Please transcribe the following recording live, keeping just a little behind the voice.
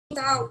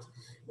out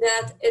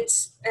that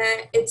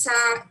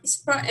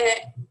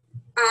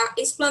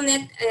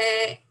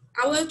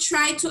I will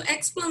try to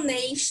explain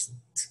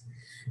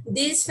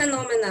this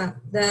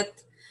phenomena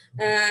that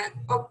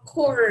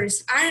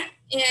occurs.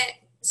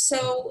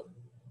 So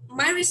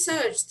my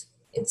research,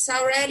 it's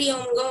already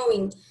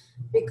ongoing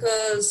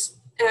because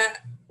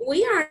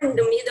we are in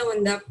the middle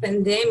of the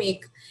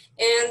pandemic,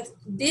 and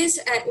this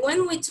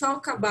when we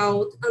talk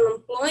about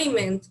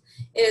unemployment,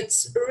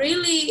 it's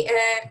really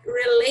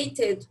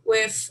related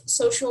with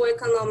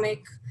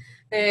socioeconomic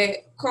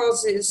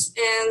causes.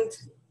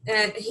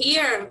 And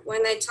here,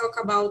 when I talk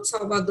about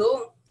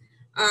Salvador,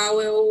 I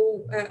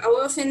will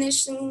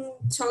finish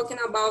talking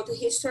about the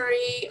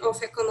history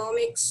of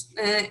economics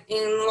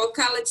in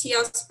locality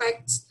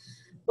aspects.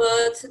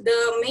 But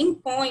the main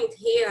point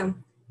here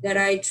that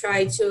I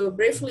try to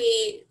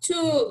briefly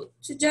to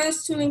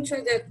introduce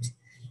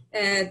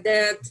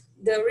that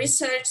the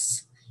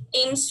research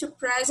aims to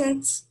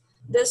present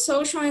the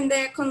social and the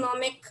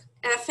economic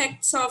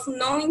effects of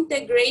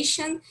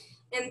non-integration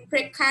and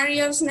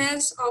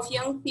precariousness of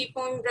young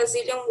people in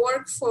Brazilian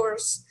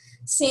workforce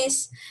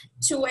since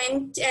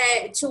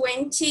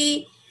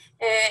 2015,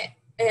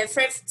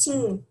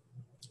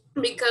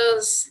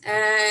 because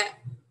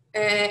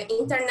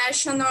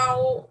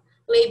International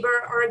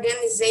Labor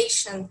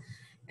Organization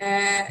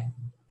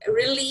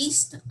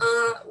released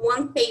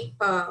one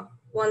paper,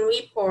 one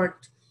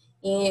report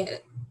in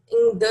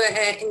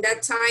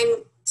that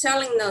time,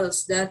 telling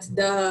us that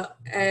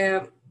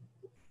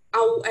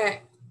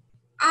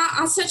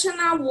such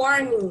a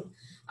warning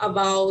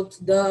about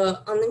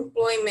the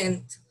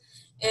unemployment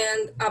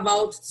and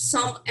about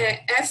some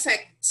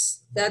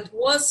effects that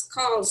was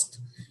caused,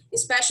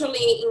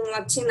 especially in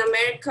Latin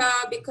America,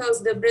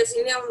 because the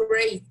Brazilian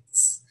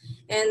rates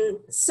and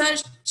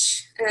such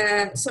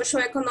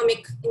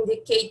socioeconomic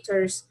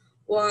indicators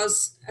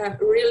was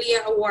really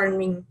a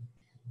warning.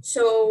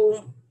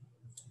 So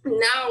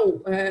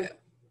now I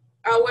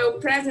will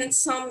present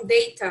some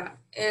data,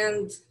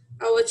 and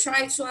I will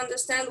try to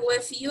understand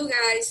with you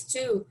guys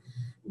too,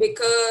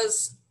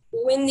 because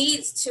we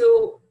need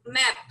to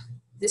map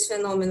this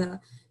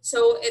phenomena.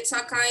 So it's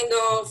a kind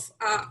of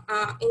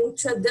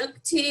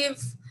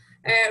introductive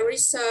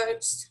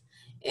research,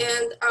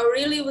 and I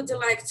really would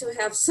like to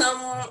have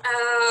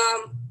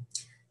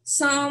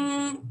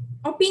some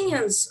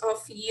opinions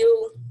of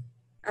you,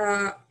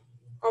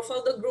 of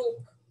all the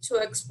group, to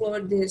explore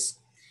this,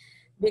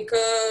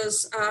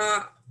 because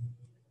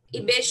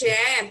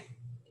IBGE,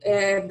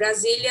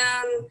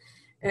 Brazilian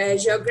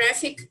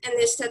Geographic and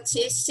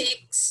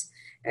Statistics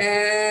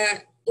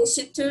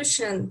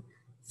Institution,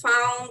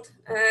 found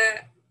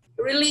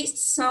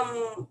released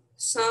some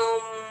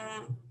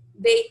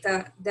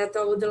data that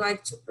I would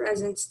like to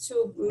present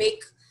to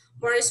make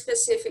more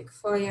specific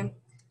for you.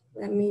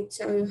 Let me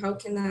tell you how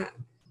can I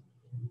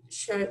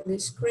share the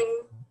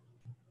screen.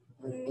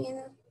 1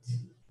 minute.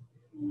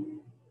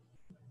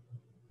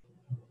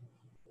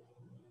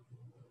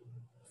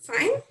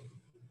 Fine?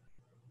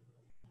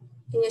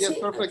 Can you yes,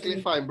 see? perfectly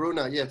okay. Fine,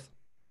 Bruna, yes.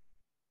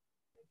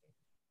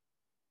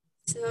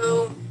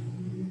 So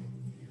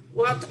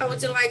what I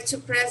would like to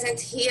present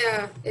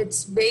here,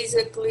 it's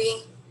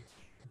basically,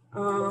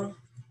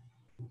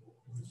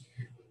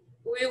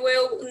 we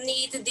will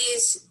need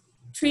these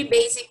 3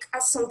 basic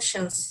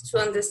assumptions to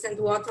understand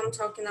what I'm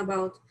talking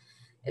about.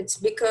 It's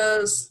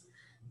because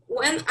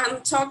when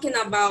I'm talking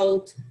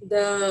about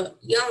the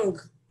young,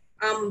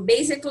 I'm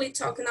basically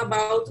talking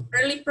about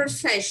early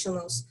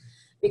professionals,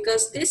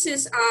 because this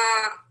is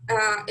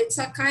it's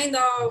a kind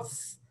of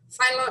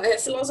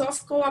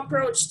philosophical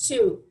approach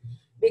too,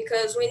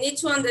 because we need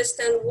to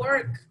understand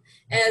work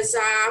as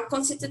a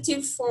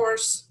constitutive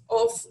force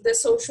of the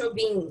social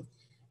being.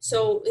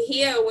 So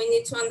here we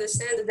need to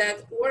understand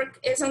that work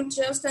isn't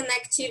just an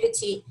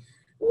activity.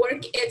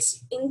 Work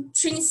is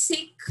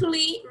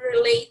intrinsically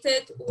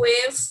related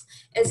with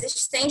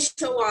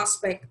existential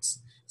aspects.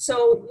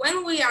 So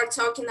when we are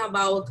talking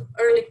about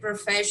early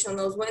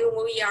professionals, when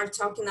we are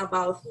talking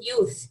about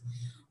youth,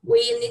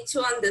 we need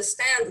to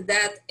understand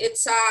that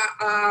it's in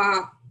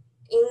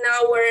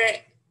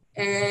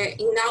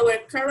our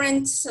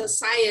current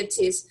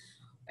societies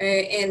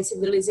and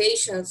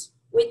civilizations,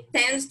 we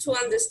tend to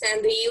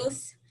understand the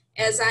youth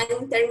as an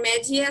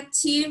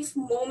intermediative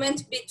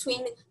moment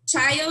between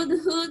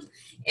childhood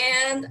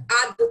and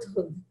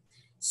adulthood.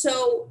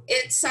 So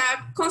it's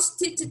a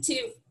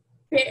constitutive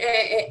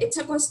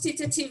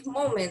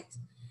moment,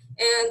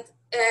 and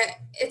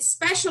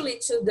especially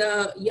to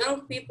the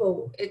young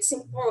people, it's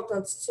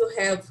important to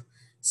have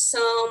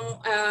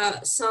some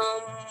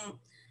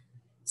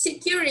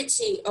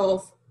security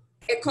of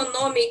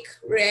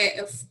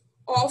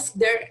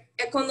their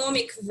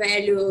economic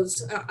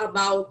values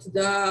about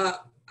the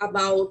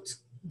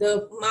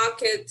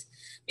market,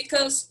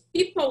 because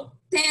people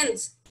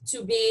tend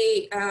to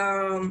be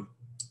how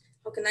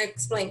can I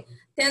explain?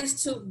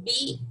 Tends to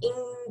be in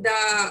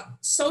the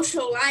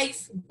social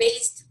life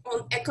based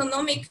on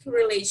economic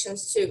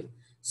relations too.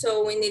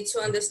 So we need to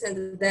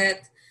understand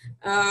that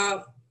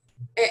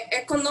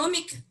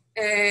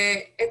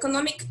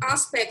economic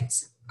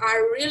aspects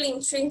are really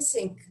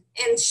intrinsic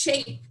and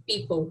shape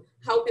people,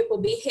 how people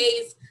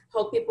behave,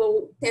 how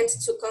people tend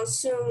to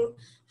consume,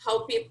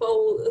 how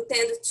people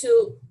tend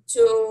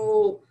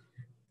to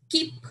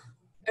keep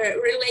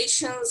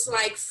relations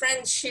like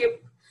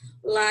friendship,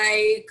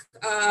 like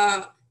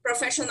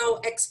professional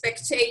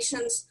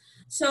expectations.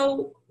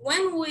 So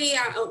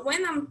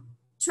when I'm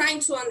trying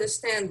to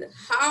understand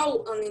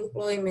how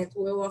unemployment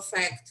will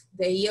affect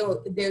the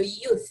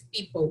youth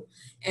people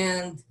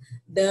and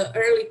the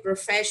early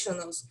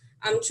professionals,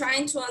 I'm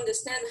trying to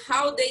understand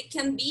how they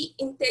can be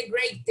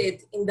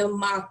integrated in the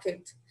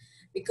market,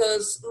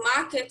 because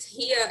market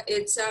here,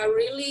 it's a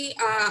really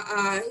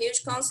a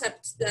huge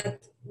concept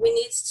that we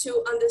need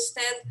to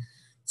understand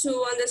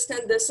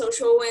the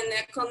social and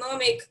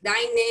economic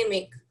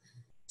dynamic.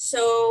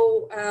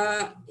 So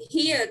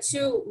here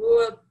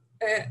too,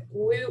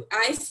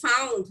 I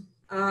found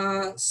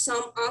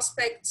some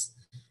aspects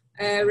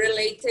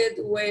related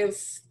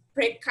with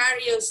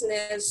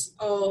precariousness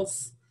of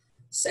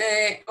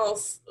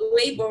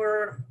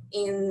labor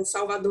in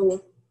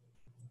Salvador,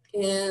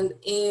 and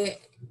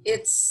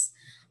it's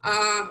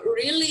a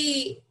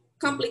really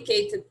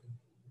complicated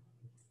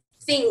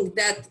thing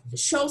that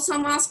shows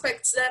some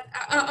aspects that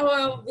I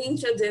will be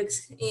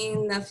introduced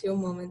in a few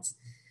moments.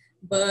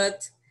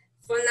 But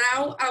for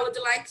now, I would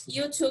like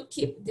you to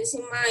keep this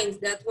in mind,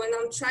 that when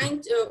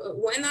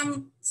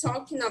I'm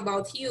talking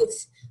about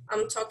youth,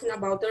 I'm talking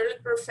about early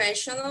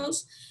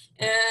professionals,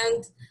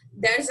 and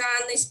there's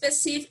a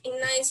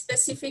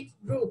specific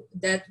group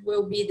that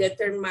will be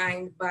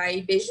determined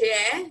by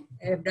BGE,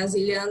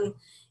 Brazilian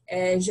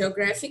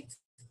Geographic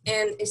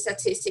and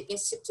Statistic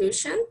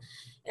Institution,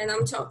 and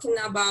I'm talking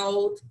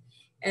about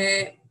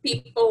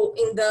people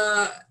in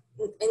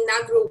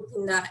that group,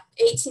 in the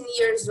 18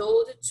 years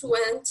old to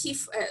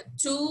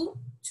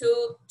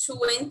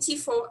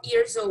 24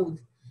 years old.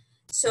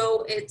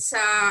 So it's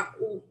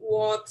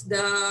what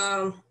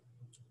the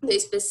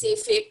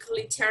specific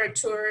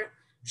literature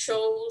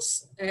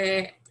shows,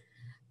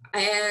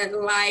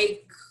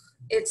 like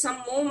it's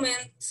a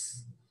moment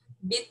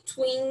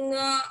between,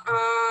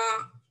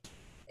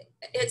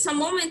 it's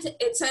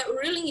a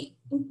really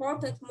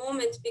important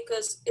moment,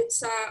 because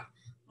it's a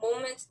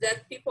moment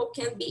that people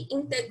can be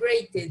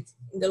integrated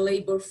in the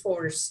labor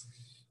force.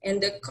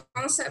 And the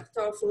concept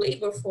of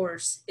labor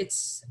force,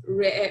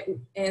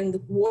 and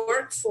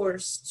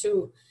workforce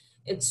too,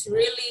 it's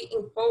really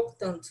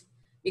important,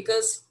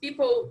 because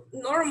people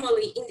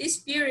normally in this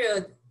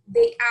period,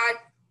 they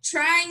are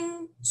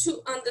trying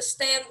to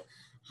understand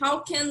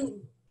how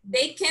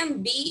they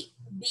can be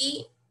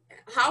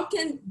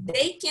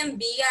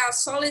a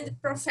solid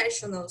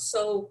professional.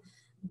 So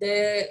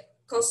the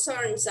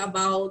concerns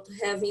about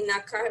having a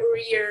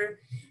career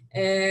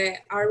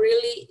are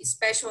really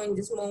special in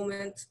this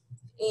moment.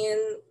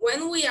 And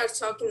when we are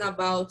talking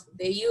about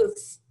the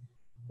youth,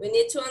 we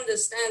need to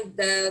understand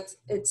that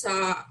it's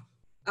a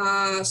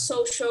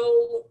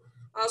social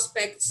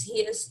aspects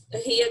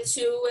here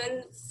too,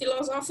 and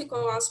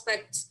philosophical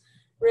aspects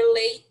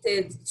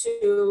related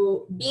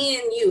to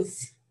being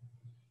youth.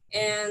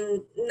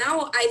 And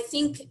now I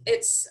think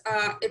it's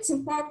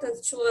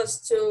important to us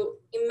to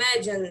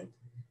imagine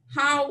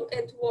how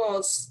it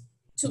was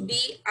to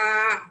be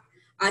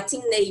a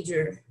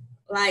teenager,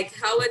 like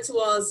how it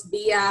was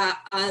be an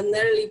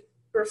early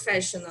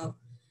professional,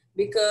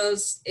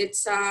 because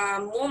it's a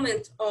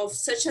moment of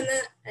such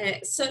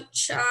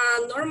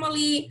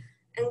normally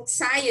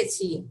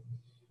anxiety,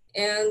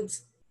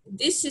 and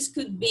this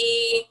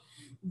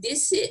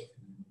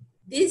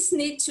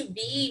need to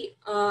be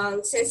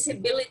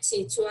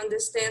sensibility to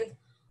understand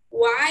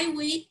why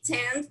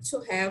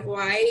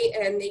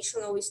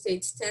national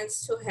states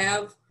tends to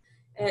have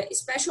a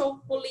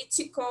special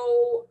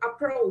political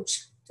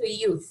approach to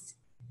youth.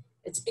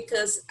 It's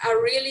because a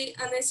really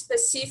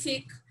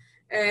specific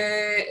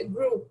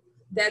group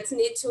that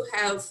need to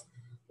have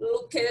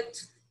look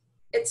at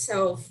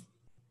itself.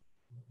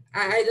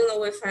 I don't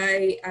know if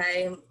I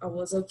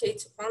was okay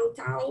to point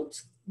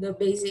out the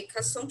basic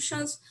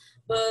assumptions,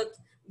 but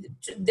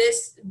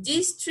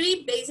these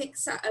three basic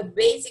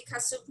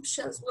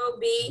assumptions will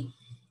be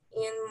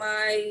in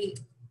my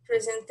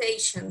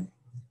presentation.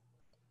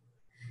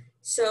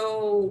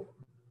 So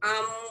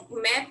I'm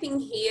mapping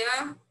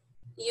here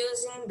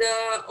using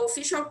the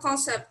official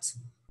concept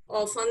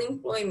of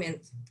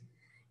unemployment.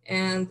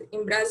 And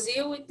in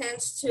Brazil, we tend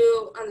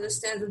to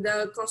understand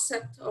the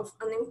concept of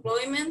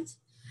unemployment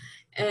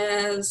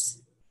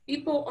as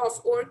people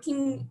of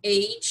working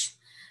age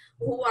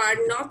who are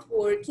not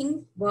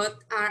working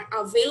but are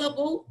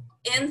available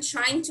and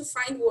trying to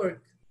find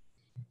work.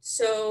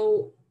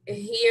 So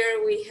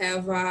here we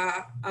have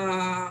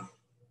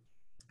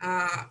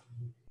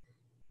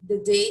the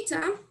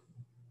data,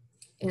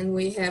 and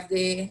we have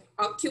the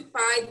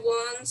occupied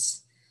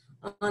ones,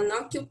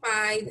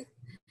 unoccupied,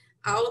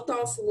 out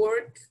of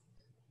work,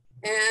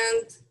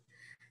 and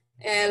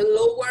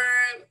lower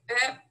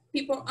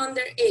people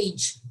under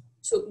age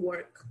to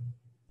work.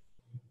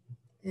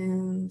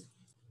 And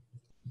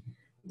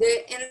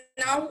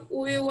now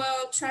I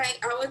will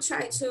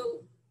try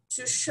to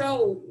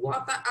show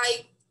what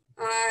I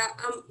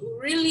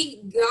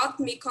really got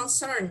me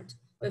concerned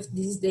with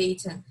this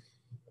data.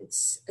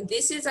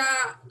 This is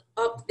a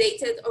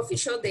updated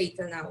official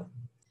data now.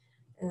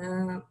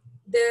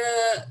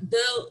 The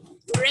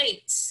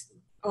rates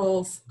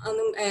of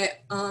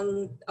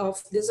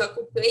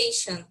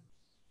disoccupation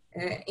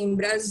in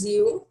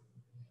Brazil,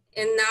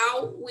 and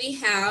now we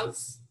have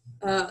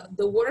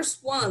the worst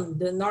one,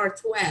 the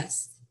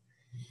Northwest.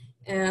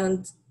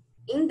 And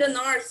in the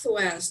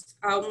Northwest,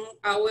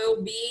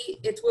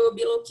 it will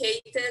be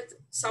located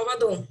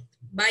Salvador,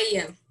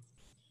 Bahia.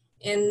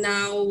 And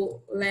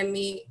now let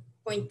me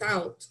point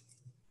out,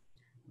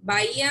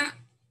 Bahia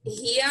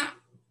here,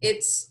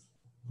 it's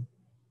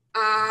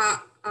a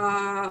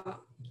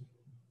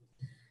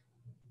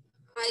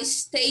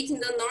state in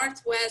the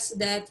Northwest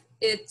that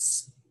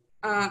it's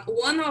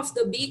one of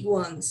the big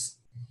ones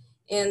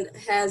and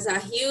has a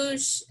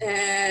huge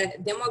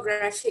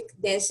demographic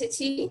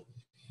density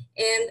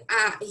and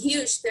a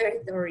huge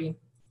territory.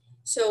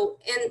 So,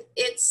 and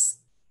it's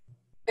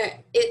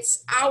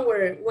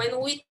when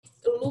we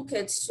look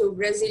at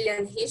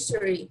Brazilian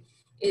history,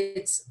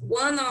 it's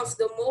one of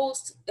the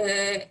most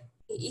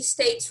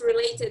states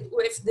related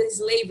with the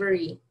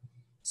slavery.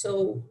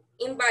 So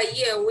in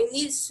Bahia, we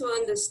need to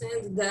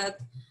understand that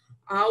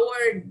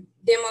our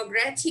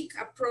demographic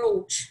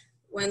approach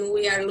when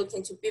we are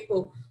looking to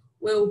people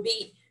will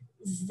be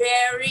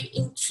very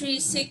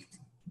intrinsic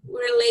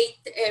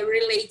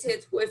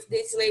related with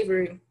the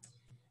slavery.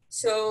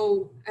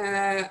 So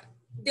the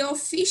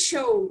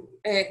official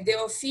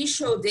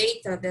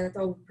data that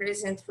I'll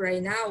present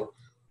right now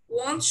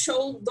won't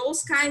show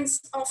those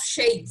kinds of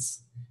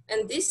shades.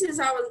 And this is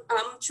how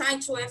I'm trying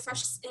to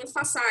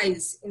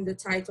emphasize in the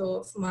title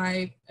of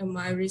my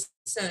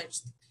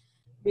research,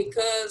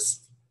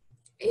 because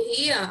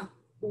here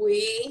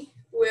we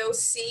will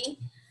see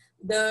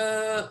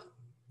the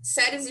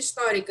séries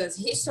históricas,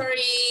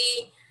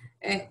 history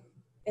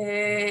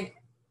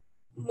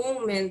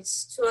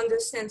moments to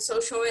understand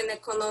social and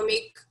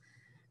economic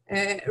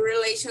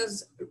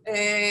relations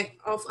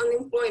of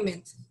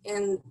unemployment.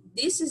 And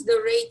this is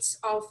the rates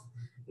of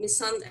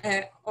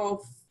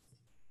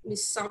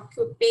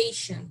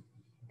misoccupation.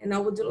 And I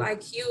would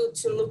like you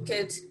to look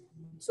at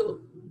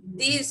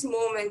these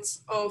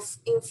moments of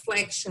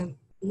inflection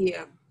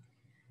here,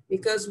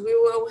 because we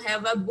will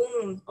have a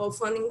boom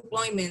of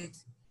unemployment.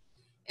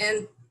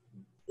 And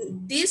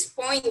this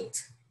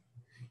point,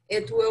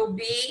 it will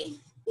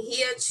be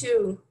here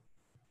too,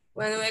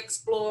 when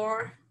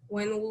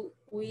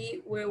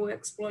we will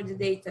explore the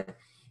data.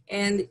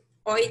 And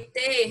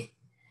OIT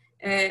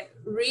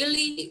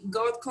really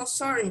got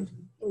concerned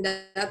in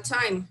that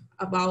time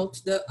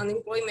about the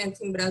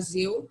unemployment in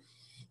Brazil,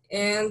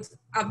 and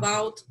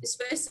about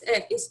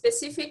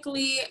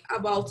specifically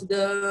about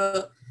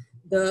the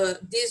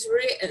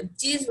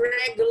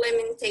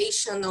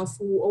disregulation of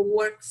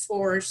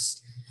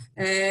workforce,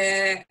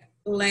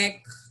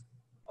 lack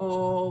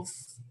of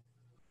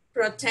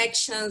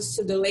protections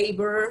to the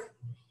labor.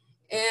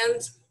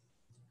 And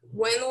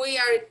when we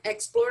are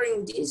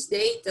exploring this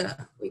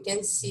data, we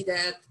can see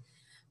that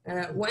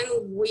when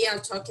we are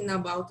talking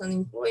about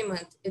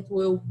unemployment, it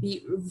will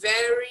be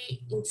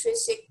very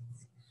intrinsic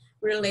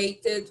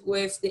related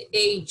with the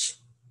age.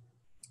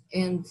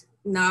 And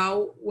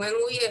now when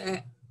we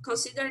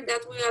consider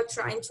that we are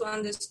trying to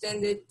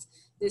understand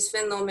this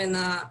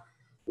phenomena,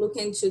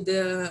 looking to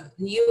the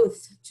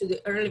youth, to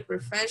the early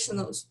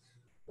professionals,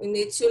 we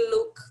need to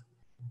look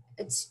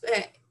at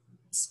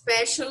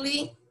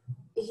especially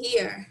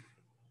here.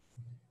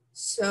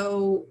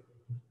 So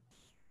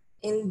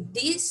in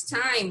this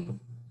time,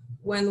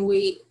 when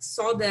we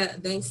saw the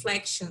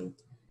inflection,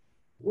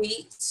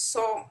 we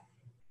saw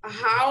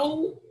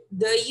how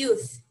the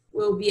youth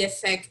will be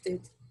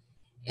affected,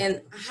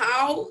 and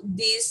how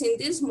this in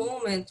this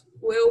moment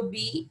will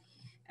be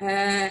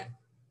in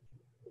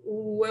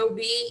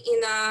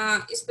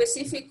a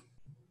specific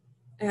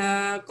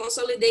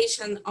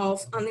consolidation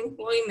of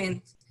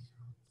unemployment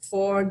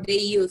for the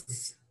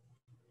youth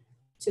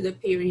to the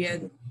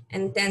period,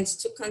 and tends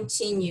to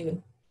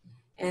continue.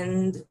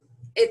 And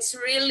it's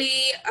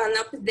really an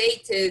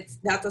updated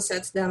data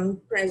set that I'm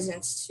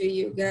present to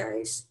you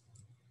guys,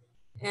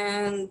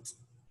 and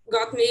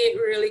got me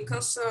really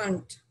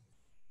concerned.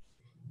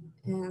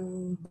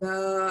 And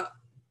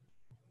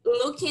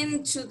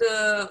looking to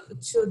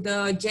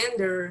the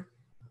gender,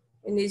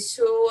 we need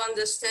to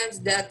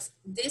understand that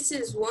this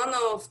is one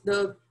of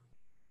the,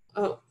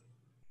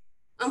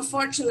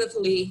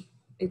 unfortunately,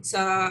 it's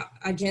a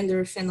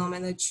gender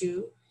phenomena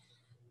too,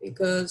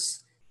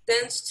 because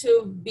tends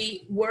to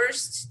be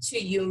worst to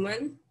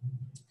human.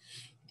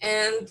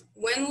 And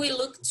when we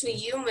look to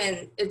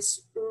human,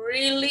 it's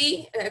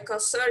really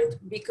concerned,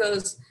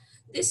 because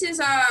this is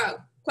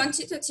a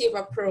quantitative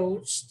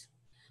approach,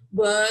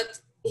 but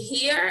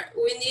here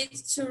we need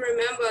to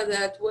remember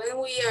that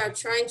when we are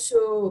trying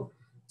to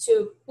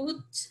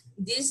put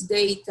this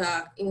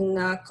data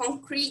in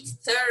concrete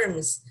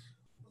terms,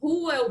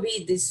 who will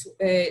be this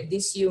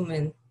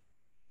human?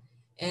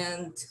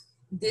 And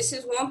this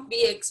won't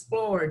be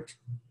explored.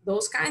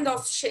 Those kind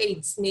of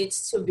shades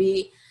needs to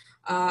be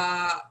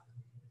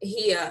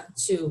here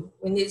too.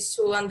 We need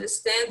to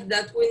understand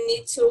that we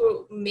need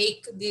to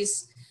make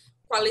this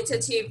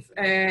qualitative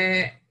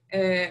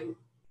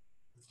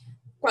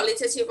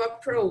qualitative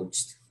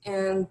approach,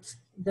 and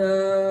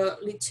the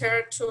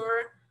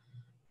literature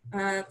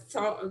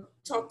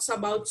talks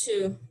about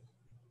too.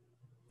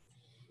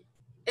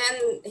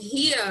 And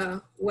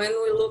here, when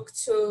we look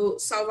to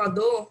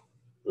Salvador,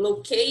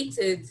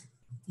 located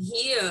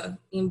here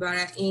in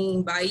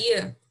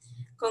Bahia,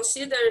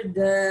 consider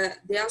the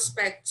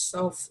aspects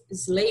of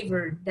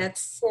slavery that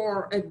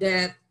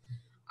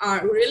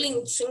are really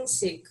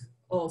intrinsic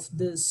of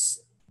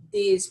these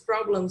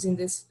problems in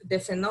the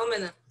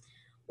phenomena.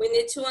 We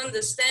need to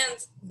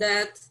understand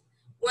that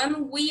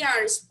when we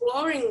are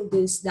exploring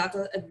this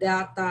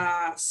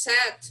data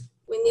set,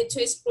 we need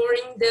to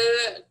exploring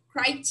the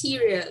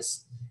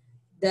criterias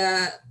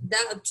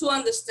to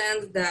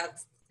understand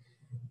that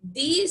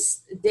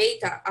these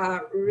data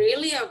are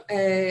really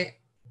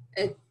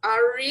in a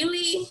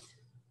really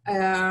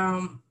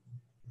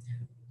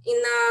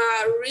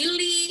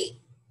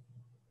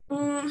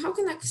how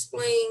can I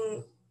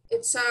explain?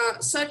 It's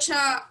such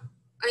a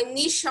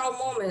initial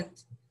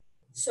moment,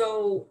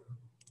 so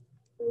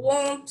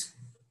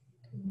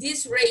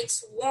these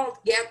rates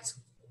won't get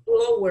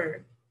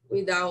lower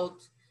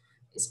without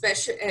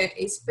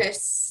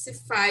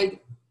specified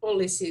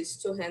policies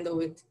to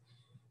handle it,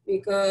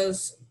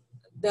 because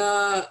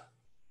and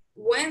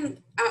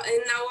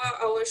now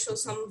I will show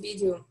some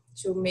video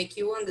to make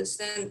you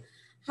understand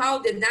how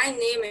the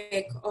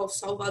dynamic of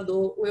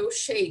Salvador will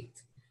shape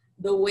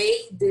the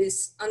way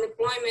this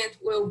unemployment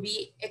will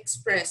be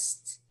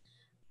expressed.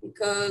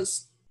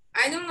 Because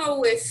I don't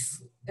know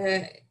if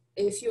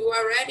you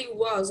already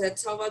was at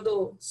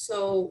Salvador.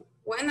 So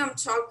when I'm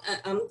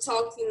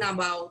talking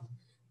about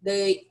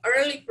the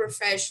early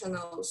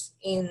professionals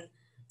in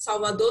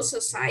Salvador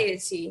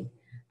society,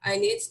 I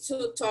need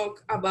to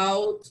talk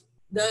about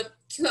the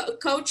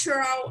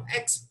cultural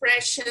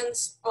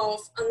expressions of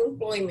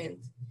unemployment.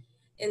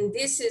 And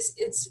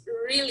it's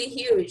really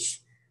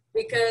huge,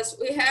 because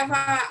we have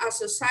a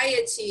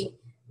society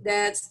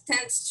that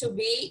tends to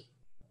be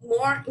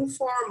more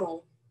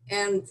informal,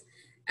 and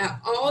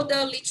all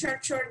the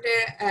literature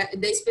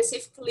the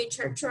specific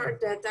literature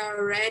that I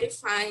already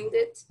find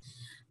it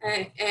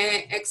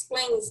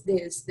explains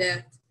this,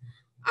 that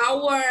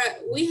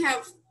we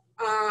have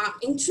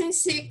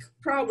intrinsic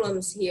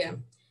problems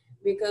here,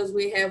 because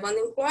we have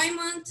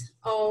unemployment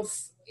of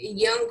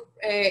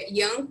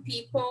young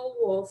people,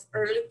 of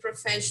early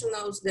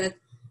professionals that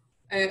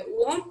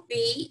won't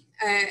be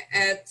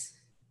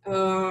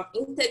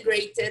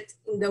integrated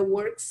in the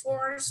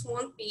workforce,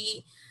 won't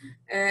be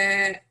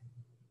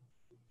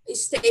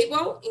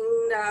stable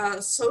in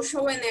the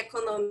social and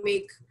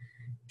economic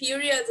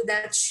period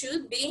that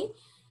should be,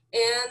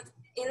 and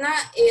in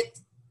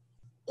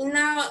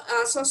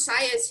a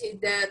society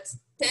that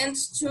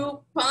tends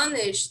to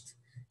punish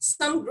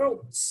some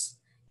groups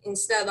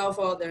instead of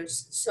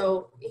others.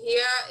 So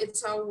here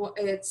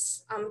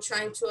I'm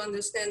trying to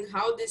understand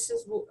how this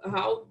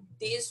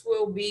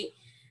will be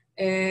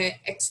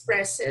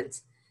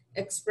expressed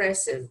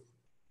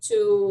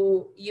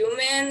to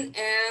human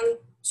and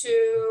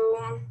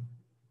to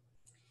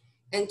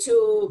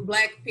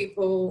Black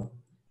people,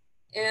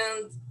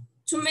 and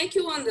to make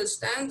you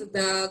understand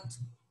that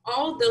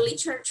all the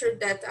literature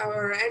that I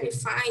already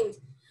find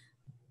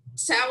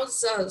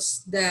tells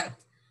us that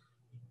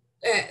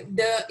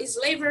the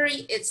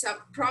slavery, it's a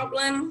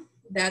problem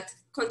that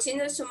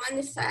continues to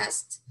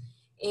manifest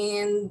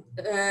in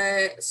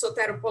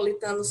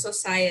soteropolitan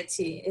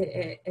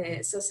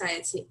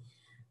society,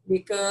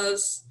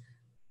 because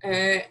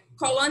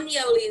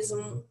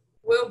colonialism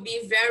will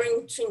be very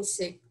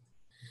intrinsic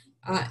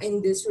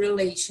in these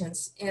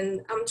relations.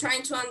 And I'm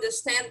trying to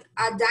understand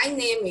a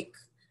dynamic.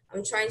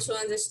 I'm trying to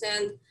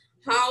understand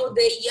how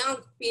the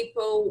young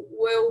people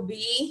will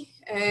be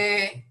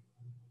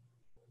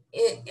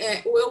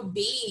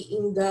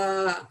in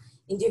the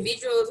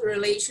individual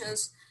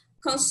relations,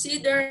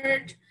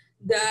 considered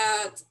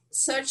that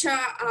such a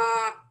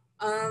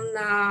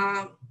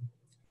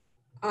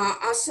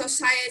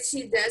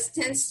society that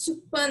tends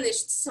to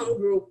punish some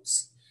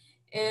groups.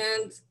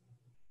 And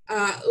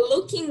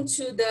looking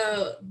to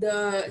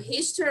the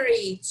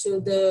history, to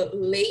the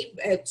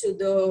labor, to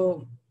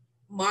the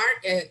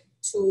market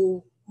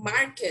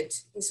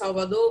in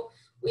Salvador,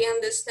 we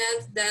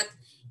understand that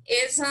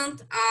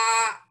isn't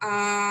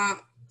a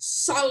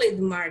solid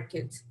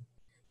market,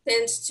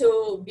 tends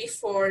to be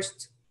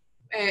forced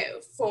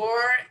for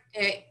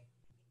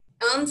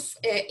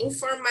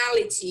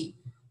informality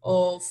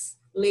of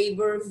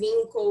labor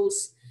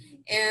vincles,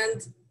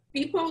 and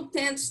people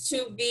tend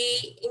to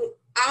be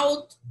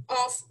out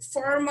of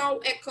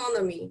formal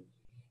economy.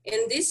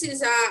 And this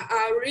is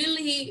a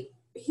really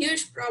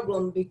huge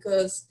problem,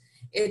 because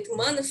it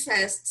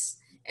manifests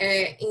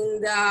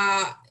in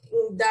the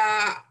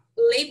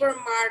labor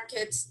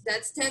markets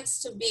that tends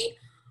to be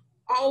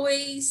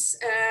always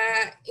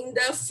in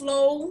the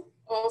flow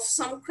of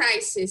some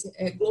crisis,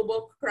 a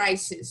global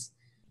crisis.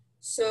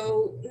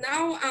 So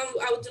now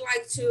I would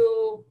like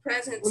to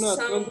present Bruna,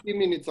 some. 20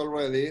 minutes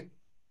already.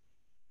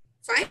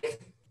 5?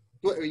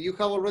 You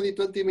have already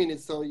 20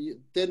 minutes, so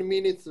 10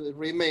 minutes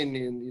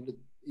remaining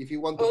if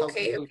you want to have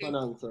questions and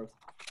answers.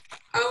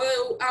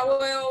 I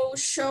will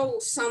show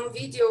some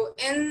video,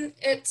 and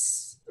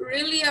it's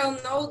really an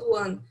old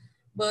one,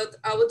 but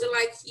I would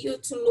like you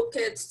to look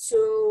at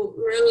to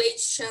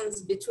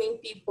relations between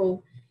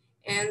people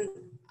and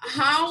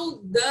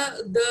how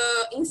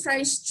the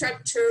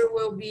infrastructure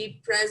will be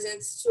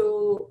present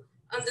to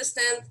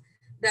understand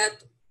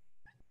that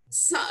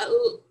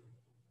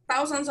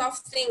thousands of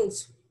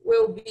things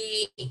will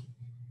be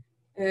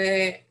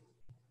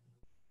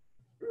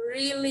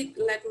really,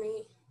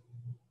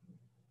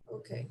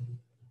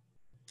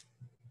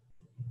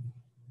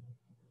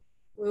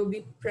 will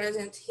be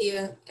present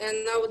here.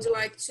 And I would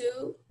like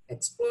to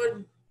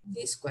explore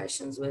these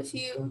questions with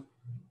you.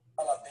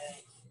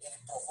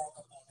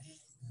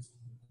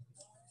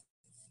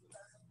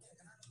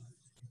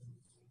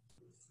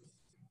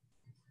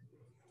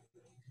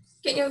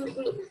 Can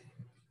you?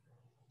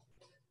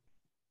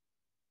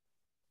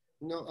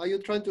 No, are you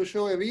trying to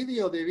show a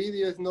video? The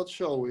video is not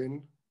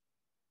showing.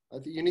 I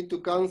think you need to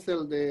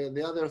cancel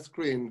the other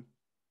screen.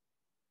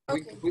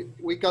 Okay.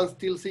 We can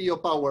still see your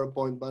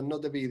PowerPoint, but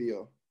not the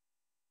video.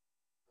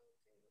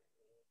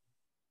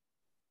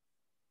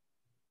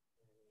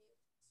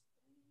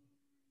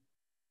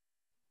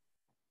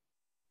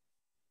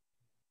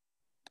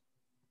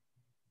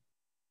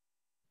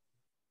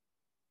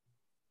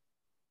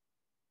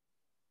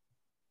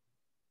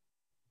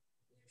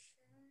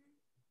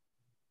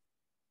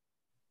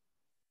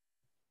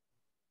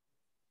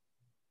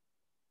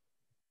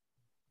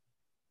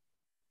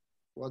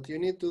 What you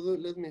need to do,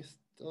 let me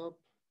stop.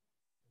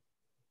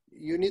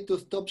 You need to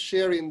stop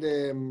sharing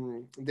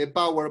the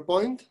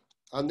PowerPoint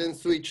and then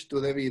switch to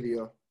the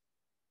video.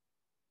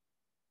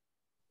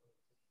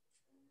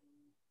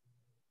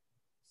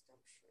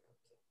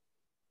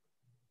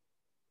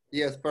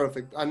 Yes,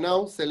 perfect. And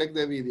now select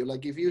the video.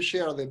 Like if you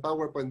share the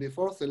PowerPoint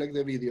before, select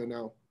the video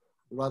now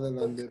rather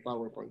than the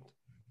PowerPoint.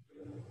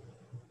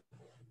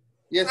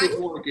 Yes, it's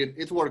working.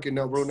 It's working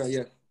now, Bruna,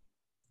 yes.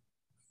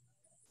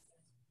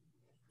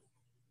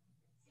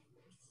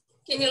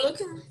 Can you look?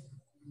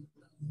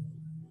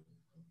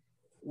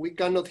 We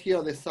cannot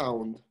hear the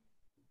sound.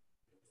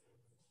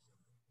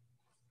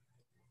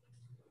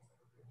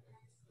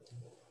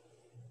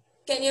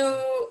 Can you?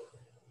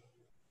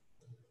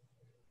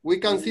 We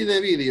can see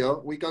the video.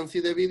 We can see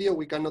the video.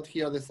 We cannot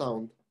hear the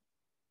sound.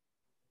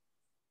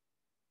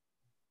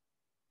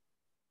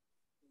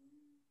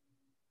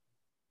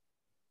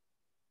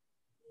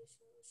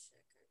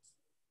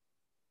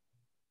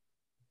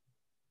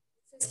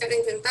 Vocês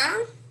querem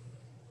tentar?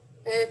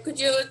 Could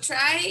you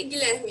try,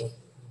 Guilherme?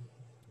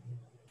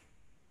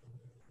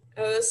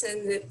 I will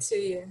send it to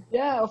you.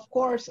 Yeah, of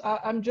course.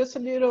 I'm just a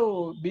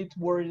little bit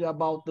worried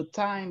about the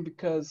time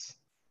because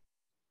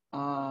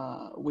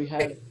we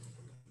have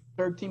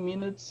 30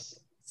 minutes.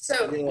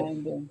 So,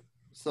 and,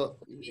 so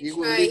it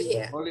will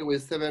be only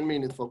with 7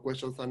 minutes for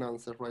questions and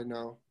answers right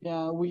now.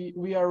 Yeah,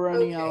 we are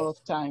running out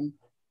of time.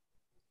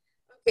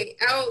 Okay,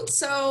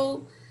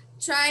 so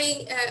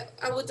try,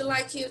 I would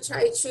like you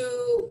try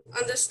to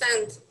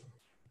understand,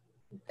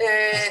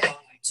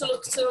 to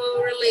look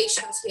to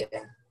relations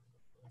here.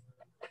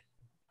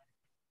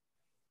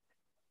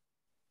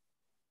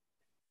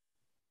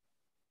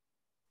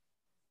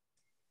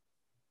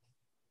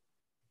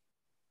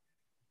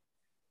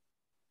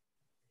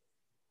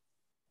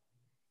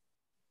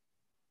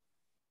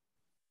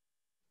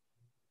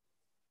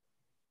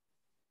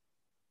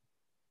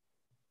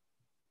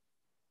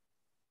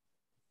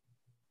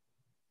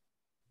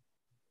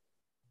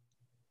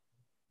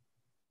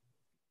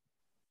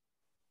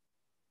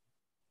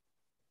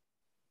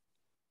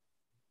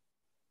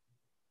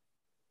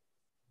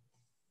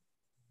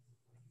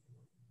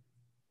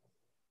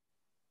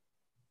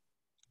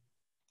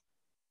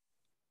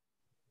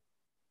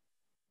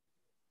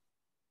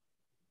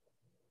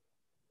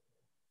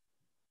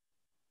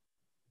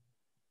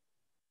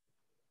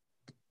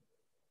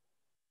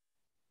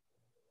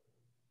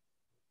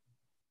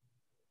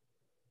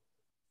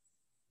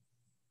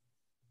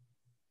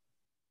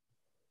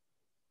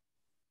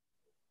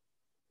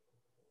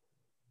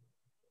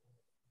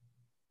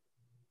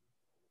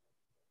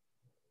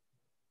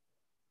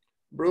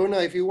 Bruna,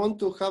 if you want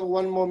to have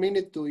 1 more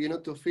minute to,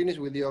 to finish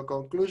with your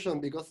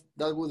conclusion, because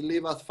that would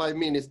leave us 5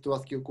 minutes to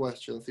ask you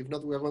questions. If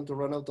not, we are going to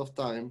run out of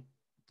time.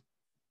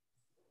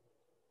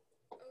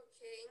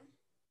 Okay,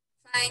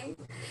 fine.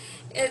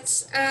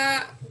 It's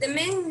the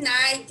main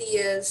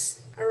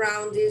ideas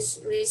around this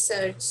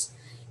research.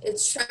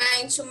 It's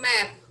trying to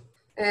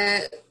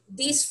map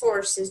these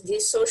forces,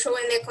 these social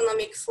and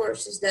economic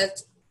forces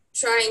that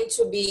trying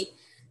to be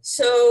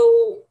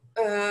so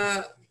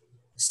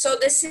so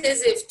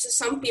decisive to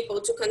some people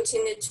to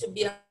continue to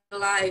be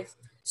alive.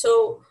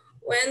 So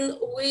when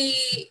we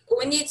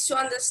need to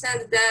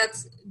understand that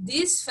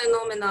this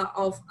phenomena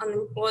of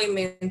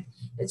unemployment,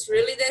 it's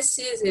really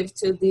decisive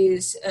to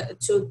these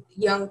to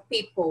young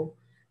people,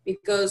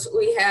 because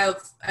we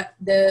have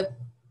the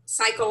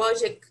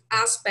psychological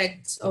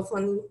aspects of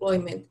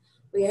unemployment.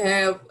 We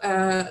have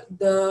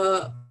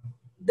the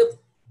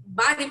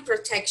body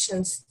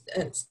protections,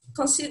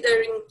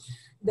 considering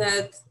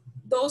that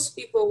those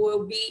people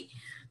will be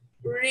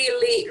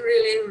really,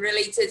 really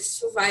related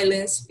to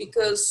violence,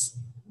 because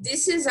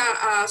this is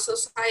a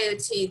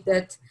society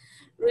that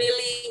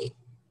really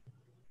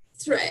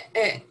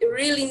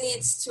really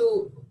needs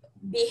to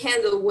be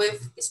handled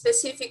with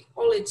specific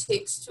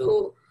politics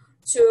to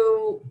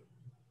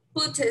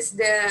put us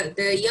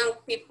the young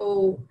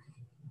people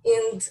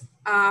in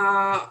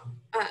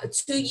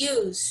to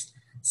use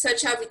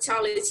such a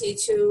vitality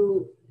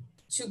to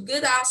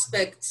good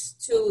aspects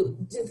to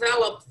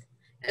develop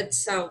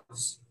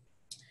itself.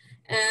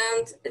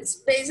 And it's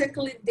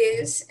basically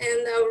this,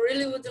 and I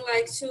really would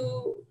like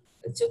to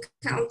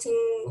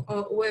counting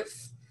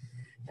with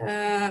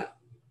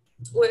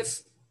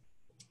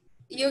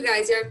you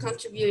guys, your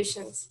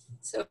contributions.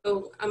 So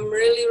I'm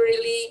really,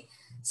 really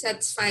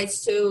satisfied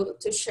to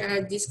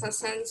share these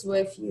concerns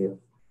with you.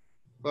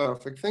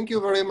 Perfect. Thank you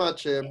very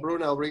much,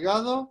 Bruna.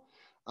 Obrigado.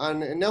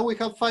 And now we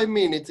have 5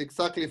 minutes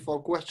exactly for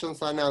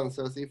questions and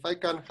answers. If I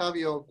can have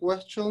your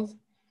questions.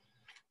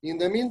 In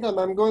the meantime,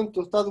 I'm going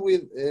to start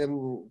with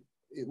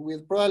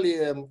probably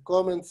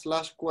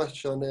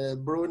comment/question.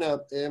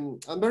 Bruna,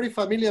 I'm very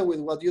familiar with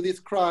what you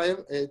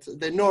describe. It's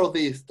the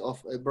northeast of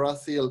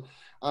Brazil.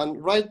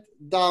 And right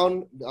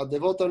down at the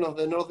bottom of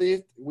the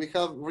northeast, we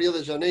have Rio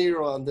de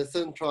Janeiro and the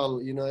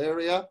central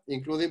area,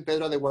 including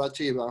Pedra de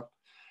Guarachiba.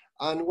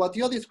 And what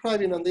you're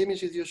describing and the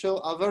images you show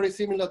are very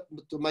similar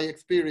to my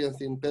experience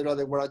in Pedra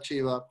de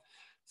Guarachiba.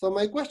 So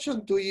my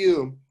question to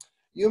you,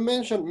 you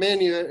mentioned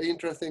many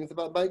interesting things,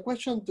 but my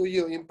question to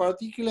you, in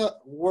particular,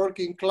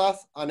 working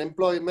class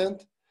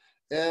unemployment,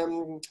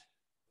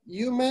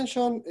 you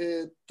mentioned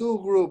 2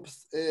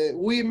 groups,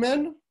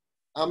 women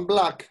and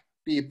Black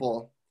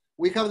people.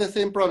 We have the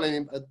same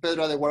problem at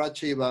Pedra de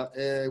Guarachiba,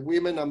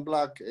 women and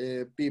Black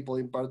people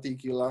in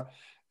particular.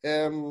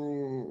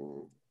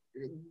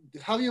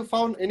 Have you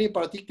found any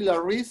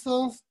particular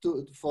reasons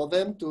for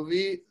them to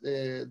be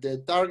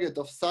the target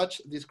of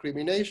such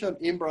discrimination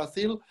in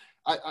Brazil?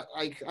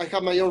 I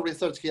have my own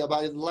research here,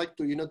 but I'd like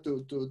to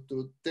to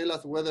tell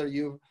us whether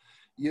you've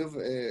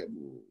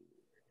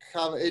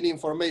have any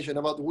information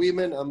about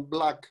women and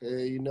Black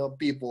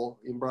people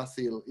in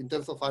Brazil in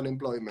terms of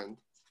unemployment.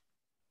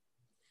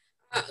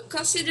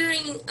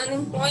 Considering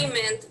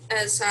unemployment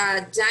as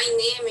a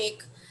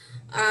dynamic,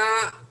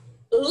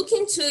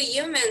 looking to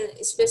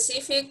human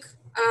specific,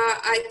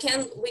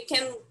 we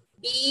can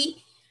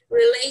be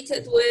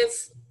related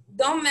with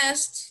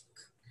domestic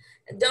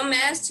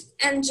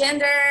and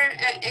gender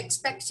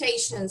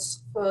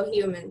expectations for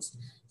humans.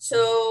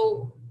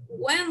 So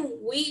when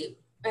we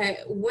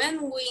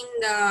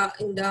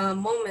in the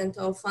moment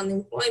of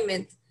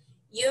unemployment,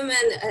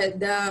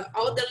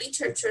 all the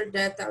literature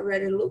that I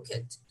already looked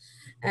at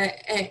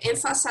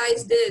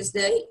emphasize this: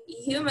 the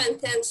human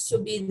tends to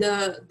be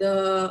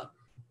the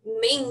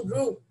main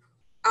group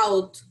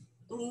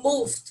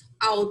moved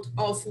out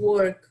of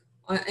work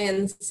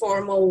and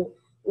formal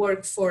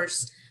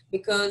workforce,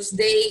 because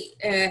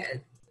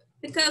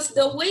because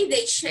the way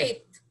they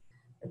shaped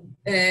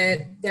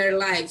their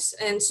lives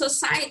and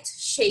society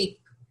shape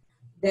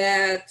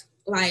their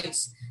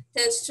lives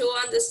tends to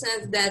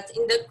understand that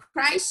in the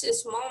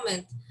crisis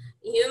moment,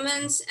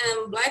 humans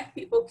and Black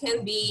people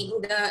can be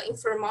in the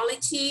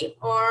informality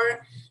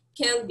or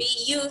can be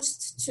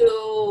used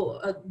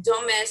to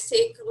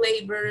domestic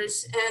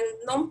labors and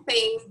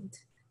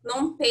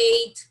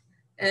non-paid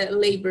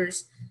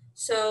labors.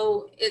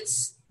 So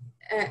it's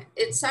a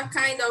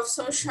kind of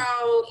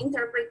social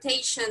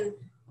interpretation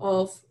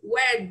of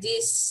where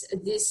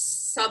these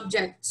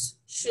subjects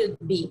should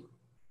be.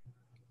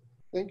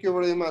 Thank you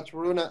very much,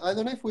 Bruna. I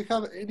don't know if we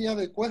have any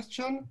other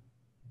question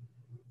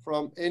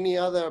from any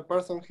other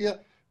person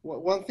here.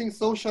 One thing,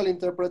 social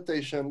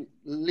interpretation,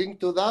 linked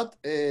to that,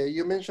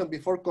 you mentioned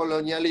before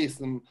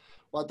colonialism.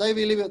 What I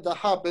believe that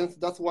happens,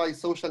 that's why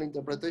social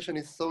interpretation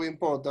is so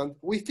important.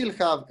 We still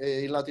have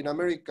in Latin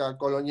America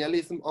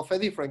colonialism of a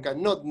different kind,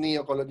 not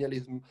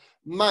neo-colonialism,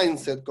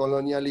 mindset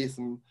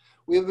colonialism.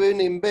 We've been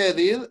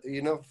embedded,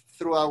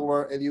 through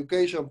our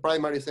education,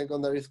 primary,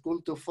 secondary school,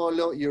 to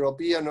follow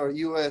European or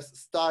US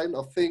style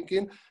of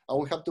thinking, and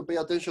we have to pay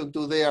attention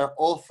to their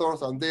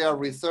authors and their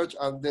research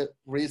and the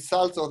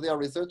results of their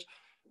research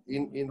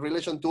in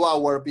relation to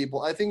our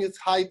people. I think it's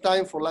high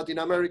time for Latin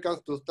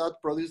Americans to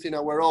start producing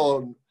our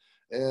own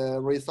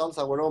results,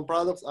 our own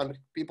products, and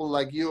people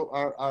like you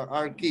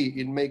are key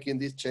in making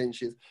these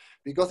changes.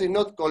 Because it's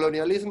not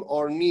colonialism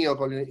or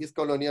neo-colonialism, it's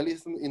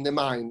colonialism in the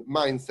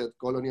mindset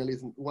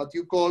colonialism, what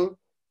you call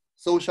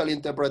social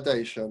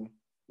interpretation.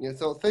 Yeah,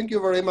 so thank you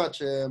very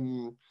much.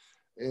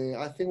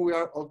 I think we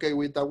are okay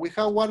with that. We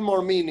have 1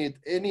 more minute.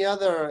 Any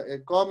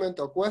other comment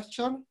or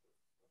question?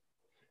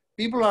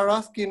 People are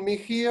asking me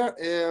here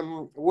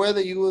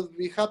whether you would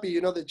be happy,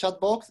 the chat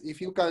box,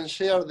 if you can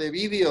share the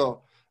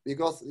video,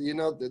 because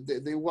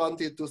they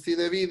wanted to see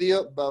the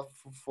video, but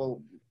for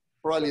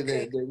probably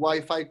the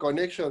Wi-Fi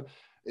connection,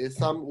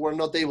 some were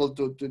not able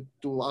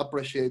to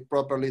appreciate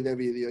properly the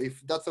video.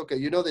 If that's okay,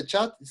 you know the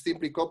chat,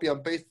 simply copy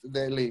and paste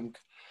the link.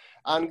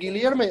 And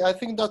Guilherme, I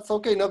think that's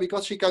okay, no,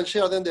 because she can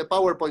share then the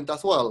PowerPoint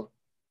as well.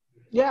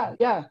 Yeah,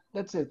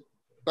 that's it.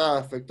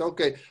 Perfect,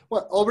 okay.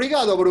 Well,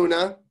 obrigado,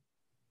 Bruna.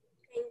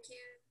 Thank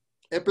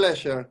you. A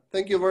pleasure,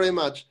 thank you very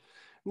much.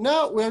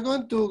 Now we're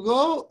going to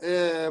go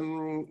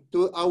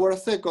to our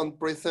second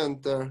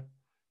presenter.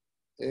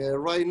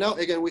 Right now,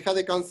 again, we had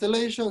a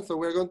cancellation, so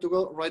we're going to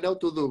go right now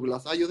to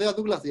Douglas. Are you there,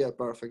 Douglas? Yeah,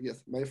 perfect,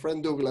 yes. My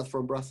friend Douglas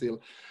from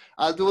Brazil.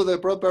 I'll do the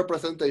proper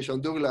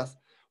presentation, Douglas.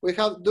 We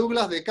have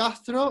Douglas de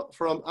Castro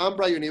from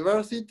Ambra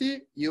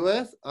University,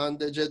 US, and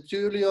the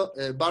Getulio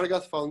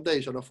Vargas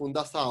Foundation of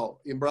Fundação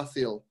in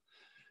Brazil.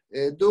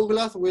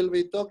 Douglas will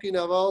be talking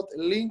about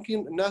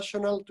linking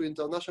national to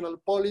international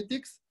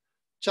politics,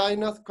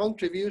 China's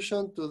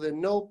contribution to the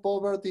no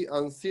poverty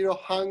and zero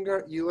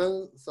hunger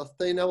UN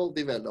Sustainable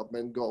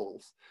Development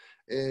Goals.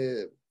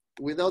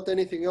 Without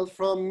anything else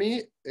from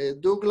me,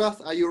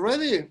 Douglas, are you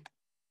ready?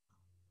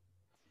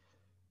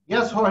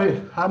 Yes, Jorge,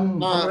 I'm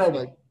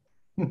ready.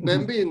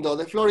 Benvindo,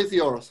 the floor is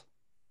yours.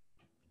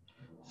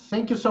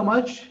 Thank you so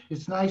much.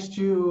 It's nice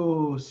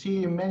to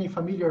see many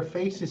familiar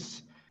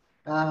faces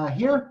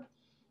here.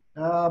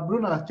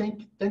 Bruna,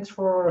 thanks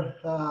for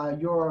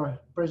your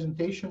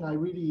presentation. I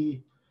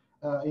really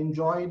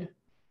enjoyed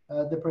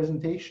the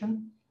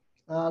presentation.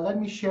 Let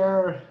me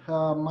share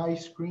my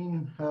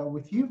screen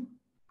with you.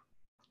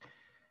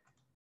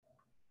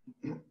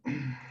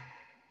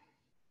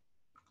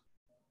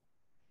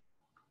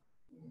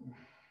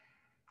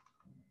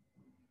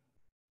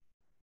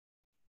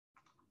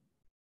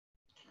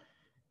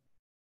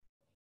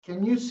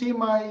 Can you see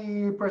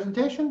my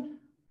presentation?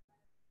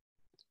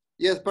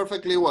 Yes,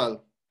 perfectly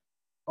well.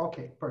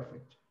 Okay,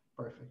 perfect.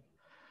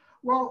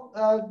 Well,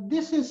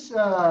 this is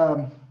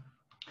a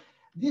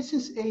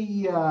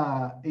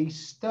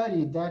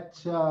study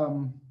that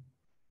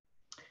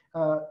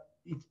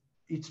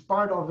it's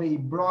part of a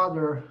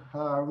broader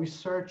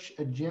research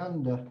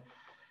agenda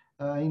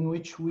in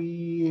which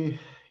we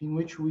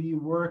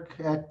work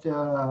at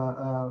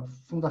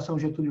Fundação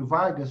Getulio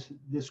Vargas,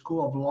 the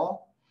School of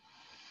Law,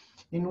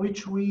 in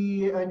which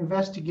we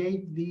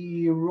investigate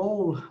the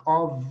role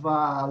of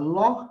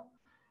law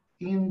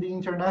in the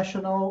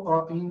international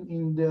or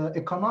in the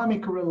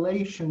economic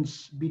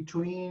relations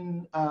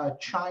between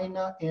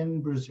China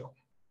and Brazil.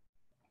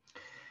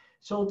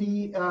 So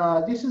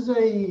this is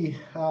a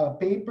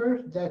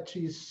paper that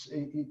is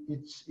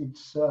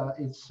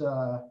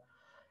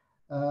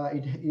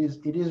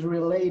it is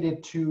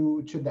related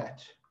to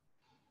that.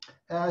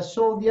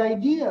 So the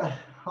idea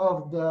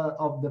of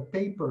the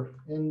paper,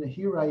 and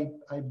here I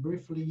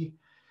briefly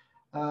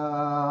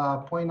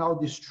point out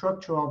the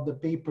structure of the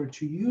paper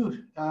to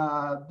you.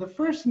 The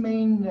first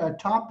main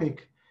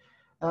topic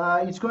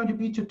is going to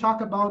be to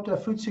talk about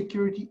food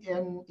security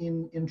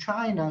in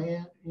China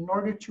in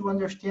order to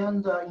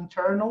understand the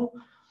internal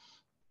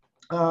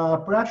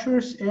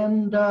pressures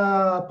and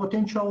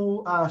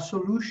potential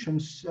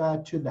solutions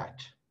to that.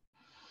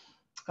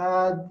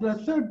 The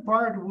third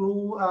part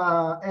will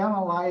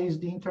analyze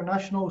the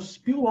international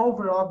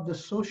spillover of the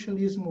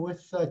socialism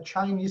with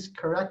Chinese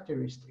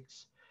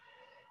characteristics.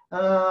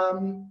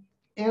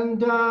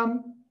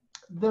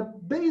 The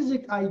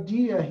basic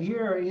idea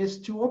here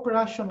is to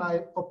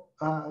operationalize,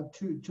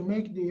 to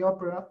make the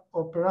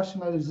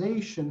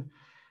operationalization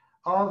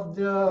of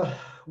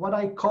what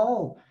I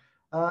call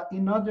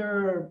in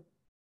other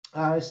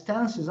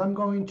stances. I'm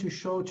going to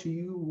show to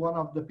you one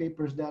of the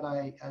papers that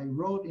I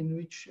wrote, in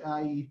which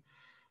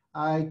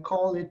I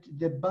call it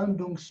the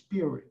Bandung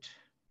spirit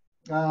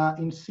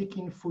in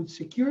seeking food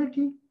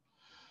security.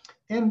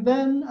 And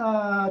then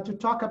to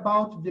talk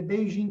about the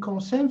Beijing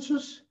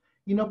consensus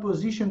in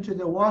opposition to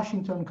the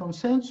Washington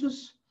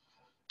consensus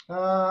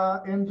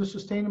and the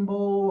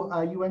sustainable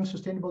UN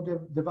Sustainable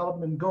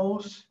Development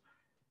Goals,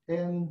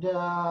 and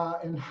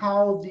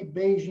how the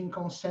Beijing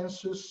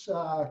consensus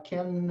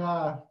can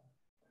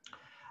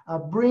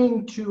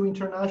bring to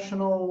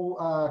international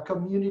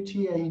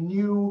community a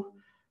new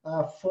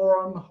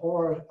form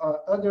or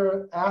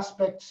other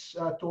aspects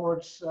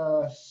towards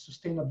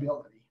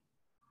sustainability.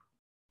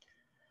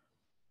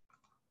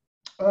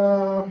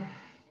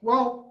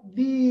 Well,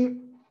 the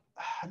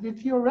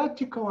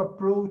theoretical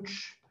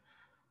approach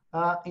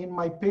in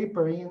my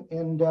paper,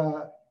 and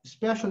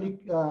especially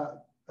the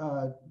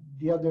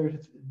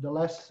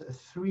last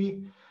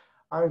three,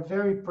 are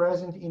very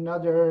present in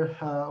other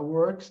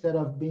works that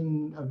I've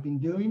been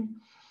doing.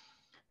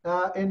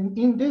 And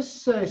in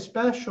this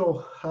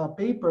special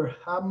paper,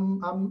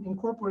 I'm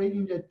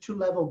incorporating the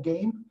two-level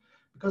game,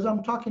 because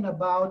I'm talking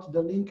about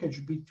the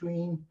linkage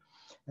between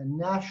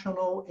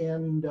national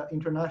and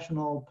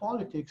international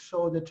politics.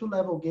 So the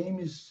two-level game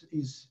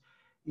is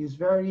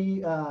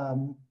very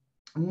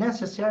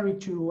necessary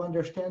to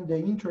understand the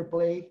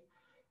interplay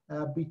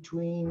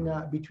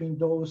between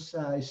those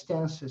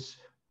stances.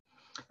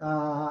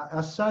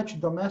 As such,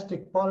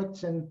 domestic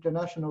politics and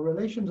international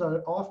relations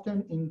are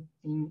often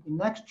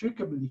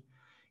inextricably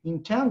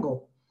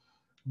entangled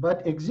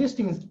but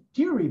existing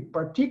theory,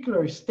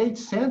 particularly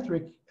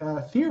state-centric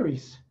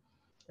theories,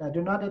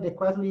 do not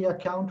adequately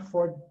account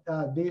for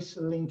these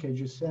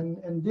linkages.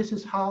 And this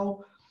is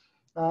how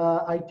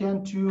I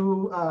tend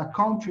to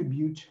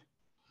contribute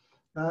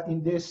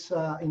in this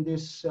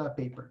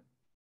paper.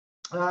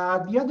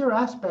 The other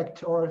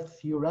aspect, or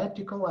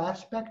theoretical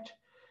aspect,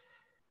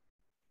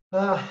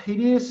 it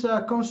is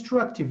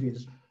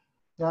constructivism.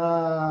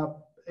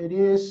 It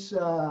is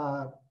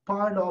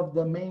part of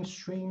the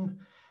mainstream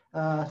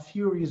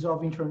theories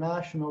of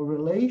international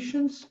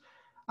relations.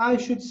 I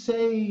should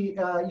say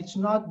it's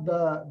not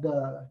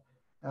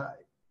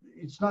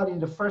it's not in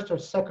the first or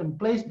second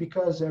place,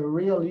 because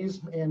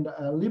realism and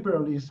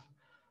liberalism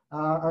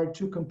are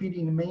two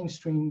competing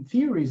mainstream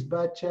theories.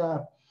 But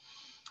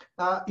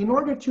in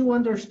order to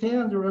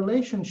understand the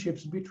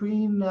relationships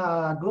between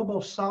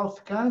global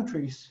South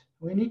countries,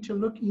 we need to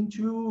look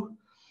into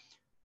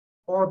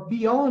or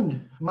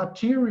beyond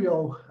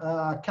material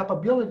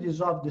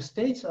capabilities of the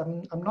states.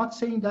 I'm not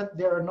saying that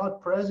they are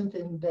not present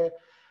and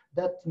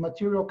that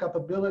material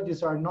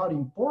capabilities are not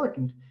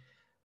important,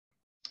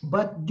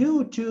 but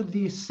due to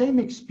the same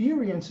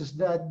experiences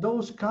that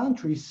those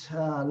countries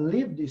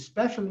lived,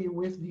 especially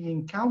with the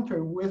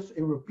encounter with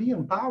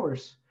European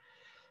powers,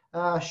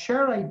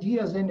 shared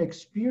ideas and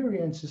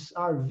experiences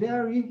are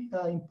very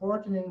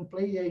important and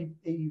play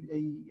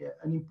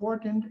an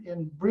important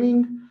and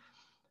bring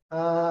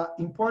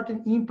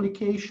important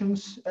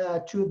implications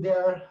to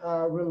their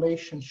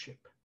relationship.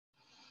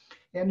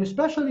 And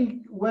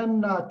especially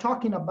when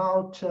talking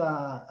about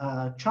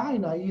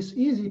China, it's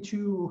easy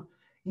to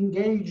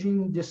engage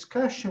in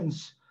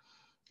discussions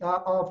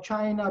of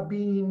China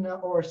being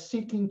or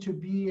seeking to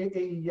be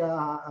a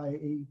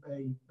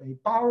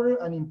power,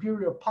 an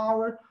imperial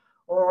power,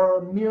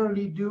 or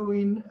merely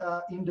doing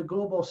in the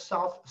global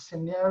South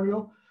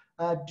scenario,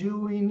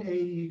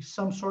 doing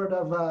some sort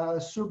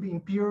of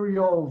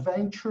sub-imperial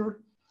venture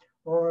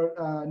or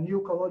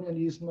new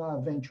colonialism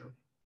venture.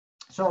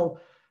 So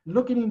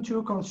looking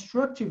into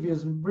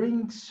constructivism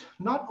brings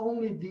not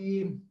only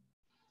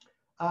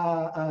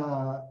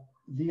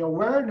the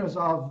awareness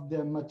of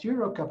the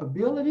material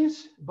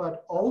capabilities,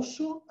 but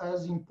also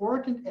as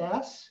important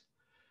as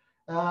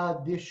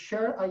the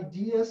shared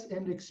ideas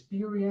and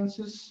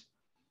experiences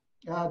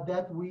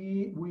that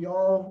we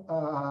all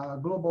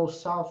global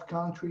South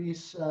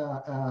countries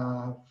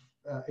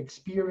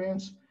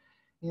experience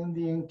in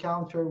the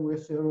encounter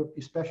with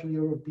especially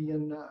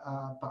European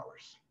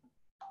powers.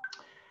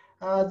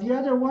 The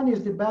other one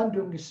is the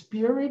Bandung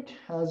spirit,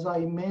 as I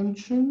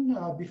mentioned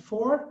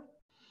before.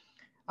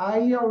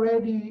 I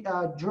already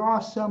draw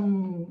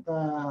some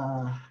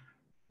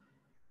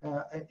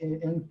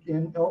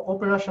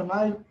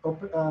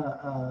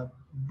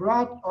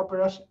broad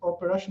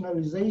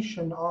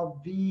operationalization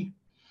of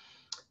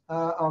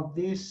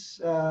this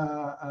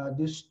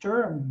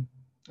term,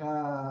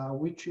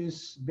 which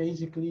is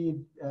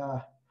basically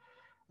a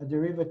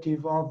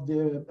derivative of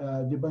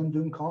the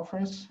Bandung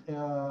Conference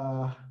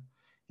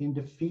in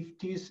the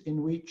 50s,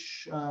 in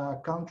which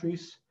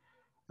countries,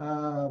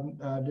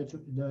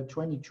 the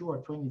 22 or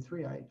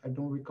 23, I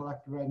don't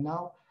recollect right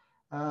now,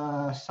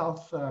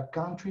 South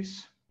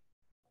countries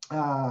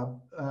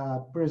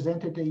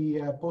presented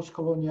a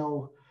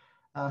post-colonial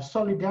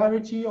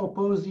solidarity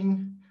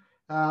opposing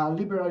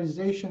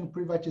liberalization,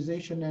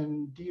 privatization,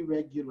 and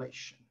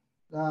deregulation.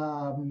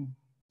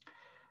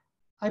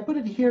 I put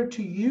it here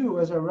to you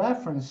as a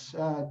reference,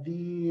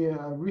 the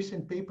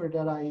recent paper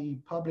that I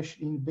published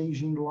in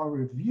Beijing Law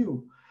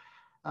Review,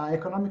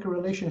 Economic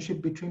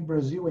Relationship Between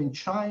Brazil and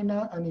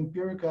China, an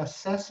empirical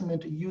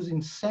assessment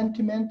using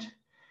sentiment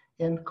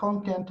and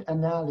content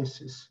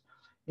analysis,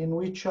 in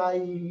which I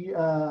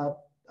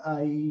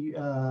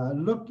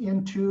look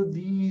into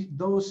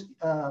those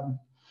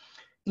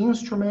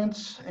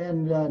instruments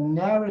and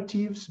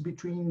narratives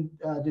between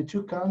the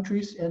two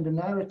countries, and the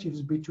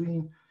narratives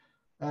between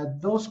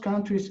those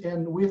countries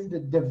and with the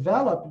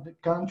developed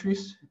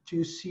countries,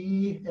 to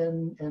see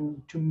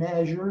and to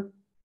measure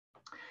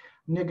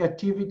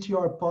negativity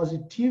or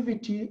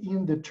positivity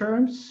in the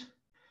terms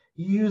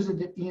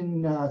used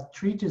in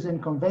treaties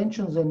and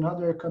conventions and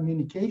other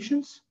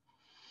communications.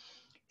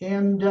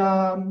 And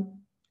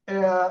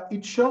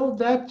it showed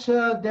that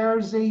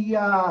there's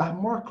a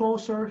more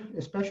closer,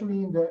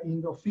 especially in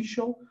the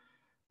official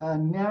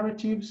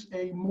narratives,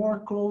 a more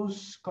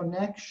close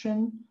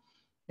connection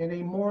and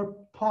a more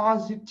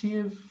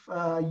positive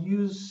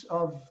use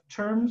of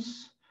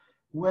terms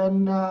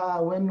when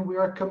we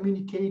are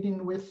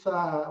communicating with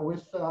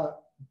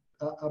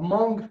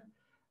among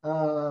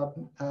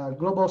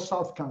global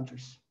South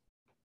countries.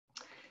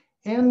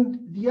 And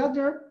the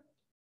other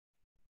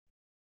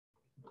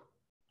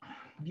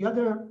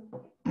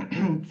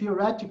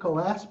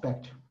theoretical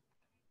aspect,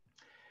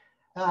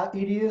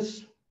 it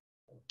is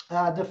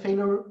the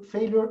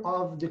failure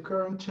of the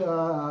current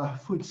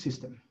food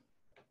system.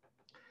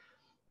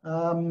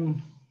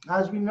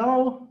 As we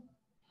know,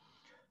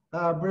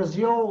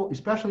 Brazil,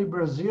 especially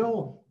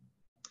Brazil,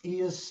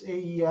 is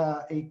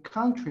a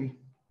country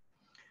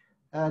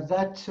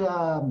that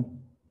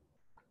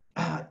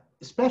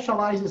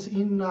specializes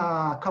in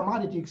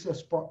commodity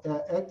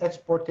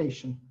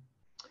exportation.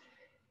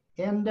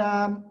 And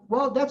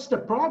well, that's the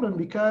problem,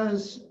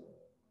 because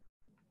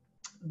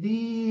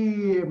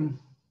the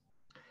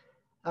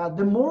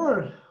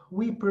more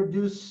we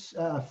produce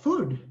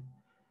food,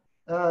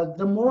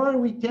 the more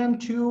we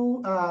tend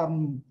to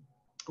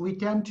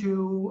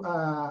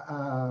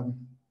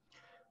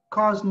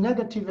cause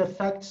negative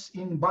effects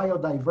in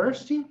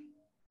biodiversity.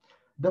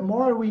 The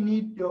more we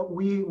need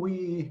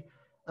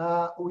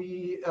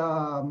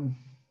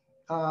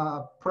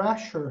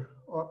pressure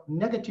or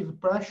negative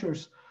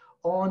pressures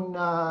on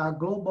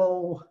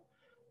global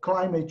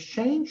climate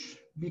change,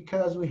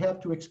 because we have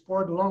to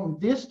export long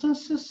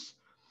distances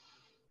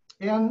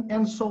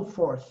and so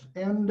forth.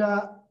 And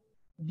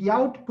the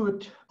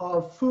output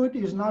of food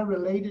is not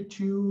related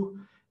to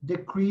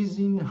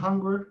decreasing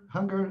hunger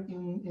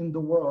in the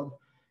world.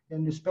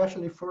 And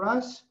especially for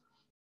us,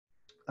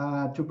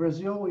 to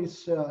Brazil,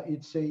 it's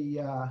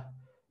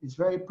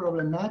very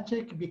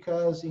problematic,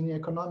 because in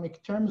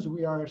economic terms,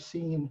 we're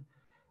seeing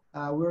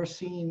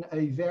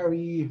a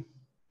very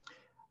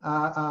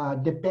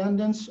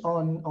dependence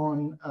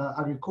on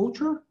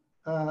agriculture.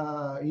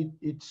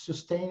 It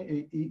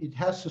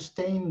has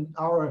sustained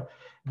our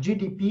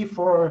GDP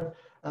for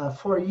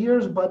 4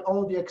 years, but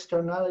all the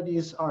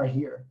externalities are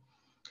here.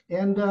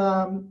 And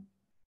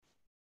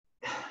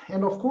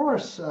of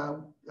course,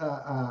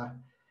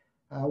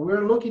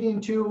 we're looking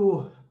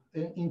into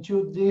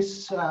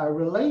this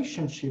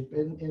relationship,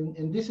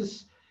 and this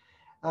is,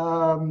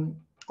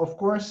 of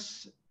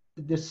course,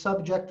 the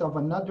subject of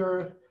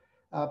another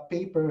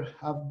paper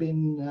I've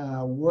been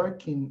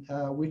working,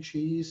 which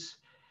is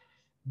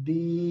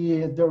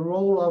the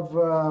role of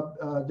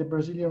the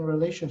Brazilian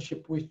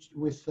relationship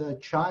with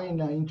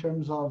China in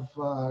terms of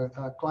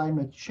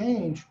climate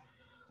change.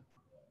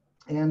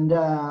 And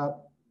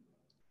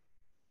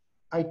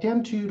I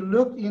tend to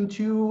look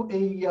into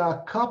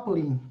a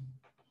coupling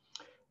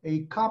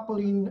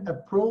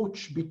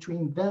approach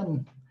between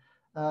them,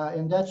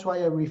 and that's why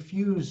I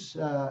refuse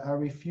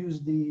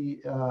the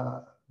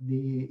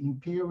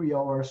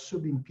imperial or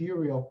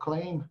sub-imperial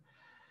claim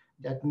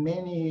that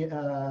many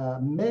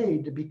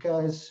made,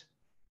 because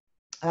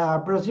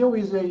Brazil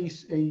is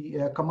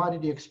a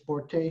commodity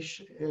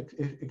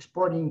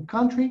exporting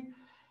country,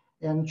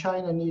 and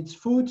China needs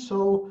food.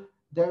 So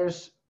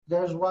there's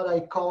what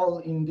I call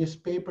in this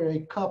paper a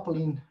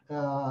coupling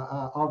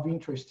of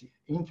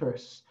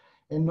interests,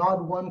 and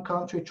not one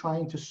country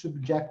trying to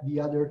subject the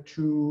other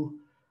to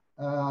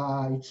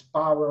its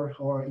power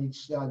or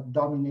its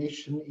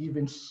domination,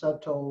 even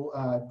subtle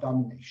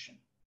domination.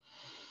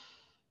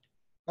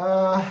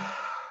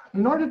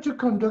 In order to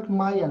conduct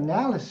my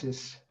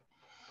analysis,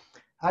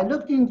 I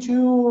looked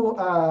into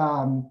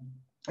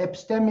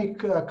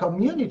epistemic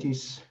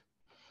communities,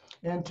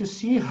 and to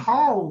see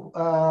how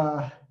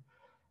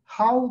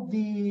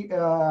the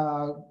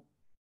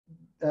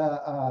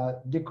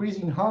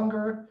decreasing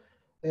hunger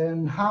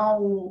and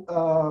how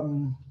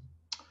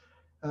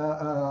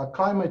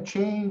climate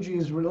change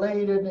is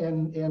related,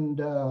 and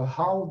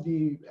how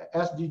the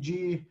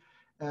SDG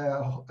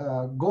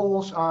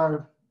goals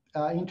are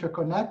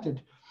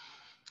interconnected.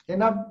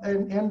 And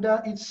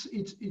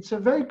it's a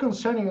very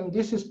concerning, and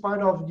this is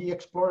part of the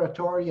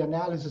exploratory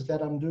analysis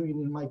that I'm doing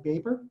in my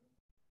paper,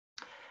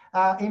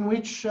 in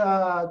which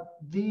the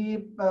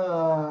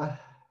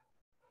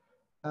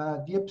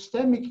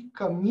epistemic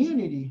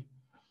community,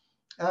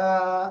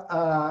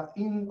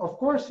 of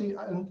course,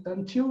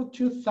 until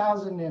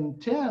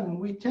 2010,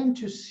 we tend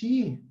to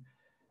see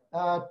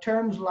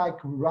terms like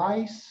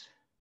rice,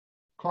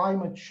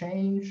 climate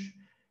change,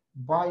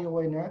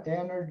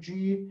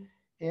 bioenergy,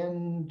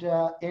 and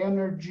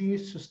energy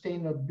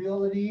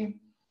sustainability,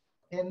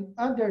 and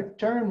other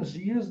terms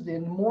used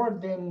in more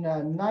than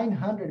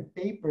 900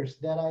 papers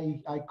that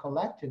I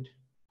collected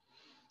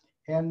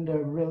and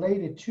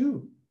related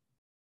to.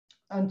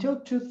 Until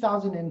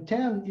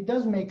 2010, it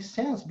does make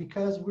sense,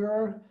 because we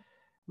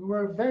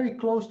were very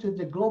close to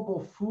the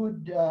global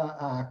food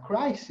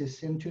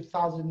crisis in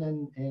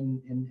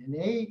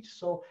 2008.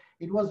 So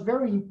it was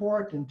very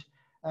important.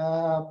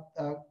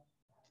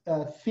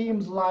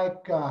 Themes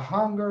like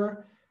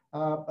hunger,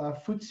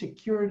 food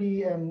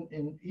security,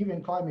 and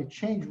even climate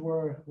change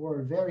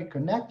were very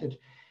connected.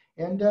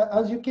 And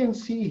as you can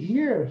see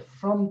here,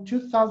 from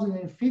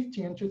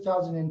 2015 and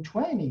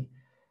 2020,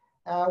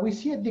 we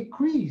see a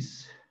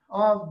decrease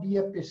of the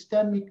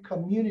epistemic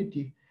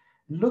community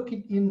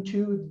looking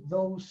into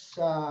those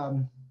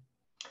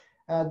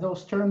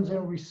terms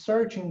and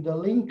researching the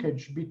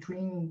linkage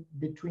between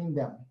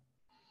them.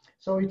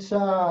 So it's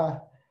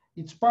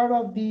part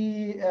of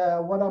the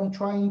what I'm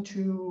trying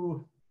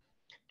to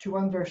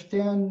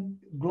understand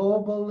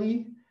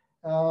globally,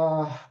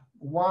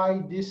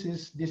 why this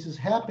is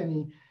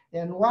happening,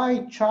 and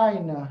why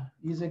China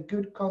is a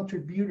good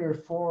contributor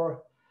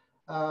for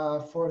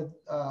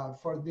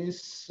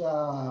this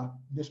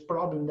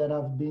problem that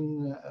I've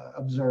been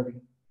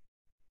observing.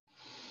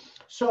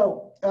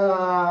 So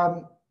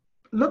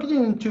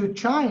looking into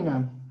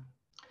China,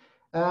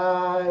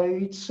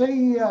 it's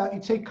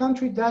a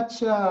country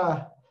that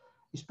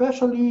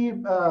especially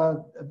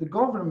the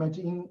government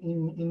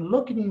in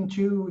looking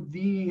into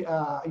the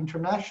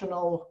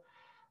international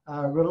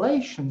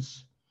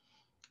relations.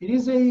 It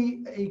is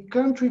a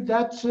country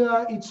that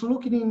it's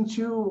looking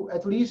into,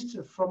 at least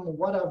from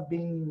what I've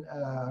been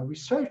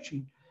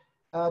researching,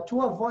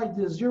 to avoid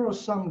the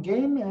zero-sum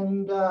game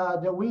and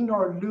the win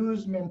or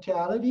lose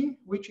mentality,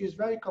 which is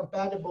very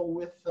compatible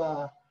with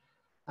the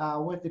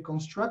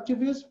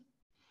constructivism.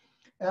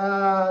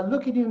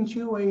 Looking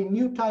into a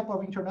new type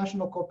of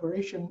international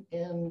cooperation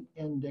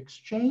and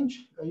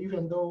exchange,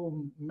 even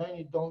though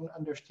many don't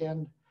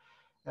understand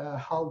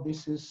how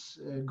this is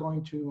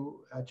going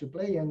to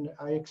play. And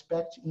I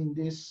expect in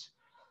this,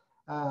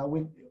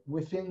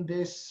 within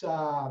this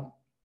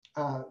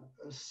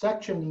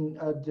section in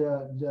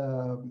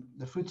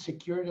the food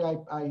security,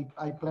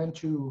 I plan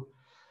to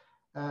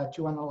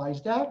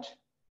analyze that.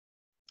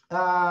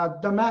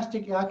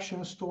 Domestic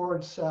actions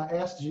towards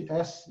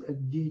SDGs.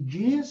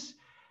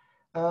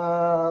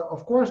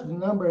 Of course, the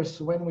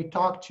numbers, when we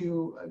talk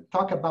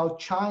about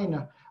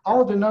China,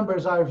 all the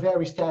numbers are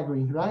very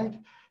staggering, right?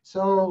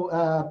 So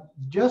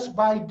just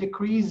by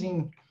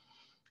decreasing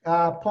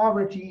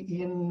poverty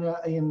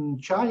in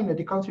China,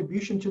 the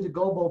contribution to the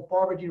global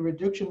poverty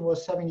reduction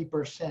was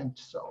 70%.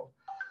 So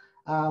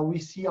we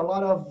see a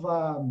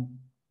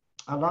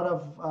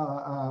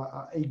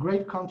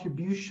great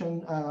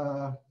contribution,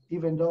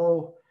 even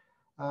though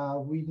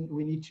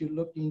we need to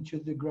look into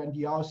the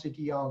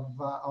grandiosity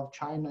of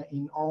China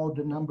in all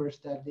the numbers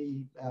that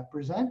they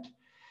present.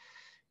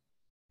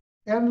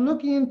 And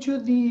looking into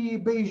the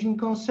Beijing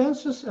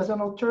Consensus as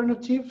an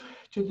alternative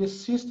to this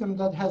system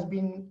that has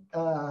been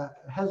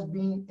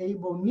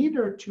able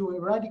neither to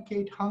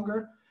eradicate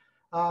hunger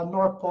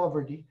nor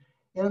poverty.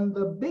 And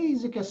the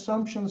basic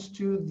assumptions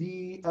to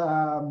the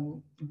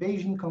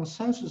Beijing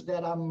Consensus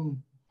that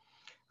I'm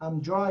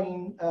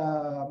drawing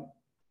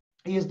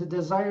is the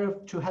desire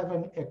to have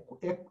an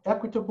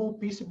equitable,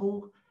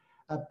 peaceful,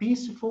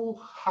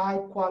 high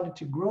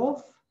quality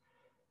growth.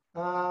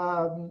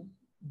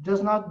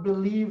 Does not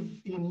believe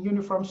in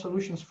uniform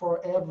solutions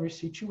for every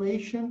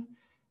situation,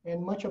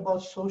 and much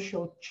about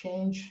social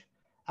change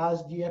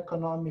as the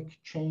economic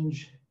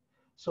change.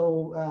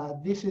 So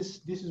this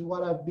is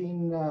what I've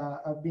been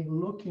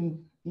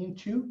looking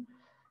into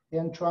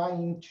and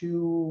trying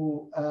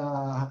to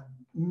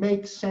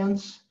make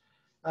sense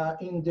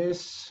in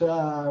this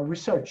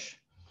research.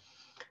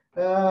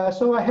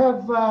 So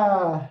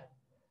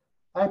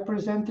I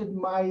presented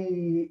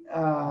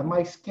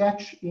my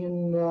sketch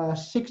in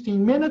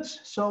 16 minutes.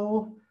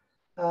 So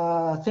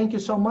thank you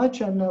so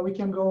much, and we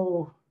can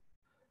go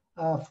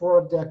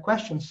for the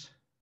questions.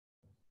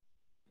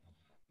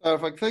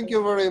 Perfect. Thank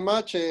you very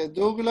much,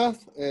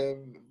 Douglas.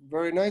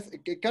 Very nice.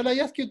 Can I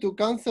ask you to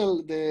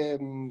cancel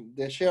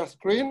the share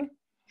screen?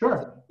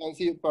 Sure. So can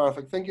see.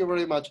 Perfect. Thank you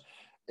very much.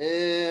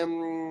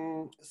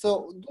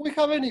 So do we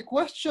have any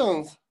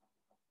questions?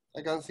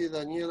 I can see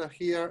Daniela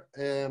here.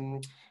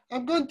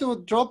 I'm going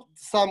to drop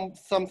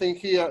something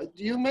here.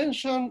 You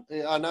mentioned,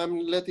 and I'm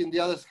letting the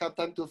others have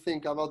time to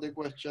think about the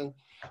question.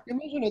 You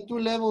mentioned a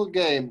two-level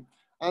game,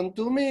 and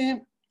to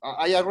me,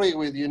 I agree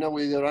with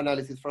with your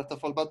analysis first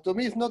of all. But to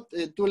me, it's not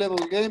a two-level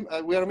game.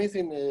 We are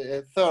missing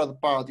a third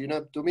part.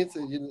 To me,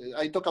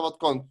 I talk about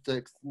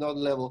context, not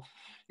level.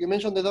 You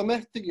mentioned the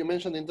domestic, you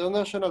mentioned the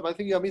international, but I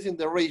think you are missing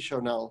the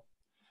regional.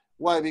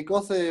 Why?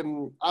 Because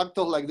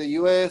actors like the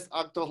US,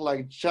 actors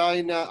like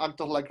China,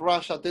 actors like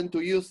Russia tend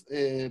to use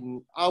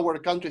our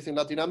countries in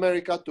Latin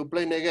America to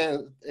play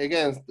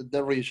against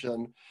the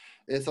region.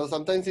 So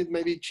sometimes it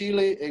may be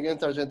Chile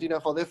against Argentina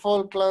for the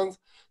Falklands.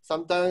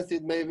 Sometimes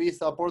it may be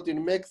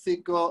supporting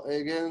Mexico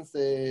against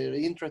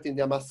interest in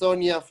the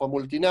Amazonia for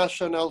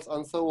multinationals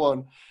and so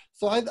on.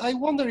 So I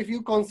wonder if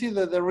you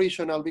consider the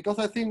regional, because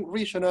I think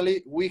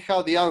regionally we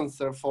have the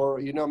answer for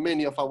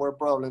many of our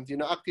problems.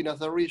 Acting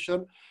as a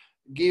region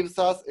gives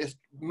us a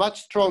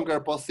much stronger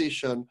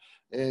position.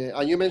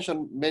 And you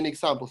mentioned many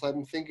examples.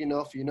 I'm thinking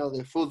of,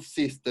 the food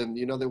system,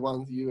 the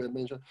ones you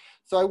mentioned.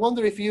 So I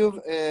wonder if you've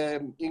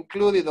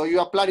included, or you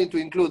are planning to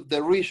include,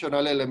 the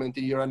regional element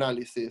in your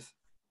analysis.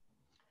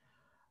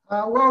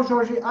 Well,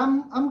 Jorge,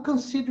 I'm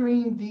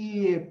considering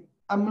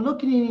I'm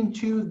looking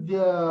into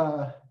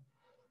the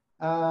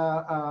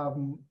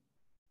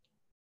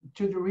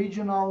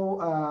regional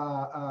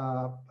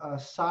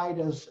side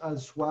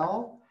as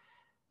well.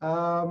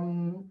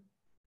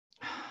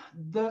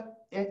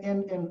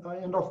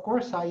 And of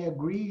course I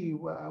agree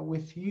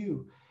with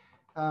you,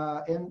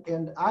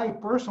 and I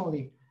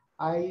personally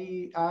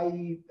I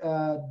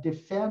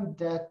defend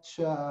that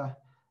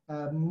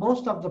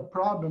most of the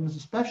problems,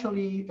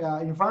 especially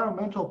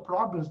environmental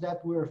problems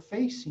that we're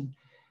facing,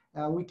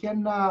 we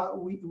can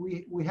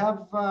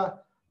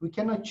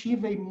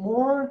achieve a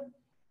more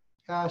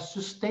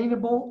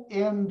sustainable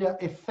and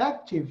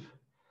effective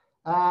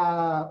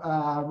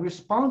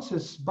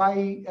responses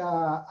by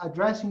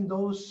addressing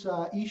those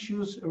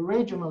issues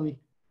regionally,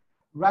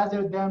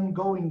 rather than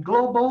going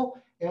global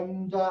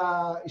and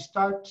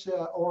start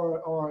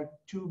or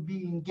to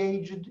be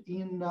engaged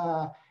in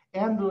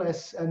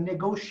endless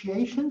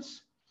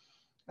negotiations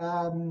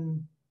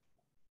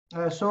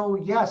So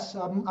yes,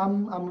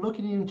 I'm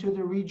looking into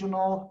the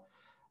regional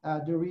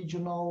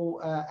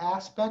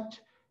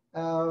aspect.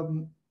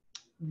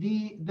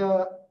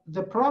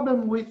 The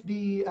problem with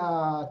the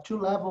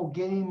two-level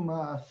game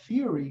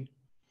theory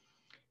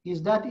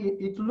is that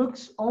it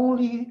looks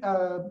only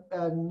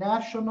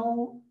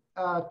national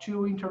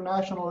to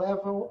international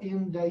level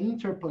in the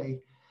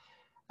interplay.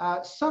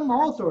 Some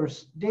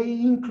authors,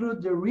 they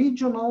include the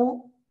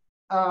regional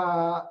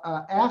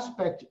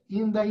aspect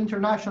in the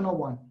international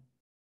one.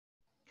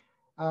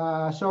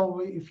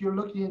 So if you're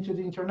looking into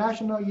the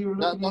international, you're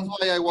looking That's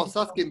why I was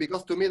asking,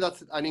 because to me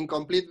that's an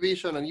incomplete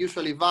vision and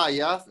usually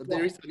biased. Yeah.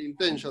 There is an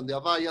intention, they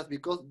are biased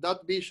because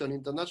that vision,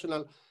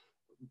 international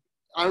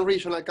and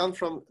regional, comes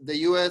from the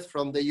US,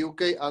 from the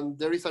UK, and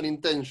there is an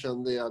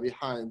intention there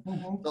behind.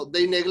 Mm-hmm. So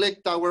they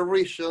neglect our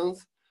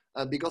regions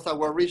because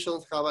our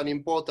regions have an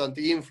important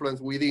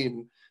influence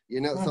within.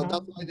 You know, mm-hmm. So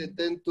that's why they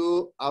tend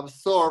to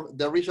absorb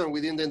the region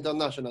within the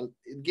international.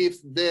 It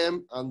gives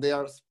them and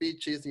their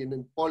speeches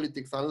in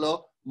politics and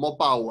law more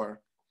power.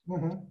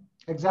 Mm-hmm.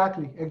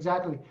 Exactly.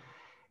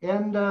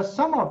 And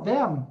some of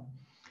them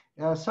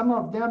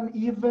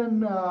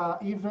even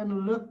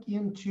look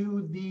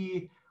into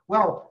the,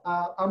 well,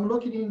 I'm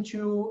looking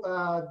into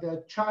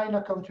the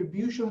China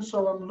contribution,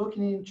 so I'm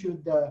looking into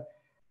the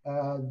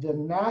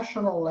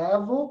national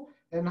level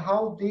and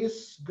how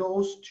this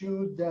goes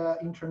to the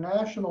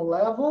international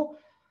level,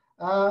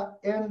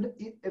 and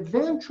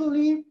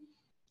eventually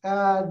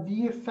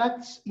the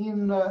effects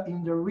in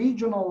the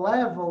regional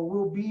level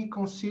will be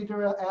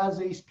considered as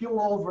a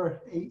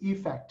spillover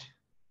effect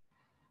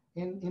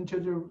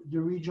into the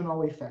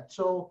regional effect.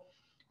 So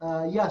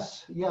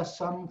yes,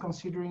 I'm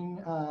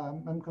considering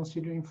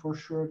for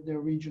sure the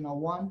regional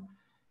one,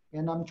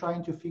 and I'm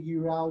trying to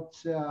figure out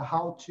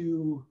how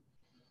to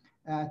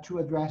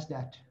address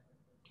that.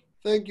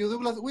 Thank you,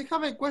 Douglas. We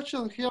have a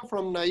question here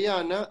from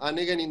Mariana, and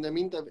again, in the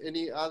meantime,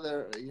 any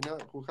other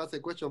who has a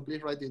question,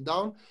 please write it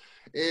down.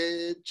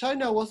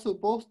 China was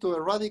supposed to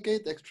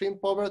eradicate extreme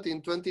poverty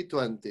in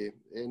 2020.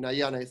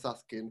 Mariana is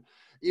asking.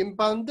 In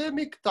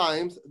pandemic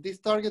times, this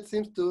target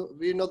seems to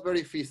be not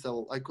very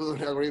feasible. I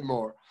couldn't agree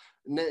more.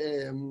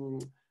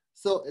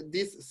 So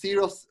this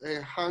zero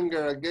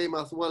hunger game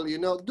as well,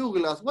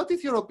 Douglas, what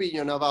is your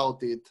opinion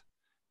about it?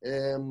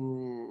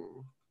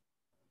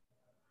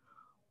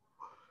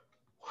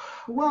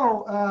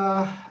 Well,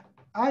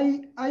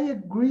 I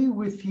agree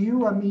with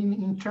you. I mean,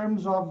 in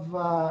terms of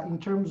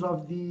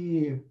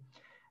the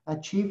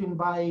achieving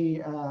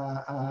by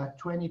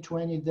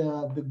 2020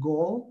 the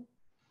goal,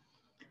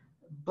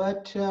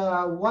 but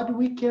what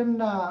we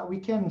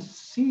can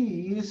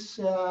see is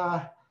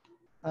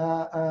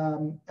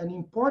an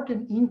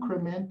important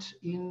increment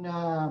in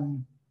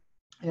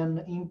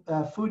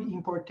food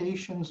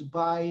importations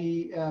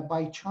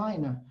by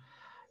China.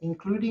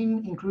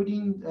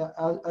 Including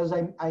as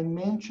I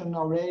mentioned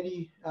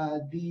already,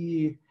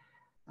 the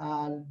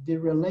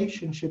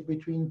relationship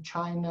between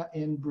China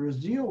and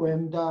Brazil,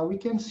 and we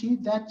can see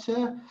that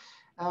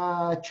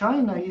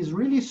China is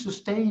really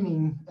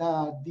sustaining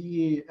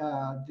the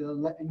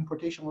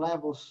importation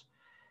levels,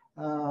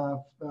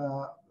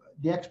 the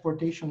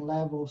exportation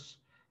levels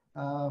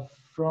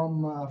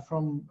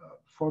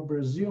for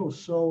Brazil.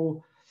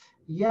 So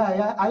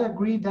yeah, I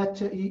agree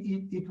that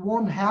it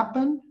won't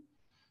happen.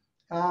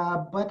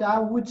 But I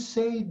would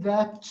say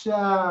that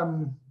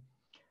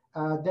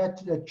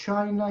that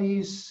China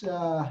is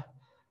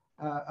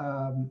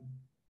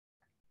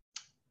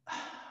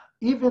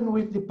even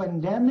with the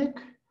pandemic,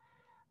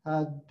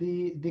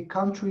 the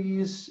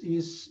country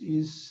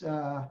is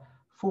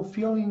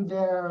fulfilling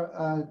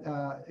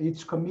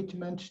its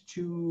commitment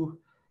to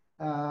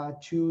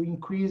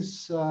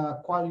increase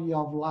quality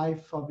of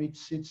life of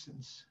its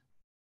citizens.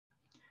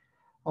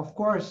 Of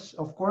course,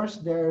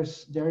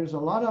 there's a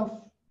lot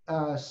of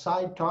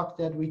side talk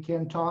that we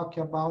can talk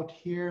about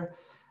here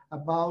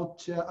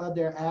about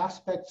other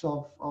aspects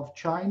of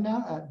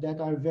China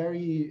that are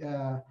very,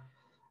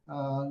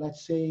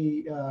 let's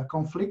say,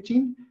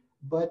 conflicting.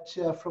 But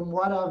from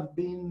what I've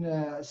been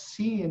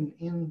seeing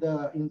in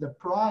the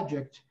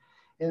project,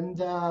 and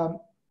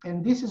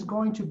this is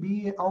going to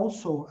be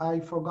also, I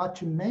forgot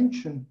to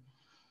mention,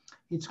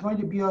 it's going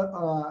to be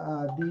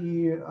a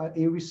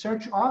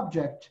research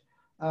object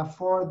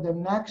for the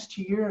next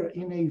year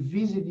in a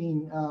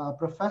visiting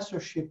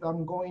professorship.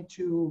 I'm going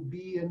to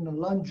be in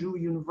Lanzhou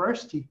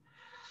University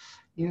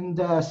in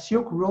the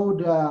Silk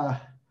Road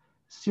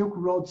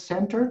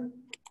Center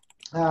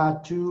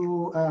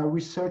to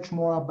research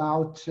more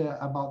about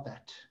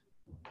that.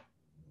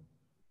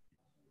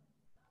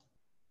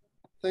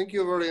 Thank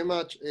you very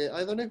much.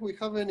 I don't know if we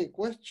have any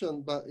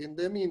question, but in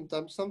the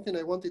meantime, something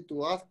I wanted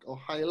to ask or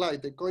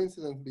highlight, a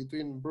coincidence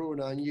between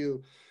Bruna and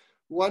you.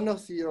 One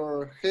of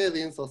your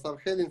headings or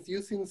subheadings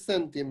using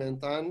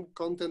sentiment and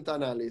content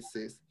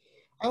analysis.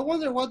 I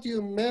wonder what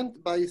you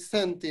meant by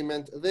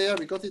sentiment there,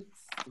 because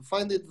it's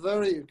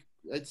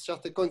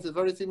just a concept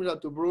very similar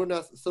to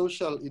Bruna's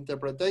social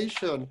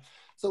interpretation.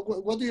 So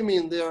what do you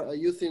mean there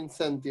using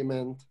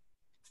sentiment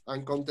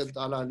and content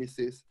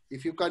analysis.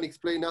 If you can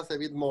explain us a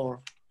bit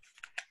more.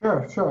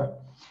 Sure.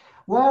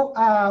 Well,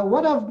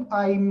 what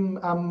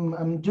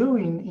I'm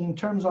doing in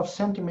terms of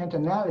sentiment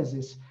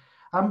analysis,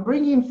 I'm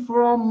bringing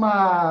from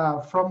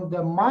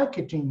the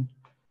marketing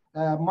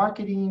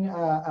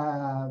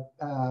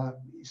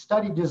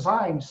study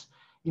designs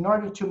in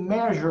order to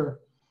measure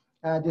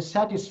the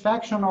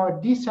satisfaction or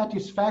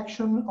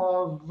dissatisfaction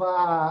of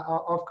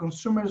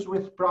consumers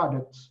with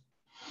products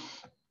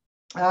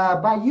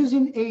by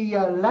using a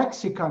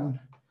lexicon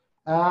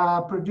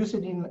produced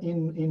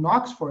in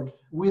Oxford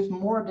with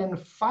more than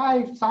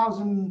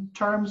 5,000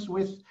 terms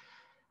with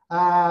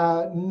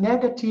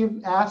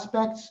negative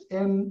aspects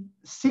and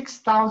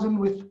 6,000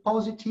 with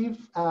positive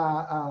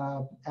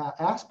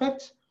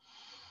aspects.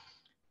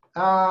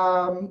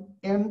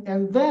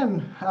 And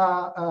then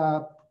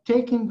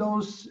taking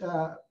those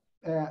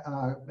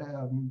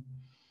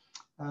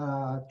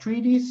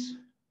treaties,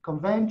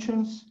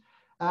 conventions,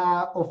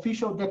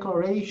 official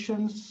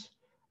declarations,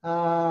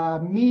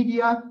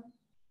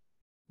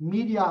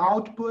 media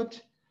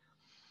output,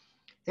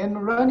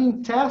 and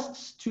running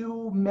tests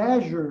to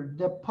measure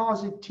the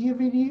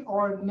positivity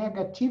or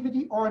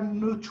negativity or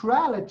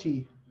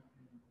neutrality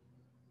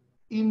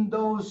in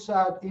those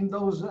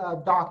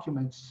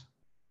documents,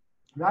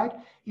 right?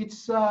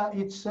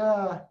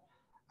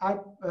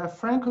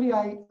 Frankly,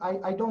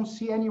 I don't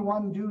see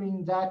anyone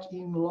doing that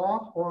in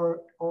law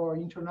or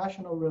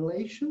international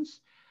relations.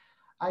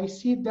 I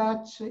see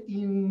that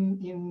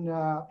in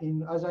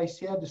as I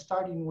said,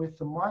 starting with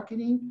the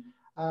marketing,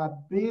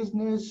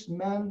 business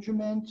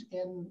management,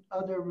 and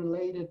other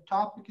related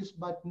topics,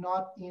 but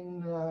not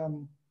in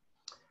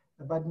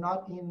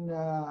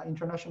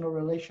international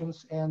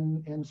relations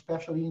and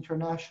especially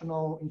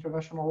international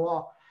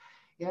law.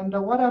 And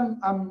what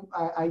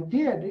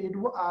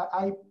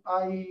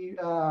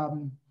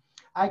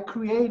I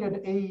created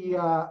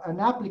an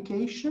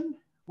application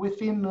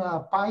within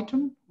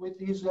Python, which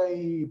is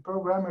a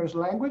programmer's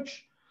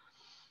language,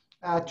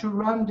 to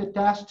run the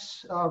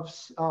tests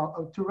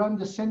to run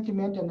the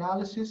sentiment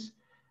analysis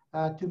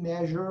to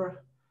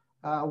measure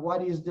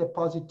what is the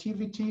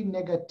positivity,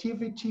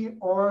 negativity,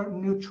 or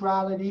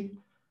neutrality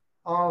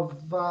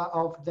of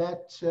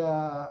that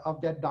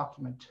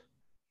document.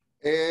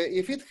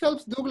 If it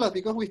helps, Douglas,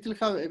 because we still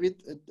have a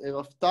bit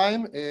of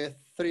time,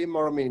 3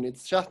 more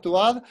minutes, just to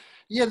add.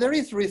 Yeah, there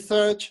is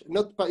research,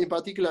 not in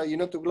particular,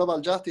 to global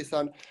justice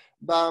and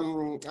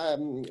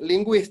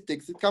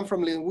linguistics. It comes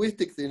from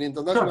linguistics in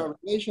international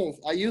relations.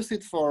 I use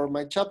it for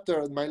my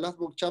chapter, my last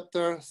book,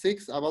 chapter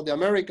 6, about the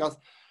Americas,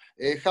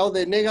 how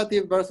the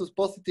negative versus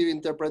positive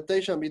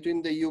interpretation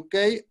between the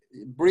UK,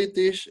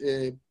 British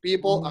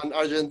people, and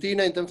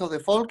Argentina in terms of the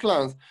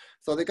Falklands.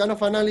 So the kind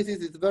of analysis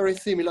is very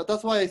similar.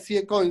 That's why I see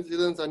a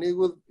coincidence, and it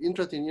was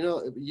interesting,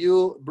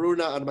 you,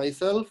 Bruna, and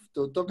myself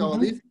to talk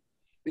about this,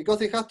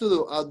 because it has to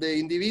do at the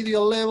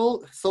individual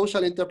level,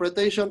 social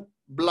interpretation,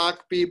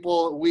 Black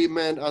people,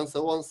 women, and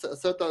so on,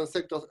 certain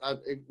sectors, and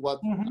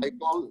what I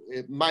call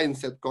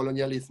mindset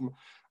colonialism.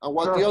 And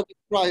what you're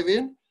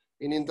describing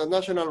in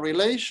international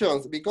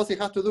relations, because it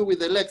has to do with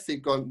the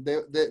lexicon,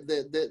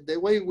 the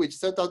way in which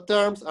certain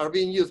terms are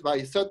being used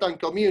by certain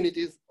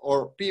communities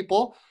or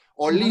people,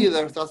 or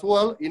leaders as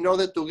well, in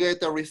order to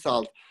get a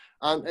result.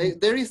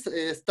 And there is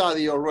a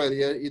study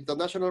already,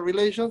 international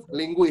relations,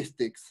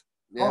 linguistics.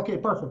 Yeah. Okay,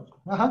 perfect.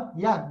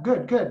 Yeah,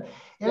 good.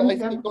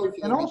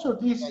 And also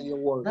this,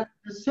 the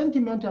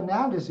sentiment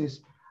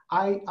analysis,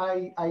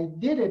 I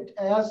did it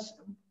as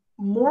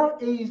more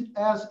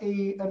as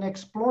an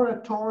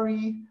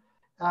exploratory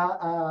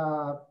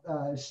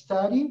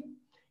study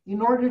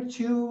in order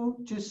to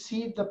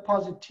see the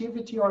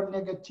positivity or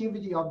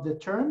negativity of the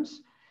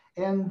terms,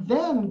 and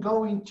then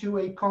go into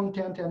a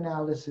content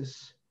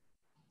analysis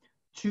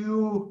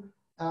to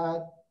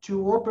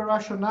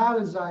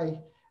operationalize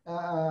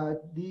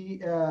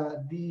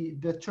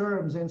the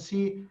terms and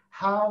see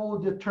how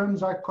the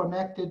terms are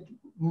connected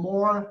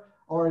more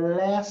or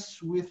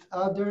less with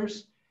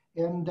others,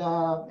 and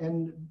a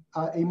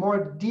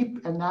more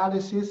deep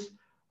analysis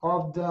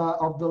of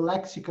the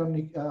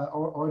lexicon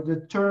or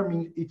the term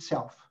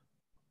itself.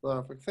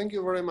 Perfect. Thank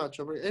you very much.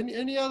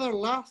 Any other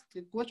last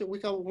question? We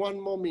have 1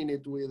 more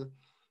minute with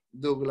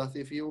Douglas,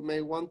 if you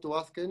may want to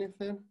ask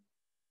anything.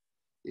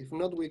 If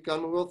not, we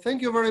can go.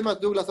 Thank you very much,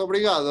 Douglas.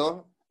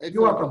 Obrigado.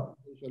 You're welcome.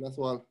 As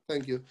well.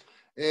 Thank you.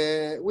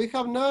 We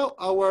have now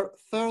our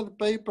 3rd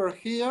paper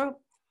here,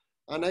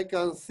 and I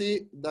can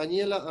see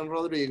Daniela and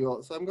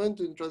Rodrigo. So I'm going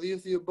to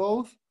introduce you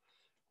both.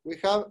 We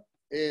have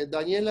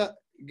Daniela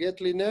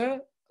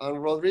Getlinger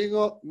and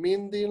Rodrigo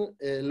Mindlin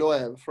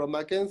Loeb from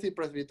Mackenzie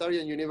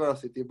Presbyterian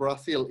University,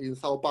 Brazil, in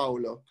Sao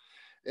Paulo.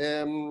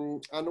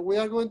 And we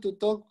are going to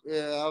talk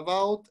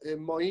about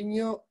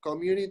Moinho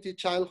community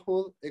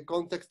childhood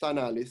context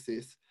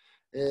analysis.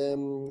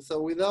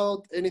 So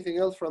without anything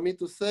else from me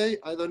to say,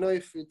 I don't know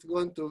if it's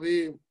going to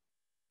be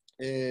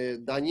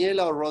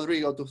Daniela or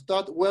Rodrigo to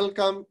start.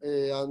 Welcome,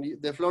 and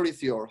the floor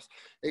is yours.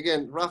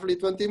 Again, roughly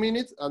 20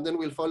 minutes, and then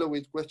we'll follow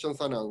with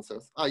questions and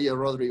answers. Yeah,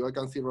 Rodrigo, I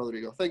can see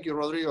Rodrigo. Thank you,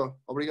 Rodrigo.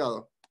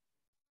 Obrigado.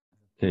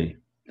 Okay,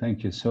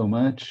 Thank you so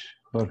much,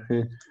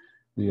 Jorge.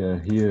 We are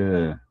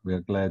here, we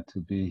are glad to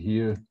be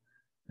here.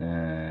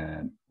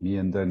 Me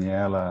and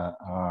Daniela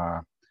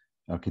are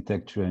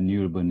architecture and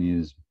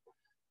urbanism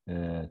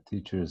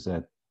teachers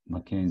at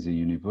Mackenzie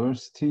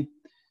University.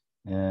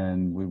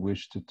 And we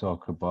wish to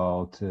talk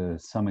about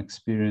some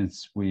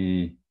experience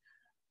we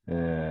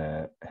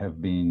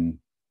have been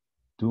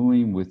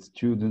doing with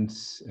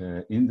students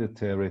in the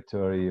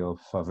territory of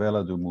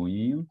Favela do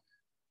Moinho,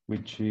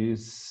 which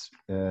is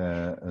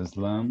a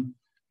slum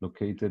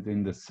located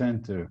in the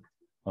center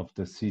of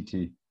the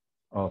city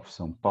of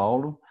São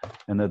Paulo,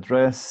 and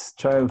address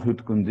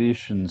childhood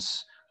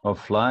conditions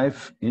of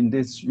life in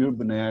these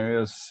urban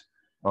areas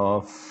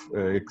of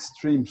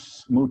extreme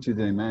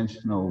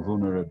multidimensional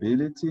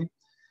vulnerability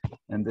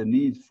and the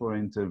need for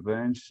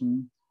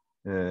intervention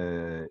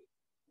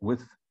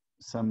with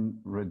some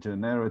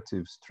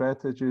regenerative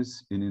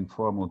strategies in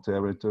informal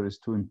territories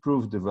to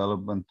improve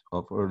development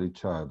of early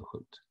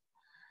childhood.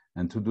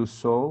 And to do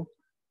so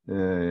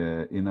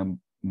in a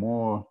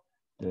more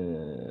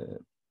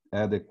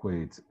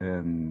adequate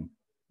and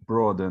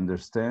broad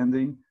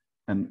understanding.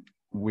 And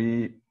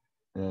we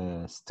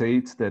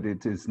state that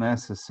it is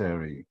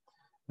necessary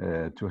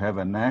to have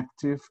an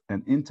active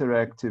and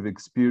interactive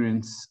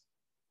experience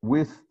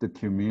with the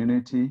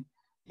community,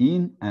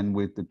 in and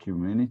with the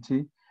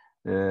community,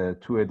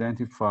 to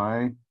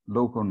identify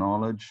local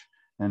knowledge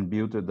and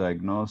build a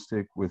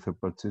diagnostic with a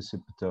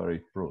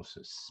participatory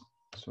process.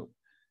 So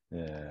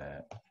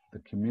the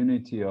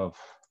community of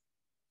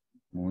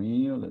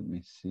Moinho, let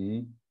me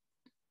see,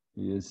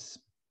 is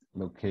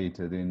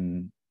located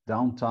in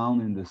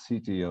downtown in the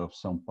city of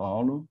São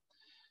Paulo,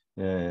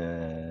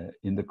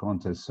 in the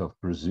context of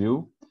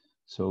Brazil.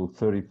 So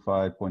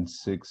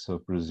 35.6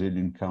 of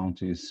Brazilian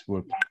counties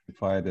were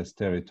classified as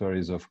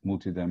territories of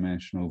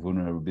multidimensional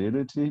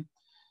vulnerability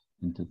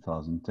in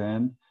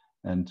 2010.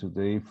 And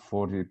today,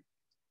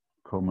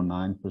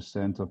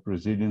 40.9% of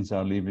Brazilians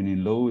are living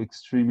in low,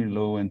 extremely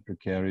low and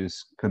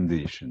precarious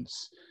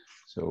conditions.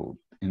 So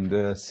in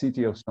the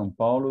city of São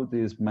Paulo,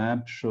 this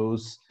map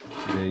shows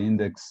the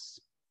index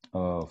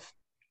of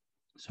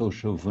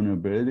social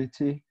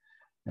vulnerability,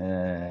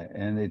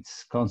 and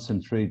it's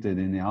concentrated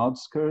in the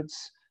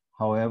outskirts.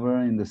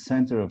 However, in the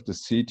center of the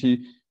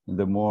city, in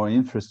the more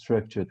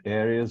infrastructured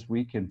areas,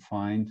 we can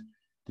find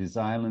these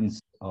islands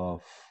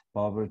of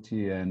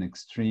poverty and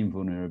extreme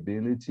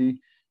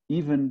vulnerability,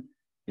 even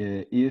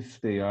if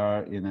they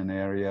are in an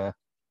area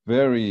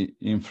very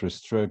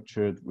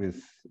infrastructured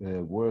with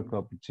work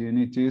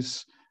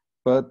opportunities,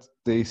 but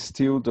they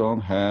still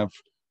don't have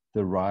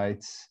the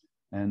rights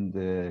and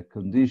the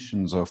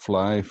conditions of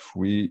life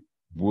we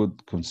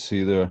would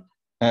consider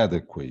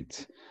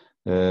adequate.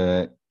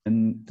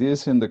 And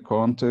this in the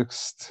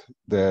context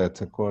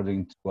that,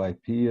 according to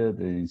IPEA,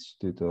 the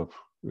Institute of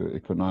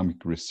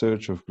Economic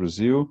Research of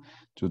Brazil,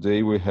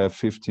 today we have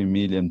 50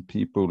 million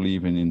people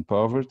living in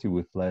poverty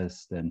with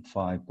less than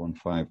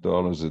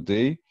 $5.5 a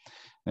day.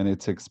 And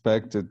it's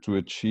expected to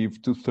achieve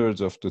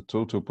 2/3 of the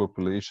total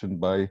population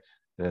by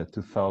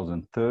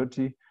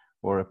 2030,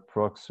 or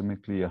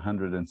approximately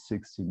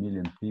 160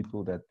 million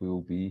people that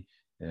will be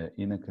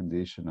in a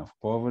condition of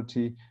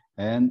poverty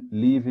and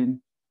living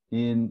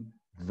in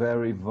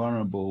very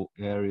vulnerable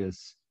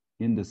areas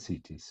in the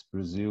cities.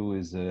 Brazil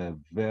is a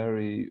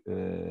very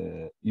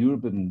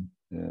urban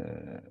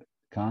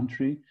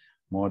country.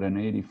 More than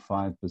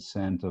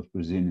 85% of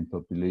Brazilian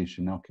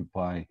population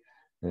occupy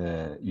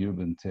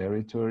urban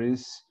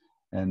territories,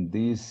 and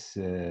these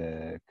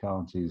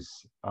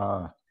counties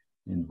are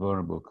in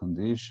vulnerable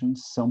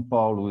conditions. São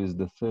Paulo is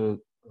the third,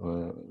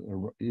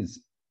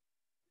 is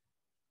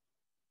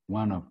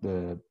one of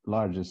the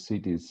largest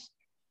cities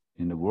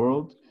in the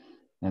world,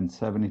 and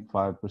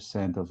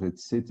 75% of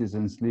its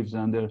citizens lives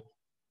under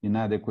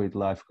inadequate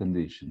life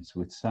conditions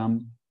with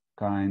some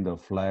kind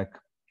of lack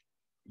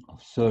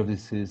of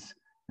services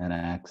and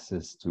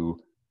access to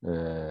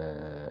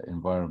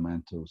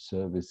environmental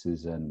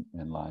services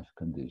and life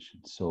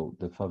conditions. So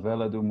the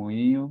Favela do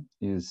Moinho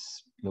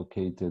is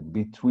located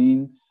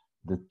between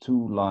the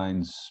two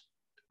lines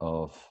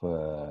of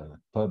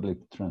public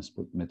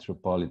transport,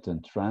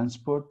 metropolitan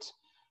transport,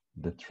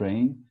 the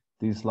train.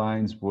 These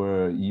lines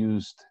were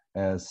used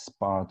as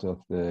part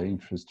of the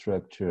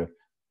infrastructure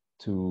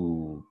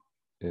to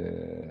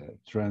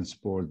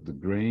transport the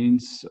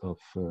grains of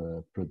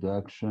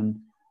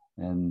production,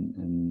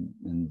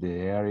 and the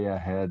area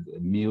had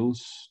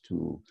mills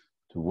to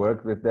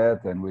work with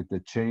that. And with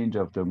the change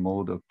of the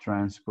mode of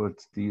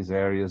transport, these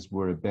areas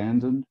were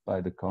abandoned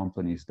by the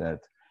companies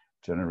that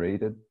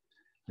generated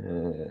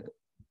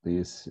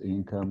this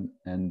income,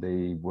 and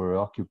they were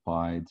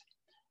occupied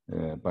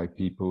by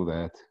people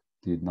that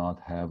did not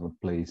have a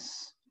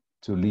place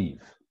to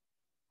live.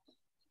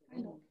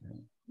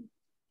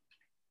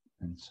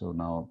 And so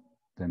now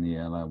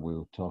Daniela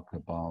will talk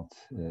about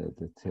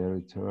the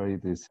territory.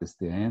 This is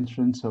the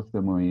entrance of the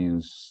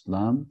Moinho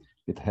slum.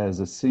 It has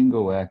a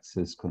single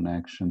access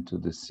connection to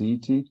the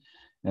city,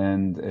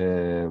 and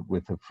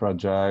with a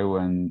fragile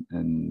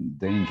and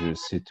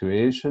dangerous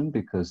situation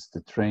because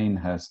the train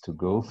has to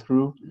go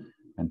through,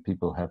 and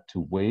people have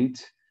to wait,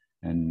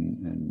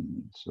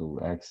 and so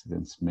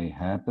accidents may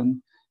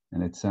happen.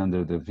 And it's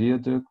under the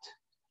viaduct,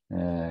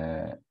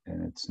 and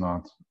it's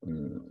not a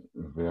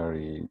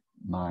very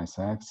nice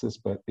access,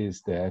 but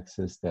it's the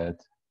access that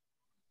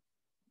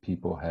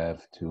people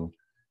have to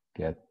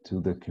get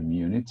to the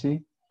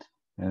community.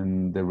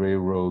 And the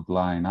railroad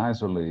line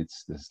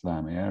isolates the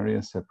slum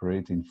area,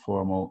 separating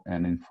formal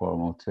and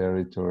informal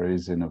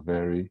territories in a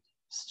very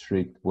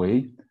strict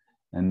way.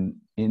 And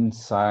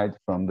inside,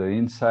 from the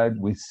inside,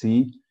 we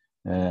see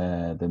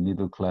the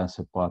middle-class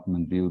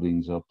apartment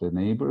buildings of the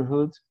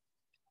neighborhood.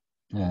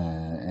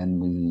 And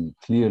we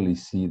clearly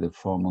see the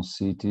formal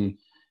city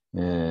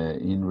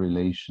in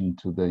relation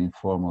to the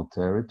informal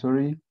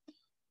territory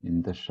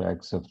in the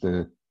shacks of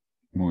the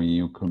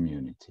Moinho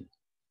community.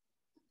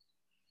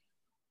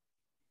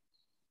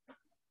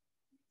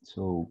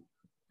 So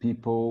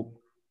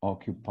people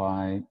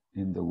occupy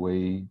in the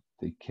way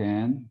they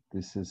can.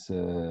 This is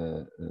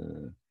a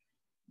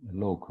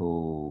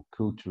local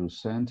cultural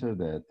center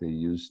that they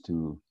used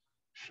to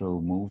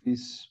show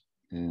movies,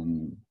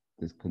 and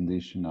the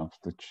condition of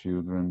the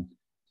children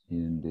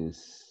in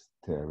this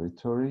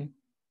territory.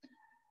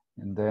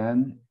 And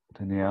then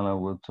Daniela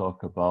will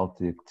talk about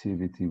the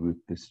activity with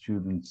the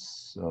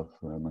students of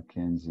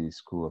Mackenzie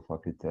School of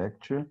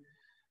Architecture,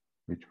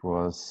 which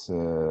was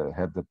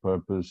had the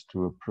purpose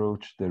to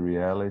approach the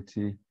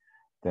reality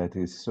that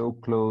is so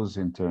close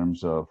in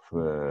terms of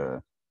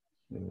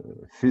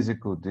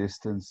physical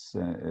distance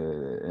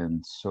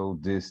and so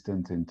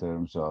distant in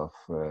terms of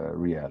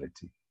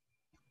reality.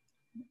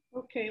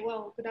 Okay,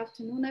 well, good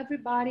afternoon,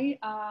 everybody.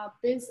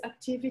 This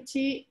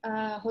activity,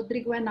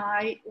 Rodrigo and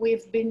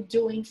we've been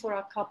doing for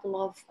a couple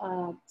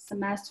of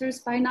semesters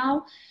by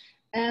now.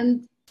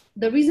 And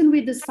the reason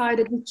we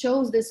decided we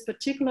chose this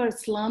particular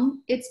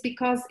slum, it's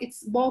because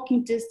it's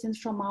walking distance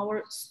from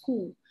our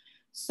school.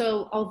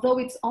 So although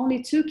it's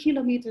only 2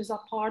 kilometers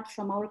apart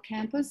from our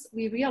campus,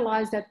 we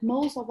realized that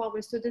most of our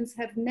students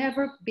have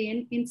never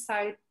been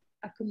inside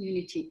a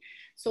community.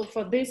 So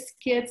for these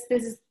kids,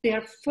 this is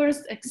their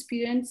first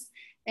experience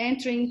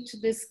entering to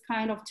this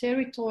kind of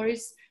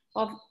territories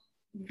of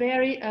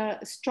very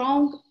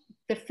strong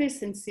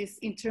deficiencies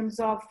in terms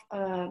of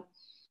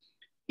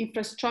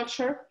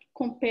infrastructure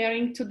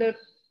comparing to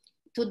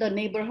the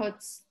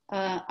neighborhoods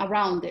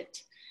around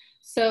it.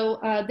 So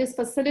this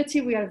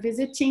facility we are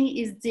visiting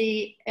is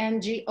the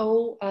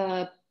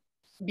NGO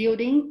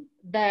building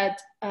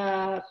that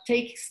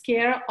takes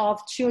care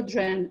of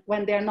children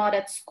when they're not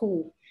at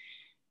school.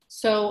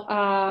 So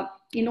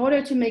in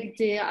order to make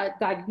the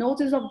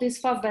diagnosis of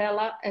this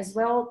favela, as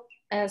well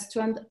as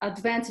to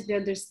advance the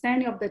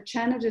understanding of the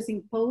challenges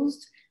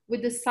imposed, we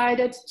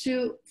decided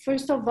to,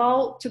 first of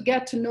all, to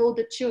get to know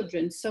the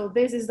children. So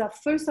this is the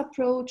first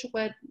approach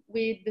where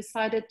we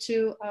decided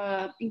to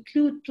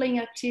include playing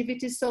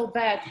activities so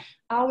that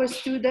our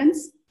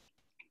students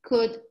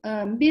could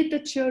meet the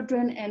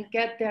children and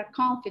get their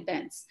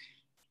confidence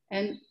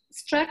and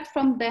extract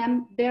from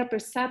them their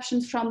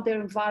perceptions from their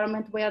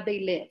environment where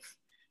they live.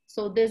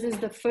 So this is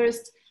the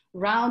first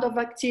round of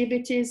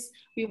activities.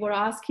 We were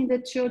asking the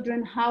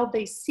children how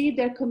they see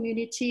their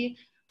community,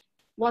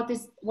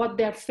 what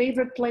their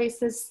favorite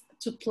places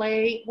to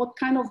play, what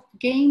kind of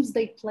games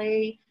they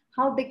play,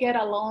 how they get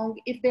along,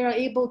 if they're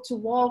able to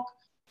walk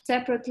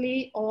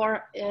separately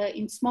or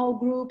in small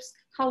groups,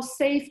 how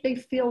safe they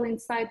feel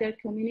inside their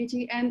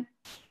community, and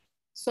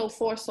so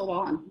forth, so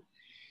on.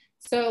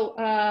 So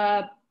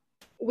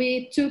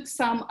we took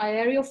some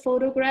aerial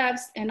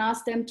photographs and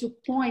asked them to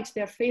point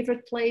their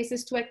favorite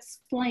places to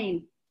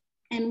explain.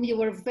 And we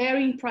were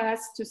very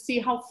impressed to see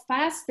how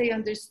fast they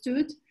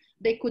understood.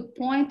 They could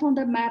point on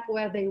the map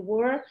where they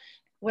were,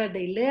 where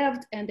they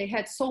lived, and they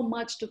had so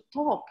much to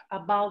talk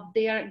about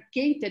their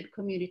gated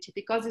community,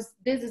 because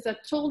this is a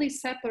totally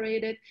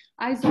separated,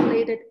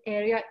 isolated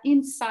area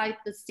inside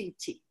the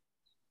city.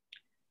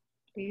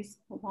 Please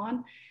move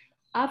on.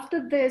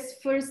 After this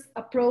first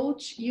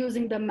approach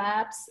using the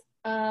maps,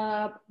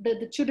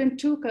 the children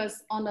took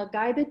us on a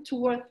guided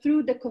tour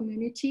through the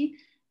community,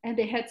 and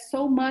they had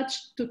so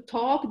much to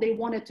talk. They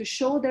wanted to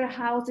show their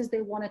houses. They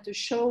wanted to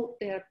show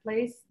their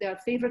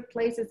favorite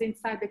places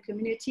inside the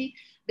community.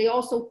 They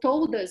also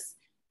told us,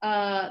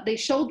 they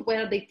showed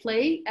where they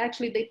play.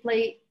 Actually, they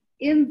play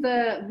in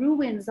the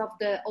ruins of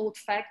the old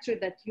factory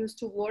that used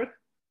to work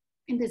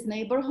in this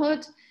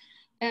neighborhood.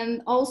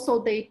 And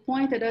also they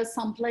pointed us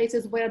some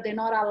places where they're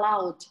not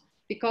allowed,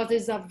 because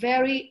it's a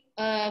very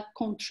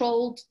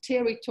controlled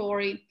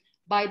territory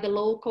by the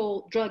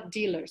local drug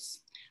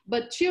dealers.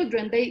 But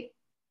children, they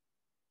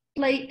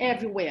play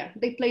everywhere.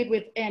 They played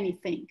with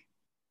anything.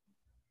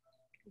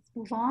 Let's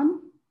move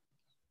on.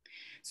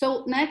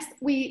 So next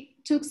we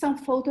took some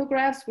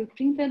photographs, we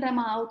printed them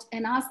out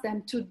and asked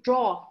them to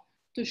draw,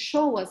 to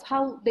show us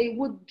how they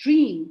would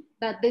dream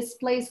that this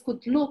place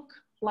could look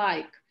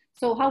like.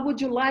 So how would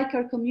you like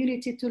our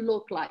community to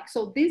look like?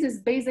 So this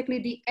is basically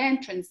the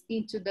entrance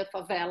into the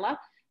favela.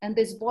 And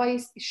this boy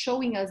is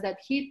showing us that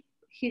he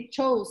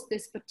chose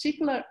this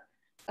particular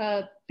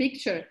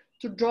picture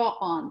to draw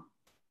on.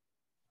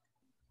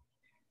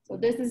 So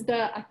this is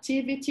the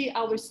activity.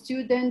 Our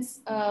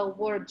students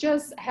were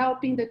just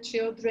helping the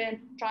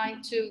children,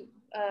 trying to,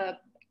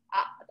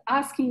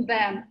 asking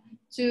them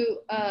to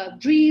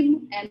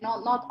dream and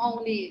not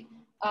only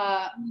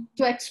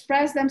to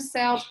express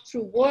themselves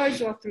through words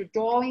or through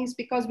drawings,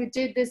 because we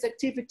did this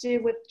activity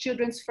with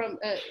children from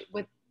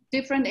with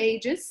different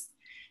ages,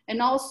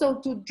 and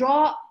also to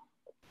draw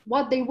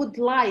what they would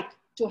like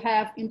to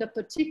have in the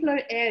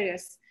particular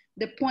areas,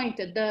 the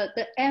pointed,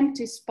 the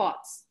empty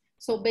spots.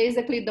 So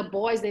basically the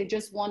boys, they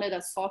just wanted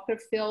a soccer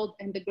field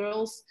and the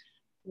girls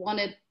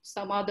wanted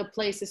some other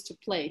places to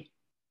play.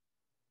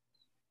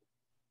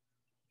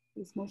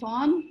 Let's move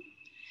on.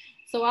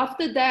 So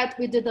after that,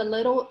 we did a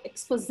little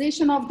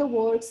exposition of the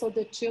work. So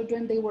the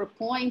children, they were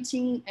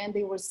pointing and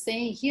they were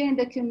saying, here in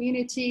the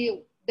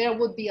community, there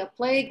would be a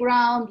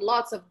playground,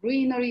 lots of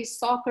greenery,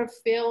 soccer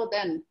field,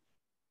 and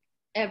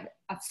a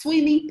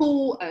swimming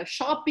pool, a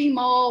shopping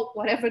mall,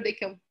 whatever they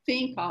can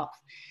think of.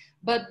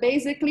 But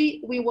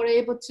basically, we were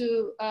able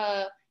to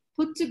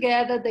put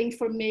together the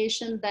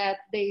information that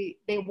they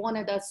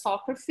wanted a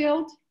soccer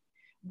field,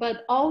 but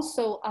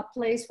also a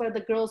place where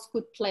the girls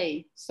could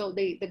play. So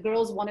the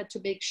girls wanted to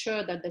make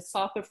sure that the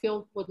soccer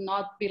field would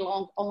not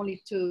belong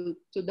only to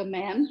the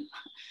men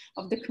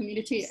of the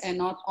community and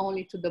not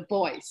only to the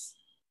boys.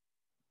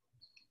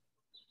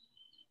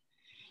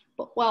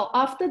 But, well,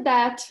 after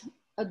that,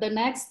 the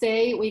next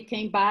day we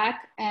came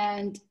back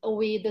and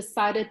we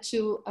decided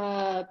to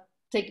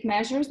take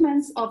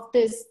measurements of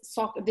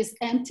this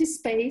empty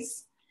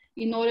space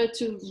in order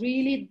to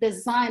really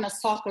design a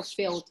soccer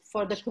field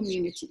for the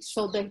community.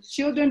 So the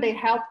children, they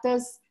helped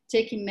us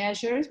taking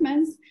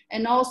measurements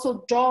and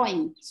also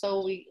drawing.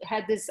 So we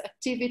had this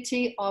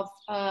activity of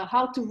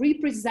how to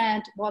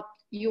represent what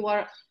you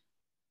are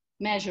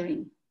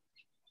measuring.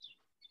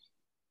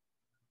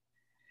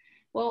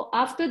 Well,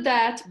 after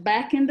that,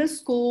 back in the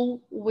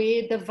school,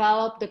 we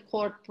developed the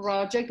core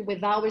project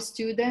with our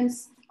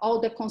students, all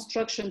the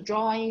construction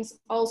drawings,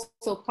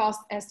 also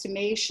cost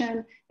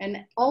estimation,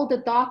 and all the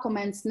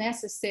documents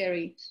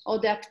necessary, all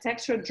the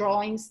architectural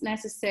drawings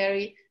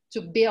necessary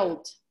to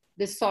build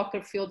the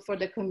soccer field for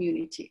the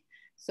community.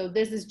 So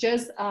this is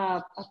just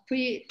a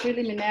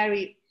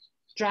preliminary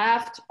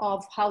draft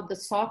of how the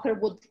soccer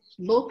would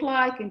look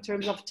like in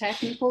terms of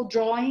technical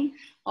drawing.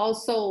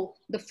 Also,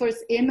 the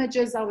first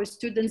images our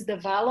students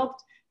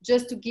developed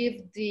just to give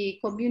the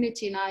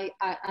community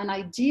an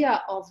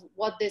idea of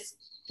what this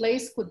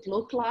place could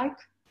look like.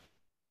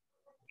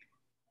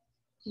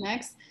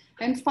 Next.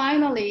 And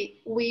finally,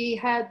 we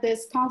had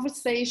this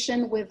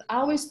conversation with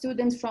our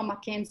students from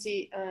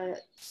Mackenzie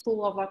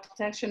School of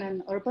Architecture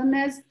and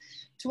Urbanism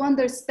to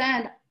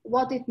understand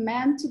what it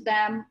meant to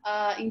them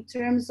in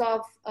terms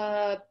of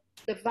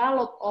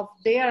develop of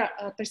their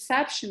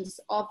perceptions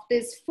of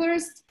this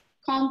first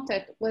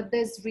contact with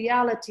this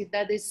reality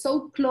that is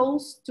so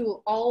close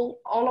to all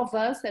of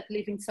us that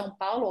live in São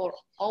Paulo, or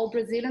all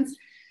Brazilians,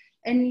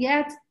 and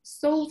yet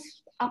so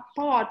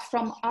apart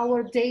from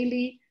our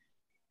daily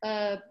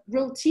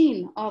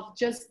routine of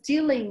just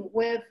dealing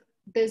with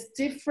these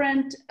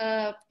different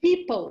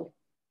people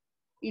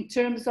in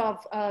terms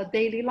of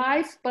daily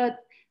life, but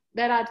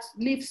that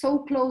live so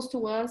close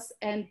to us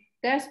and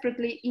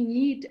desperately in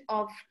need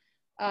of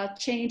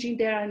changing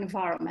their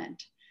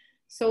environment.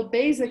 So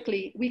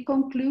basically, we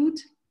conclude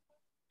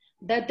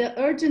that the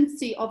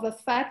urgency of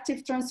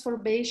effective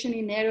transformation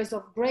in areas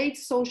of great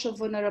social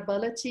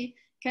vulnerability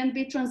can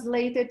be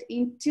translated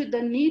into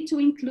the need to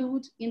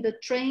include in the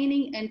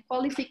training and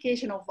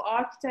qualification of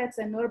architects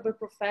and urban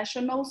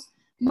professionals,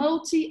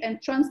 multi and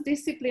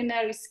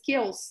transdisciplinary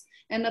skills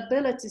and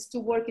abilities to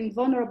work in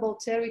vulnerable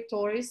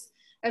territories,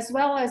 as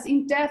well as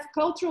in-depth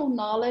cultural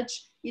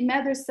knowledge in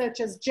matters such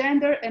as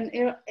gender and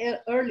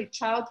early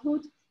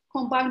childhood,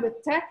 combined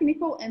with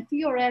technical and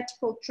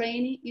theoretical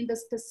training in the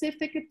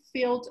specific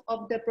field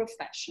of the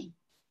profession.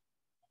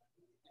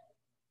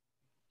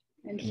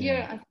 And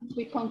here, I think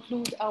we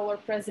conclude our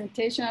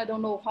presentation. I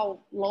don't know how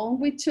long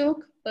we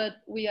took, but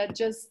we are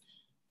just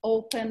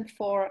open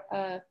for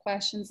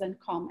questions and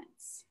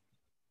comments.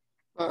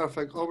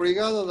 Perfect.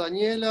 Obrigado,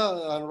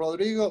 Daniela and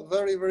Rodrigo.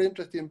 Very, very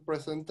interesting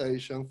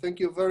presentation.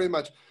 Thank you very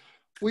much.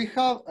 We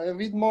have a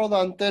bit more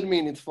than 10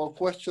 minutes for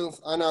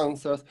questions and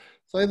answers.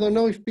 So I don't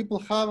know if people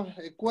have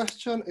a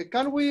question.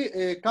 Can we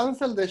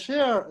cancel the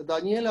share,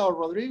 Daniela or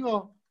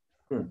Rodrigo?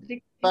 Sure.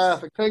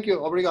 Perfect. Thank you.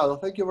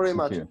 Obrigado. Thank you very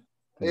much.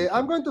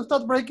 I'm going to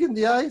start breaking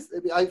the ice.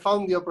 I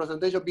found your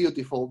presentation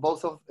beautiful,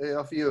 both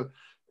of you.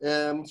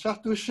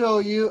 Just to show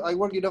you, I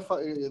work in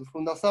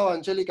Fundação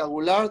Angélica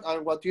Goulart,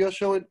 and what you're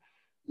showing,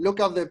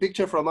 look at the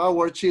picture from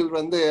our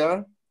children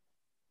there.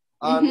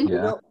 And you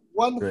know,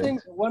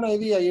 one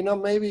idea, you know,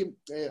 maybe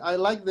I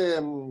like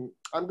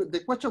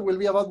the question will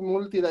be about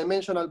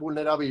multidimensional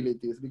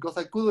vulnerabilities, because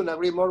I couldn't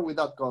agree more with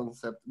that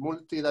concept,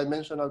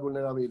 multidimensional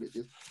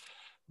vulnerabilities.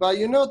 But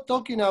you know,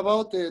 talking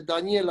about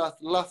Daniela's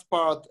last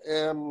part,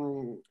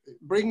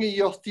 bringing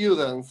your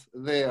students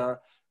there,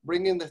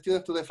 bringing the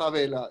students to the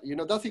favela, you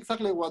know, that's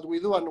exactly what we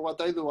do and what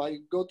I do. I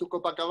go to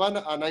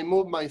Copacabana and I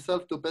move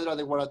myself to Pedra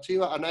de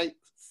Guarachiva and I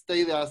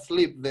stay there,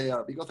 sleep there,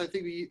 because I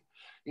think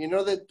in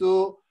order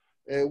to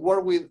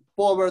work with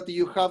poverty,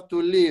 you have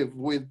to live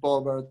with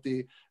poverty,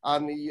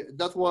 and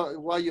that's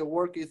why your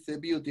work is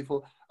beautiful.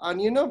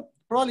 And you know,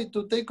 probably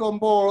to take on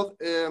board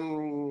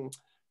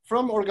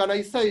from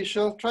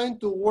organizations trying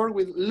to work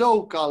with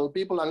local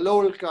people and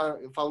local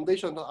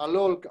foundations,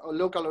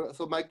 local.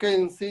 So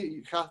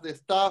Mackenzie has the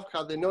staff,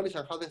 has the knowledge,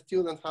 and has the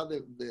students, has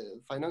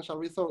the financial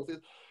resources.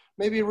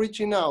 Maybe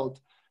reaching out.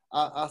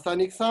 As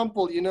an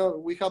example, you know,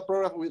 we have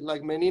programs with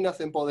like Meninas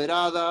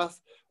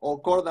Empoderadas or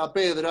Corda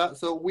Pedra.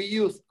 So we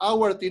use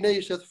our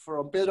teenagers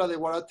from Pedra de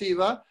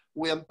Guarativa,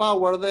 we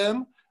empower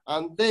them,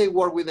 and they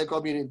work with the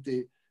community.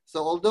 So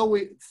although we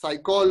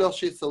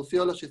psychologists,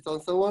 sociologists,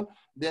 and so on,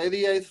 the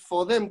idea is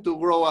for them to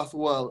grow as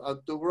well, and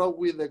to grow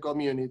with the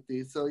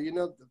community. So, you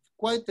know,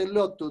 quite a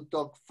lot to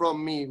talk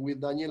from me with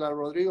Daniela and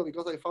Rodrigo,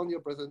 because I found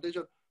your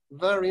presentation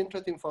very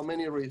interesting for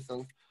many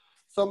reasons.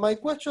 So my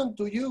question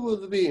to you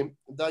would be,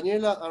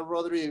 Daniela and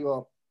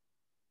Rodrigo,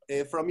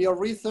 from your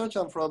research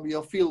and from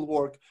your field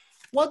work,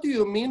 what do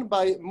you mean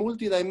by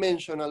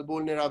multidimensional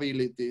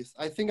vulnerabilities?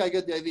 I think I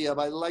get the idea,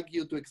 but I'd like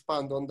you to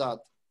expand on that.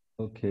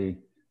 Okay.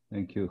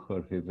 Thank you,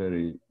 Jorge.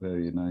 Very,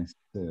 very nice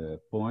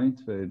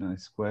point, very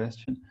nice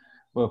question.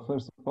 Well,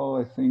 first of all,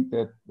 I think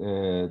that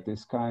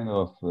this kind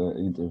of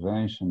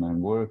intervention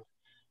and work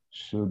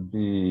should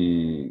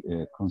be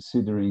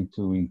considering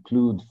to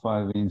include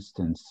 5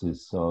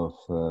 instances of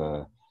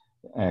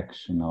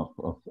action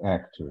of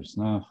actors,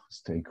 now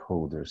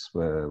stakeholders,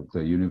 where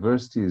the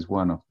university is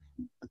one of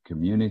them, the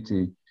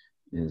community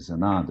is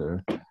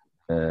another,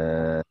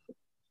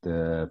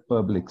 the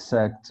public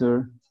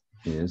sector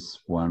is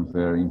one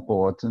very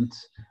important.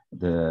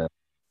 The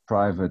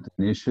private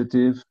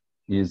initiative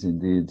is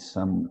indeed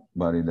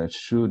somebody that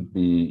should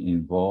be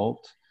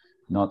involved,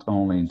 not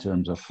only in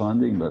terms of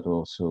funding, but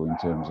also in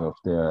terms of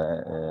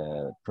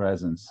their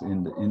presence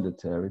in the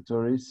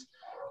territories.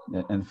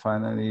 And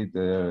finally,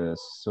 the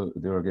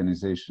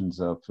organizations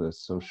of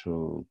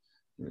social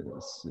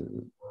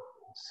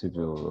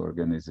civil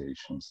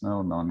organizations,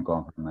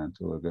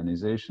 non-governmental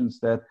organizations,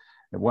 that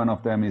one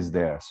of them is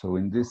there. So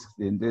in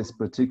this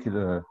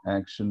particular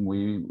action,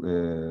 we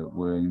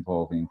were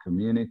involving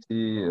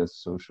community, a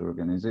social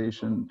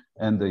organization,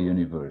 and the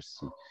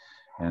university.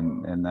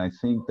 And I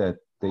think that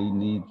they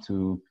need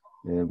to,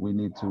 we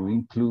need to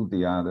include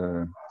the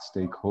other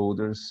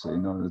stakeholders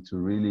in order to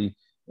really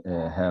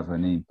have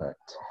an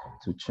impact,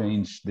 to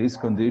change this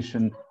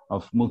condition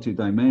of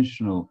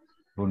multidimensional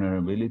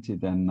vulnerability.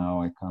 Then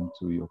now I come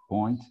to your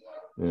point,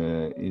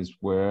 is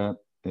where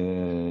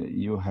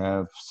you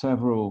have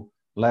several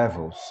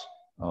levels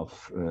of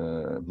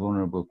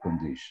vulnerable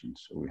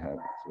conditions. So we have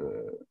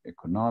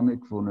economic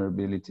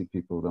vulnerability,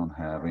 people don't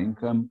have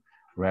income,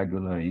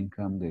 regular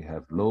income, they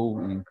have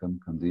low income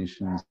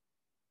conditions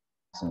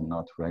and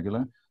not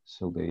regular,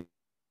 so they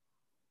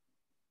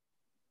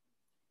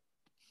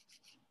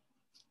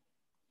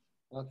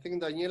I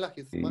think Daniela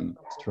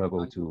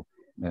struggle to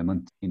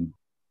maintain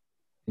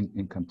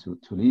income to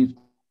live.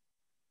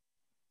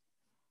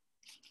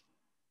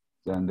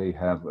 Then they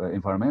have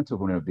environmental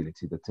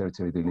vulnerability. The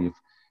territory they live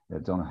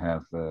don't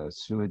have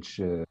sewage,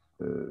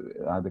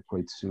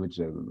 adequate sewage,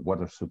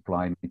 water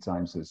supply many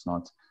times is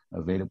not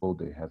available.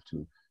 They have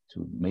to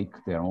make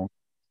their own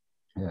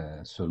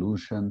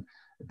solution.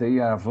 They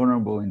are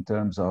vulnerable in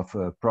terms of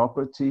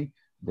property.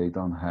 They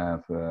don't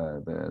have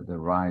the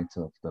right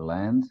of the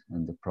land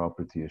and the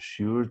property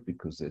assured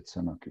because it's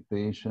an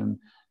occupation,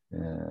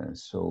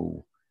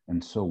 so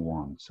and so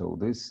on. So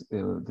this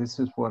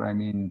is what I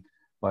mean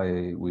by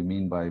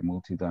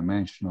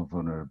multidimensional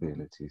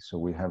vulnerability. So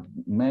we have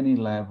many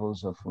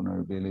levels of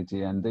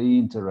vulnerability and they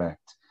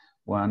interact.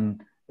 One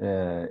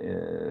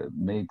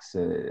makes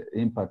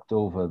impact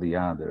over the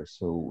other.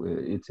 So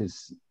it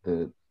is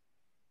the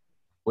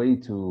way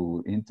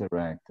to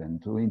interact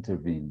and to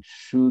intervene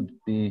should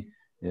be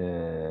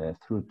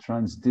through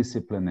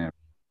transdisciplinary.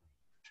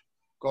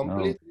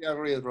 Completely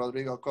agree,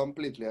 Rodrigo,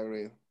 completely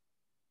agree.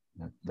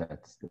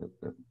 That's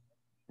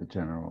the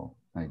general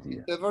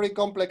idea. It's a very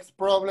complex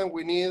problem.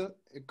 We need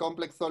a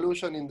complex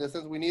solution in the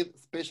sense we need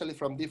specialists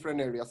from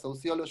different areas,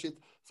 sociologists,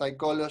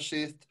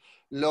 psychologists,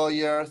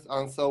 lawyers,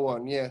 and so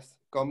on. Yes,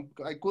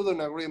 I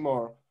couldn't agree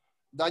more.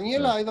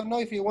 Daniela, I don't know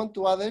if you want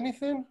to add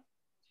anything?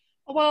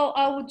 Well,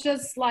 I would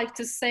just like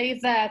to say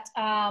that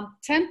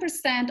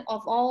 10%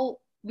 of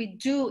all we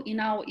do in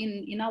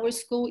our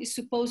school is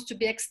supposed to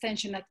be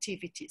extension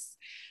activities.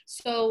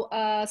 So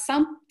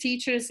some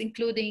teachers,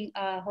 including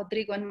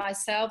Rodrigo and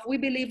myself, we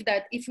believe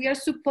that if we are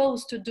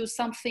supposed to do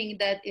something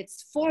that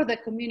it's for the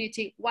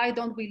community, why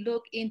don't we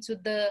look into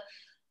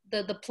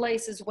the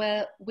places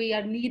where we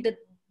are needed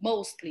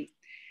mostly?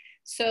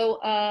 So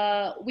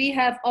we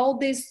have all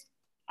this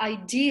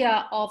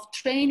idea of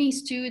training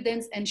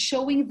students and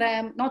showing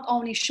them, not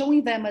only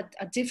showing them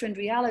a different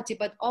reality,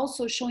 but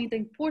also showing the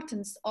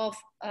importance of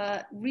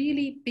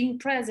really being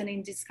present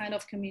in this kind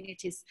of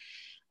communities.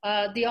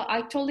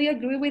 I totally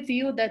agree with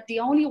you that the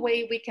only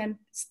way we can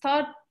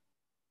start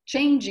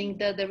changing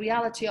the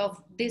reality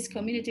of these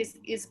communities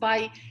is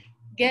by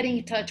getting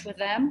in touch with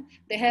them.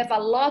 They have a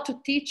lot to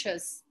teach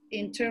us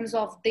in terms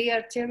of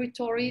their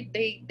territory.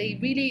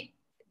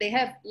 They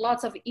have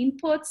lots of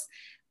inputs.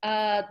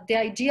 The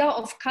idea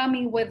of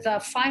coming with a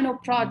final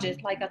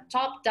project, like a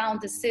top-down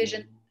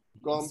decision,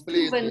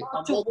 completely.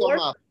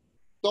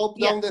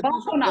 Top-down decision,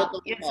 bottom up,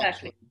 bottom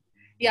exactly. action.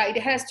 Yeah, it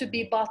has to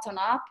be bottom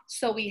up.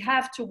 So we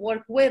have to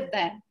work with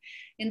them.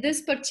 In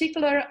this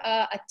particular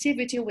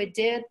activity we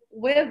did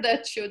with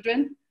the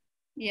children,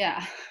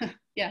 yeah,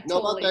 yeah, No,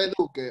 totally. but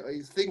eduque,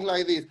 it's things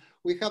like this.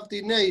 We have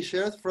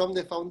teenagers from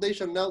the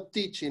foundation now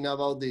teaching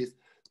about this.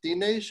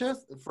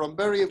 Teenagers from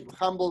very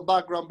humble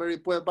background, very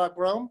poor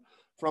background,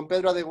 from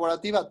Pedra de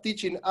Guarativa,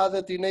 teaching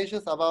other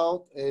teenagers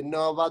about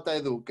No Bata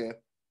Eduque.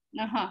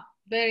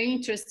 Very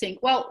interesting.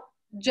 Well,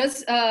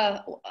 just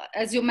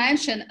as you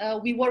mentioned,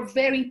 we were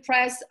very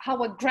impressed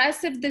how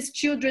aggressive these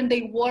children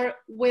they were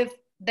with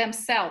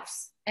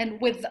themselves and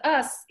with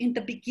us in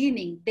the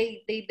beginning.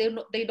 They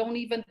don't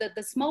even,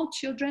 the small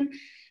children,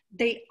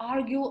 they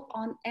argue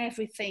on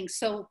everything.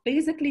 So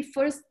basically,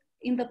 first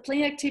in the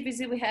playing activities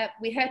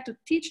we had to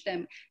teach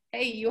them,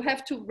 hey, you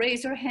have to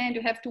raise your hand,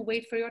 you have to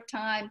wait for your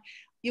time,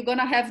 you're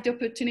gonna have the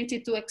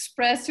opportunity to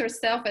express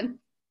yourself and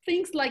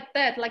things like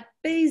that, like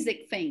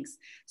basic things.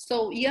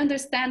 So you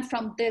understand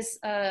from this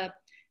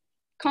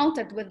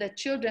contact with the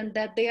children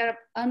that they are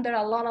under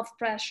a lot of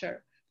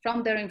pressure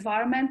from their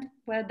environment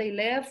where they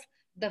live,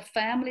 the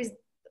families,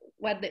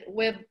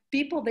 where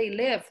people they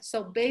live.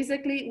 So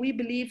basically we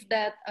believe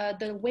that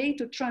the way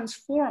to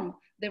transform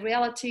the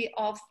reality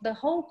of the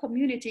whole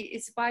community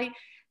is by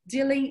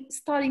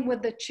starting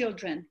with the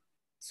children.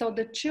 So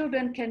the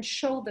children can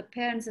show the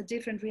parents a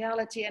different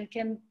reality and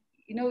can,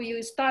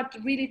 you start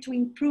really to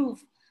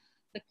improve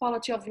the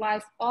quality of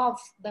life of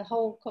the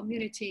whole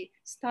community,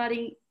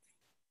 starting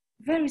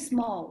very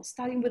small,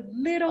 starting with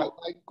little.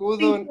 I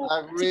couldn't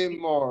agree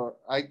more.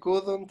 I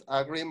couldn't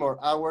agree more.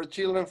 Our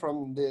children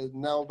from the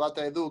now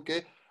Bata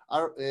Eduque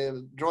are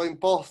drawing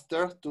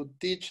posters to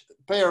teach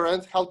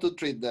parents how to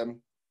treat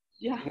them.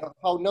 Yeah.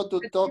 How not to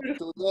talk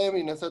to them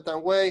in a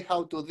certain way,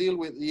 how to deal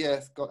with,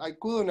 yes, I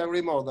couldn't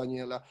agree more,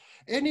 Daniela.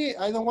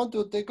 I don't want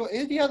to take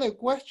any other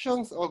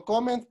questions or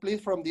comments,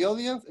 please, from the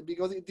audience,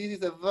 because this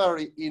is a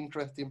very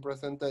interesting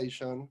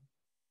presentation.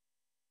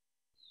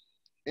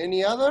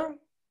 Any other?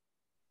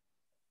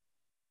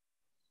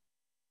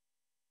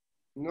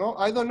 No,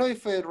 I don't know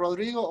if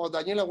Rodrigo or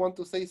Daniela want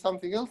to say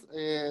something else.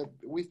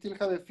 We still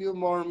have a few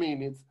more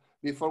minutes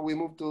before we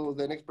move to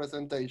the next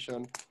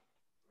presentation.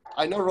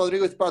 I know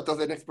Rodrigo is part of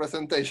the next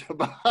presentation,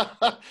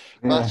 but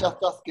just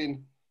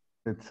asking.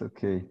 It's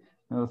okay.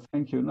 No,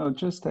 thank you. No,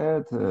 just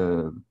add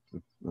a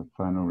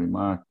final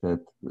remark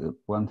that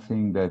one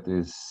thing that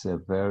is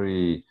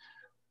very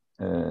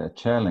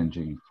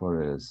challenging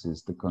for us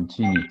is the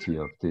continuity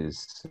of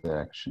these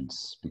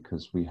actions,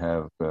 because we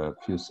have a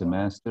few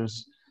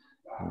semesters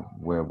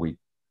where we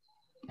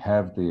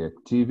have the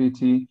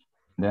activity,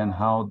 then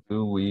how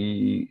do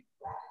we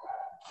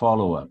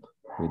follow up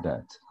with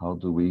that? How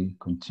do we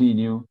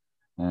continue?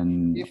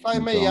 And if I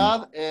may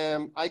add,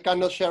 I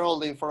cannot share all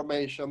the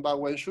information, but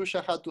when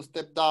Shusha had to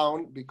step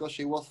down because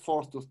she was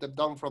forced to step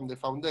down from the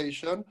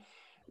foundation,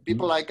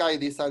 people like I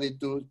decided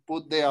to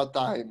put their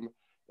time.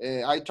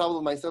 I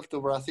travel myself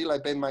to Brazil, I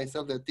pay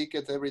myself the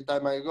tickets every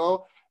time I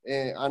go,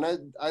 and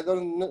I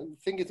don't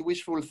think it's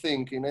wishful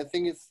thinking. I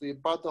think it's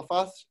part of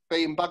us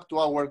paying back to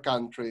our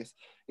countries.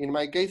 In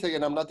my case,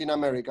 again, I'm Latin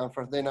American,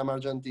 first then I'm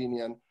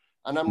Argentinian,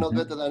 and I'm not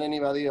better than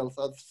anybody else.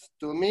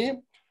 To me,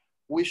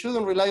 we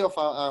shouldn't rely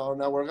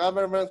on our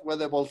governments,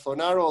 whether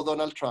Bolsonaro or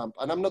Donald Trump,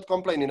 and I'm not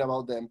complaining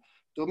about them.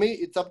 To me,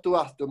 it's up to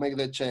us to make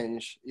the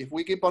change. If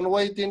we keep on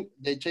waiting,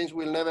 the change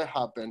will never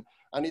happen.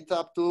 And it's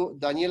up to,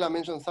 Daniela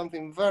mentioned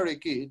something very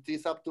key, it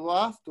is up to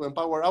us to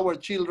empower our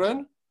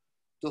children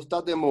to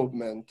start the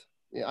movement.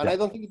 And I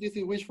don't think this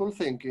is wishful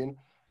thinking,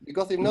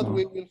 because if not,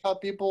 we will have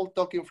people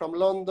talking from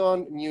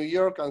London, New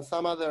York, and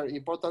some other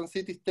important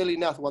cities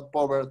telling us what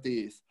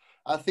poverty is.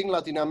 I think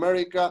Latin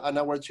America and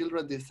our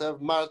children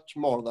deserve much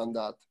more than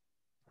that.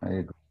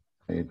 I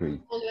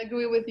agree. I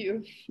agree with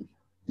you.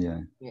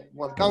 Yeah.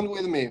 Well, count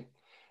with me.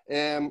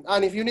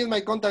 And if you need my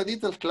contact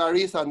details,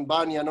 Clarice and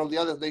Bunny and all the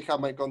others, they have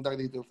my contact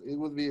details. It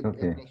would be a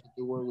pleasure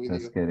to work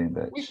with you. Get in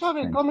touch. We have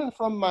a comment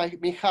from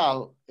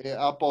Michal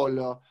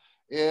Apollo.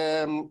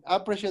 I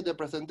appreciate the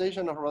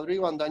presentation of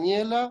Rodrigo and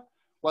Daniela.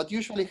 What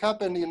usually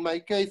happens in my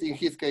case, in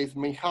his case,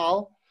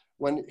 Michal,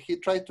 when he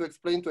tries to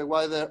explain to a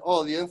wider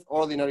audience,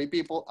 ordinary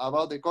people,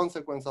 about the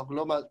consequence of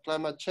global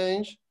climate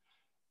change,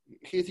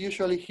 he's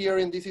usually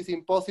hearing this is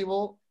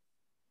impossible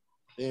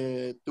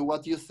to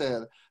what you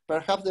said.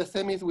 Perhaps the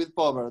same is with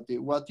poverty.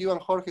 What you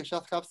and Jorge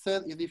just have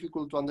said is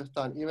difficult to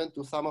understand, even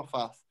to some of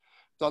us.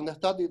 To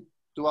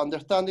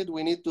understand it,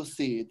 we need to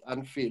see it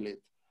and feel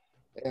it.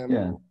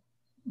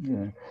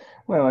 Yeah.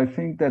 Well, I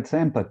think that's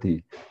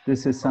empathy.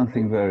 This is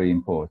something very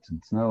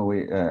important. No,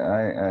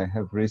 I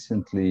have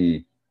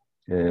recently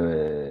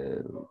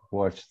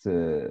watched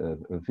a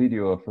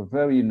video of a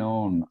very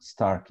known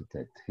star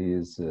architect.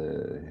 His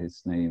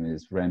name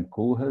is Rem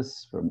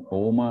Koolhaas from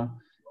Oma.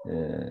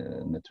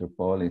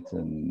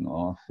 Metropolitan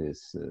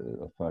Office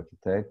of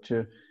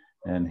Architecture,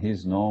 and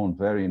he's known,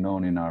 very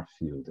known in our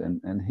field.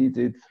 And he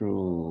did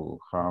through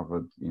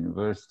Harvard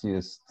University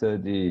a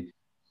study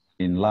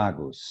in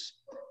Lagos,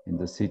 in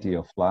the city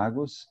of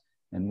Lagos.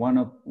 And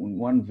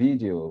one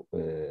video,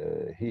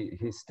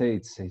 he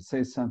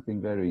says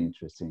something very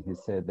interesting. He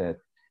said that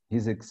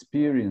his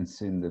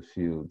experience in the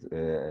field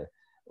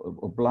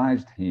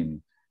obliged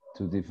him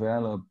to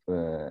develop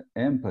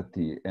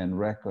empathy and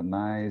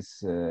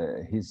recognize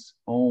his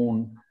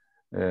own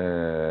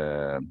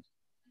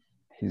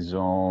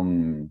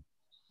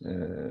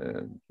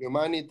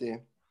humanity.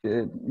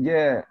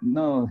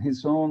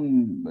 His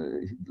own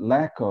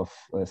lack of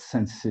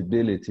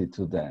sensibility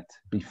to that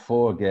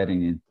before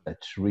getting in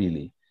touch,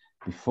 really,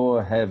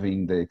 before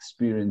having the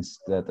experience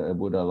that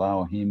would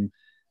allow him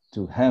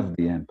to have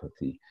the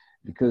empathy.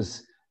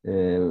 Because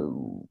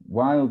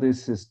while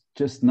this is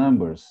just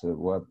numbers,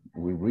 what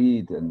we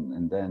read,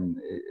 and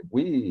then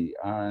we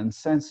are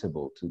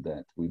insensible to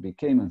that. We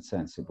became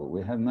insensible.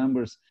 We have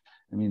numbers.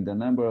 I mean, the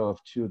number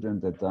of children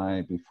that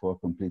die before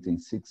completing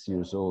 6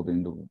 years old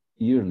in the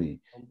yearly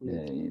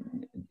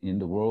in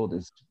the world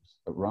is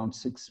around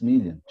 6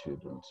 million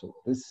children. So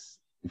this,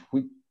 if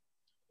we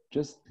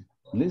just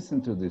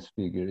listen to this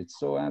figure, it's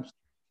so abstract.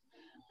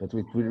 But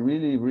if we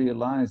really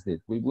realized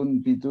it, we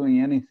wouldn't be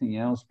doing anything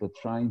else but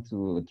trying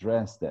to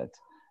address that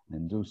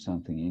and do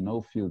something in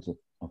all fields of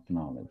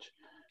knowledge.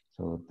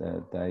 So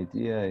the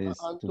idea is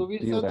to be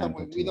certain,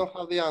 when we don't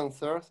have the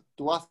answers,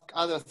 to ask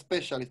other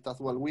specialists as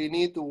well. We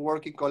need to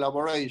work in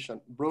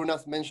collaboration.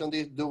 Bruna's mentioned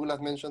this, Douglas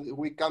mentioned this.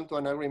 We come to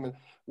an agreement.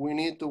 We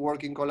need to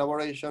work in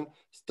collaboration,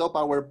 stop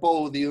our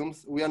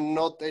podiums. We are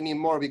not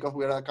anymore because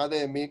we are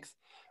academics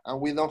and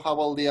we don't have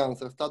all the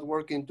answers. Start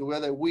working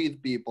together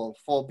with people,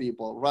 for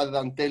people, rather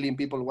than telling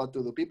people what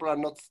to do. People are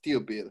not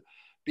stupid.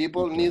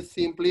 People need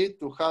simply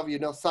to have,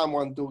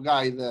 someone to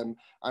guide them.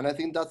 And I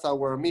think that's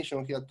our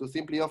mission here, to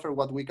simply offer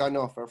what we can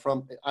offer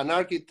from an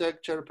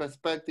architecture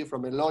perspective,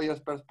 from a lawyer's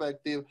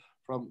perspective,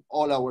 from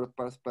all our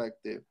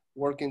perspective,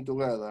 working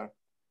together.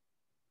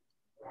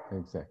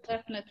 Exactly.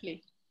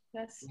 Definitely.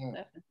 Yes,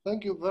 definitely.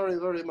 Thank you very,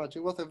 very much.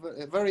 It was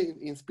a very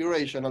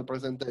inspirational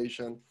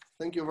presentation.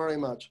 Thank you very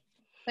much.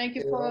 Thank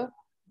you for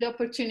the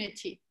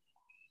opportunity.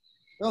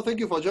 No, thank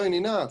you for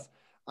joining us.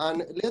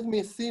 And let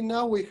me see,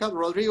 now we have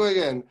Rodrigo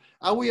again.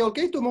 Are we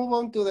okay to move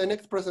on to the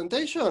next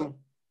presentation?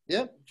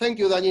 Yeah, thank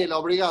you,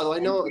 Daniela. Obrigado. I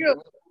know.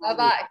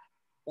 Bye-bye.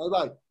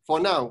 Bye-bye, for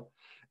now.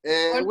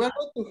 We're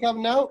going to have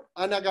now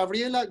Ana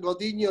Gabriela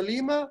Godinho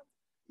Lima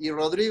y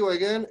Rodrigo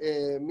again,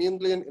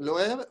 Mindlin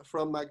Loeb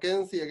from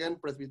Mackenzie, again,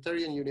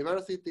 Presbyterian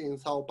University in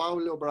Sao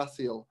Paulo,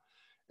 Brazil.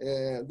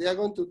 They are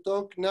going to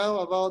talk now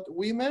about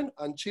women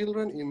and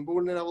children in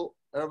vulnerable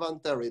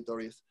urban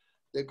territories,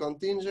 the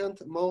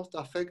contingent most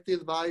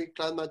affected by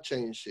climate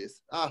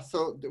changes.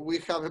 So we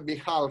have a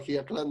Michal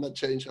here, climate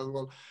change as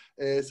well.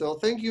 So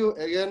thank you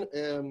again,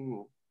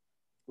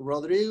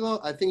 Rodrigo.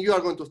 I think you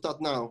are going to start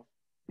now.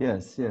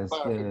 Yes.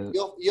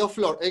 Your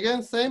floor.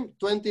 Again, same,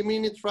 20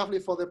 minutes roughly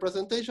for the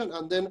presentation,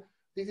 and then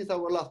this is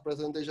our last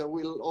presentation.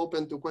 We'll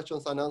open to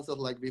questions and answers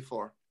like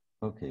before.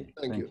 Okay,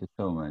 thank you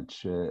so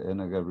much.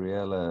 Ana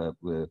Gabriela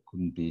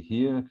couldn't be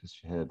here because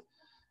she had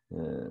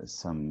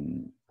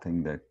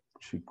something that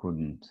she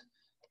couldn't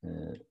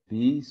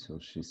be, so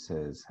she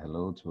says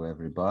hello to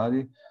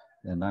everybody,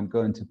 and I'm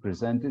going to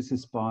present. This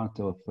is part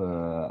of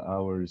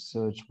our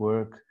research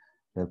work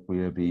that we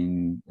have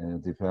been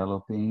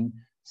developing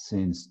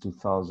since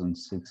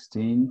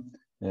 2016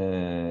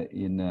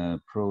 in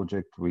a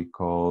project we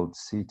called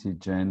City,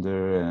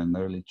 Gender and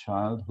Early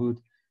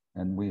Childhood,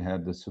 and we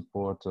had the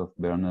support of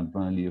Bernard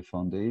Van Leeuwen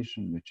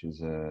Foundation, which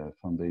is a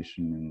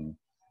foundation in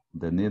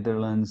the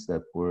Netherlands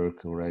that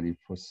work already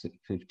for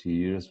 50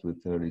 years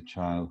with early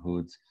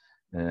childhood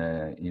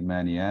in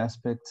many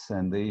aspects,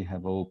 and they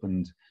have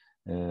opened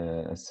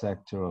a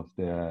sector of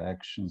their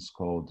actions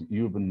called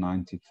Urban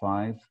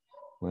 95,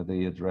 where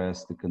they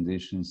address the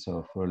conditions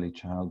of early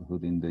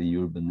childhood in the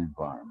urban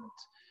environment.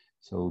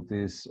 So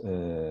these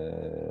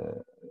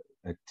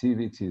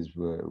activities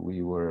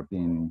we were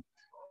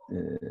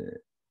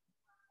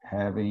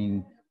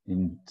having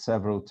in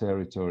several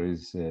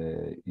territories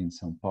in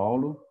São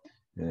Paulo,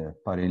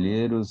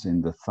 Parelheiros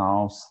in the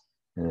south,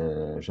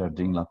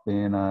 Jardim La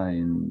Pena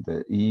in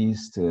the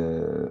east,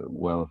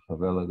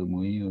 Favela do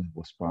Moinho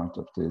was part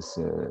of this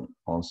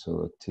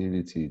also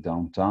activity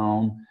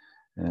downtown,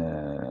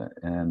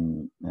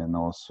 and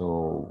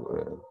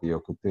also the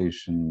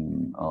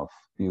occupation of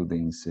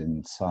buildings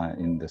in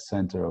the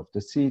center of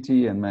the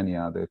city and many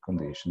other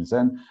conditions.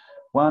 And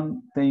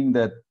one thing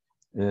that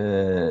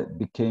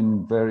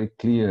became very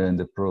clear in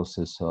the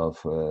process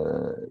of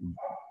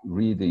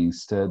reading,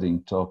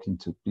 studying, talking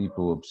to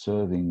people,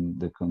 observing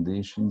the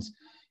conditions,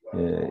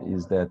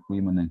 is that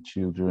women and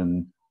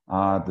children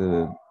are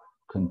the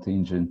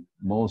contingent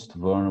most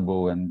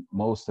vulnerable and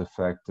most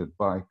affected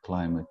by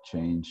climate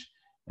change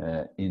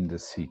in the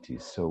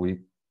cities. So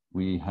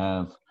we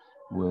have,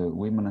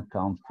 women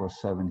account for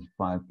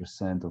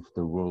 75% of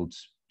the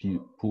world's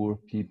poor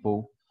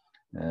people.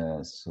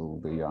 So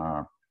they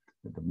are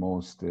the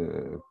most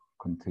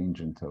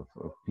contingent of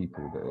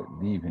people that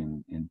live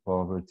in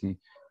poverty.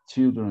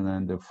 Children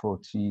under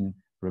 14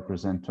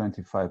 represent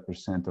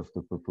 25% of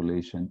the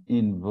population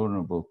in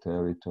vulnerable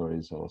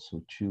territories.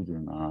 Also,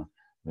 children are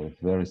a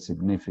very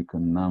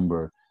significant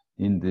number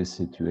in this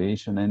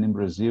situation. And in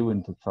Brazil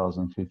in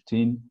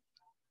 2015,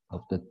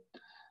 of the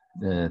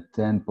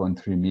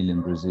 10.3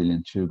 million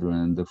Brazilian children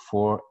under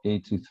 4,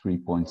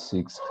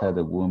 83.6 had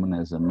a woman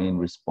as a main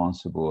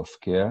responsible of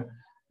care,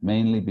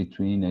 mainly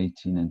between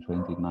 18 and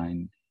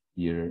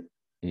 29-year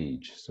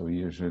age. So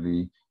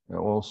usually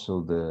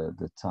also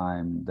the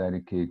time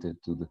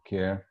dedicated to the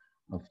care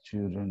of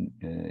children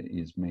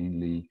is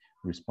mainly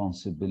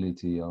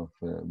responsibility of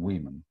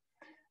women.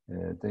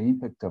 The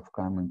impact of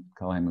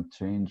climate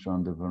change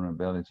on the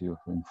vulnerability of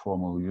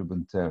informal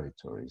urban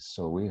territories.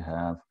 So we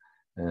have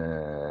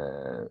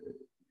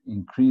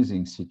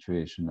increasing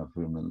situation of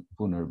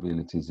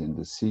vulnerabilities in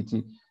the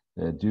city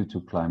due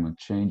to climate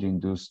change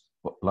induced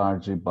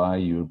largely by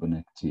urban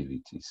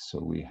activities. So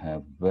we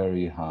have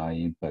very high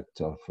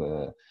impact of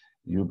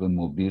urban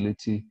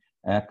mobility,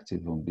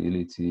 active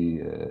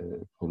mobility,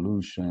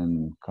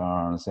 pollution,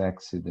 cars,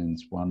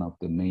 accidents. One of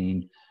the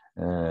main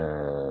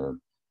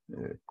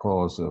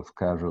cause of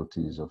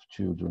casualties of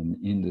children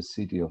in the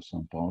city of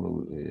São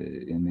Paulo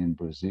and in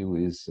Brazil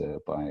is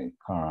by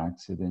car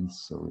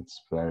accidents. So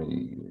it's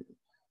very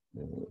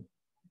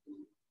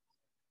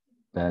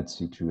bad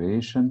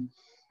situation.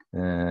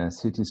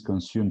 Cities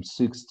consume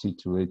 60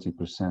 to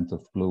 80%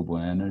 of global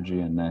energy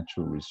and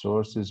natural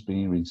resources,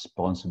 being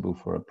responsible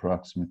for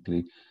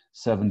approximately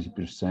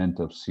 70%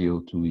 of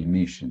CO2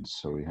 emissions.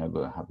 So we have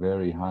a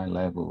very high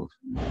level of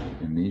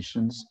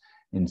emissions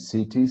in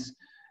cities.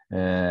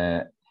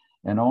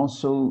 And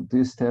also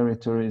these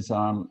territories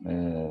are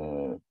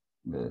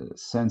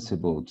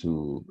sensible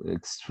to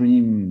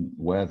extreme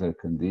weather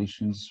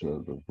conditions,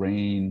 the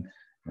rain,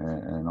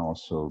 and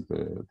also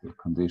the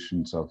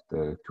conditions of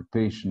the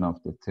occupation of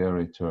the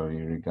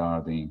territory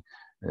regarding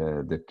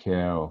the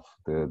care of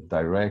the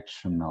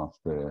direction of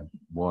the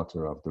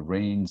water of the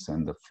rains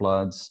and the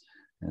floods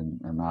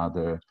and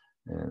other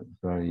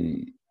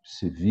very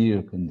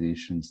severe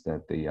conditions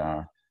that they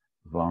are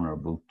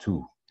vulnerable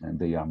to. And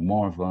they are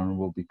more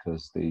vulnerable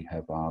because they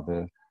have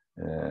other,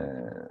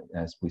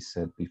 as we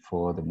said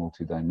before, the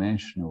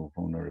multidimensional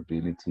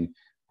vulnerability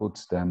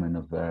puts them in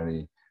a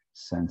very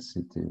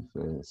sensitive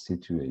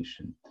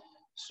situation.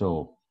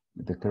 So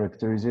the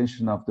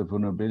characterization of the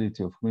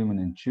vulnerability of women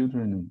and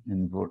children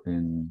in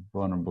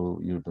vulnerable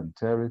urban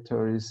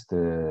territories,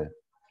 the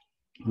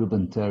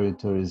urban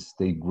territories,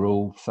 they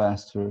grow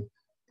faster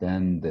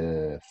than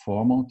the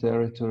formal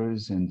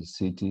territories in the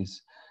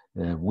cities.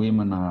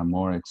 Women are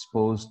more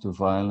exposed to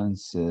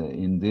violence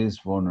in these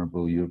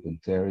vulnerable urban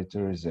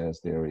territories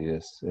as there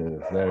is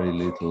very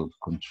little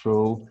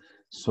control,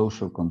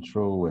 social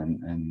control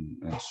and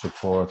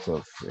support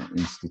of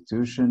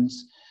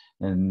institutions.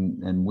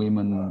 And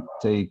women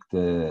take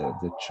the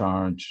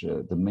charge,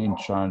 the main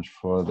charge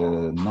for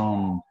the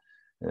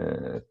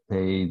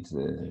non-paid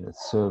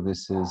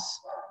services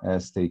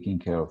as taking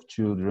care of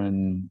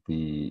children,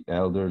 the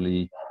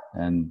elderly,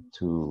 and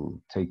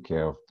to take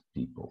care of the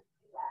people.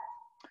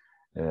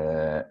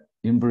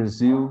 In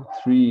Brazil,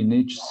 3 in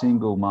each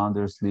single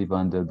mothers live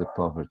under the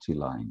poverty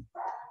line.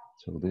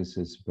 So this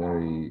is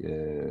very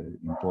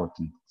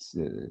important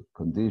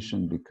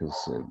condition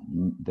because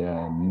there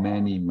are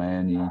many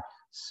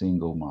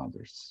single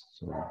mothers.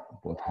 So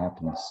what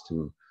happens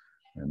to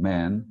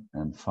men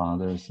and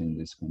fathers in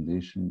this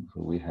condition?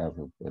 So we have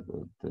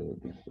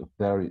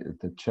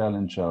the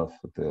challenge of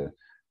the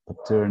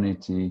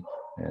paternity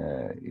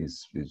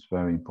is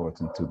very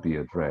important to be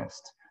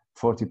addressed.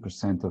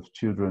 40% of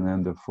children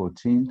under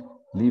 14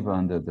 live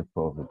under the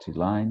poverty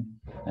line,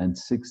 and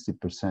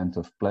 60%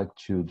 of Black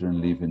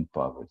children live in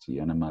poverty,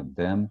 and among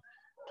them,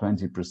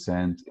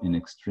 20% in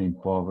extreme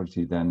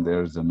poverty. Then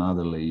there's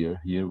another layer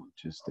here,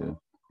 which is the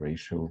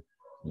racial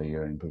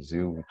layer in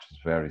Brazil, which is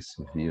very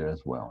severe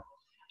as well.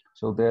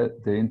 So the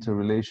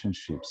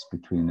interrelationships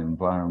between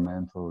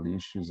environmental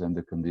issues and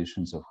the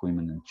conditions of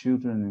women and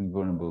children in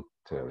vulnerable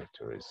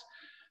territories.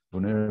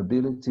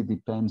 Vulnerability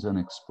depends on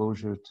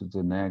exposure to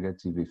the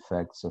negative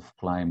effects of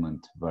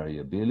climate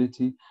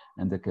variability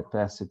and the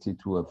capacity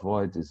to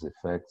avoid these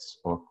effects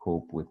or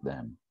cope with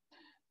them.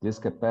 This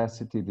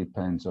capacity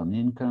depends on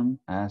income,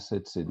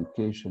 assets,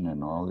 education, and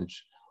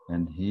knowledge,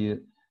 and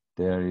here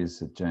there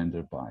is a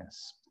gender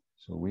bias.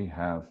 So we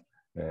have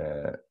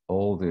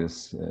all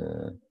this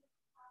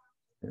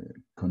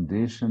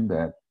condition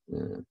that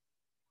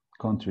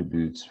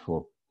contributes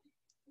for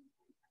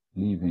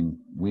leaving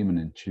women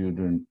and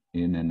children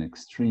in an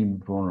extreme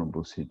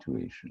vulnerable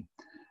situation.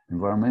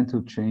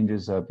 Environmental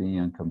changes are being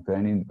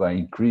accompanied by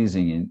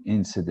increasing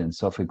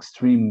incidence of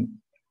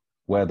extreme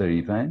weather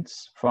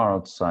events far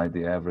outside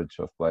the average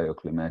of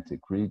bioclimatic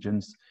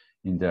regions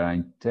in their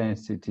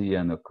intensity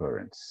and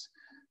occurrence.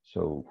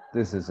 So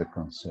this is a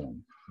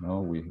concern.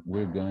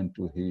 We're going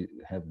to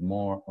have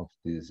more of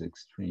these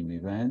extreme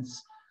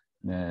events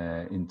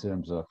in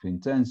terms of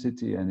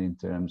intensity and in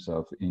terms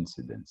of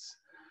incidence.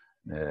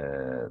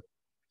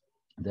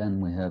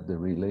 Then we have the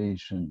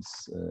relations,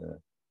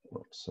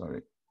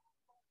 sorry,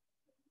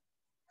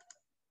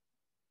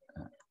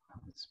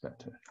 it's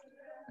better,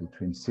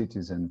 between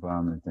cities,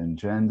 environment, and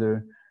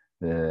gender,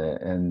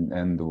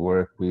 and the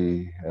work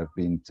we have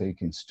been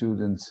taking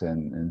students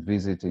and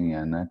visiting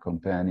and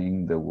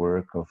accompanying the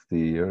work of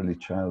the Early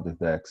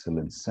Childhood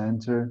Excellence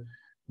Center,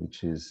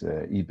 which is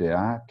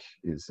IBEAC,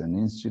 is an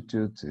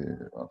institute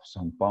of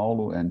São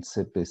Paulo, and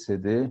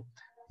CPCD,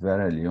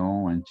 Vera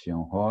Leon and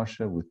Tião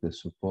Rocha, with the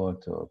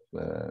support of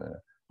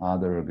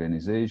other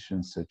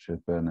organizations such as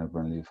Bernard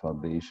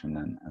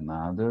Foundation and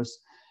others.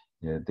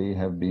 Yeah, they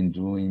have been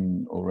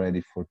doing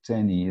already for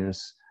 10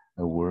 years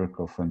a work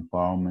of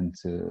empowerment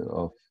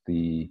of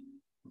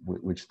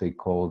which they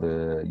call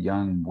the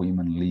young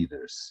women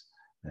leaders.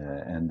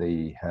 And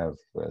they have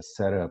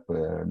set up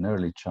an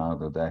early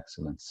childhood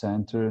excellence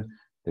center.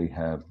 They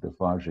have the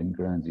Vargem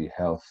Grande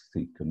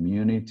healthy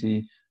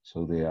community.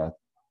 So they are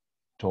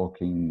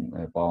talking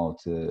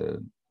about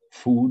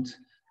food.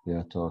 They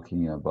are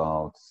talking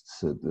about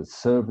the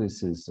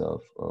services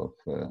of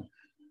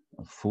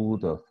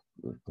food,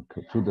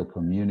 to the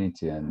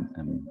community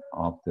and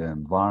of the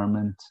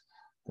environment,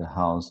 the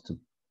house to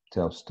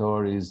tell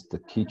stories, the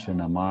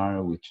kitchen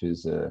Amar, which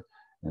is an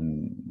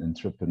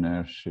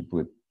entrepreneurship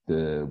with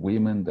the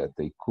women that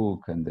they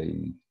cook and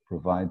they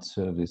provide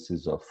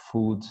services of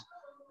food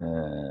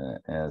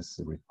as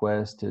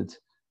requested,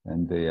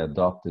 and they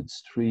adopted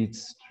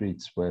streets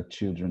where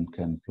children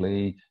can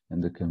play,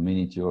 and the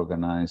community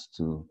organized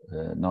to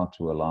not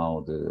to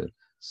allow the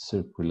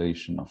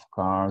circulation of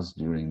cars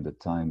during the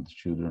time the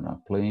children are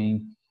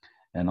playing.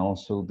 And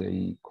also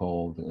they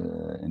called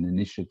an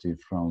initiative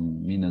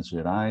from Minas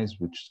Gerais,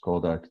 which is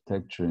called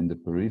Architecture in the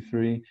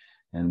Periphery,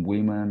 and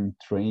women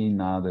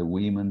train other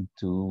women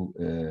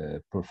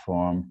to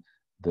perform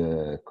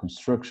the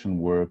construction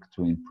work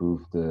to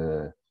improve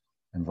the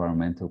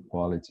environmental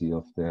quality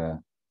of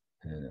their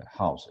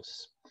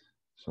houses.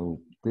 So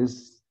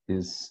this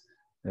is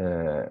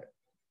a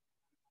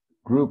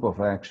group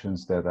of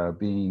actions that are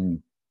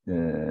being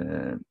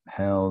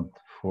held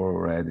for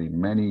already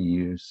many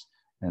years,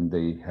 and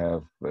they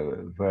have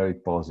a very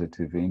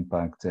positive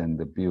impact and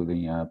the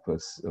building up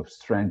of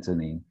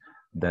strengthening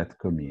that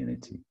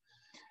community.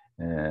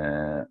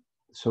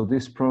 So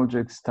this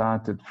project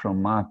started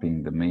from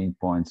mapping the main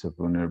points of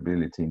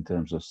vulnerability in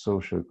terms of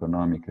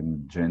socioeconomic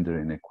and gender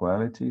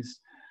inequalities,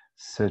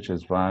 such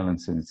as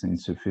violence and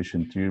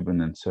insufficient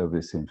urban and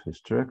service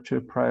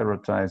infrastructure,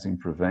 prioritizing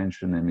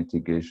prevention and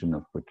mitigation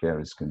of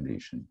precarious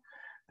conditions.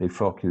 They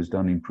focused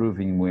on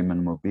improving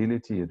women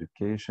mobility,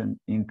 education,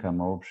 income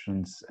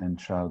options, and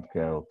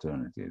childcare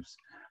alternatives.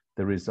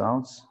 The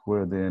results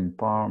were the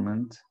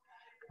empowerment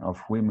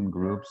of women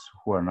groups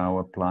who are now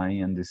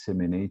applying and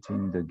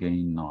disseminating the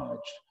gained knowledge.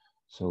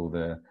 So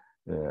the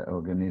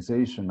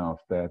organization of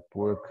that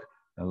work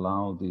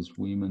allowed these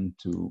women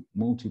to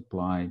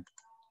multiply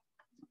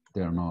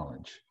their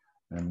knowledge.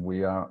 And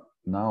we are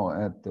now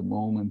at the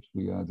moment,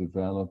 we are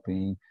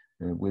developing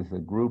with a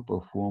group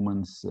of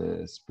women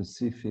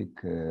specific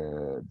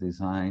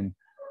design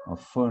of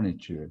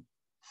furniture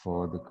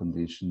for the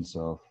conditions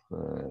of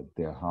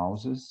their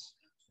houses,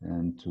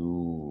 and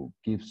to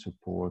give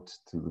support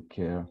to the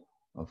care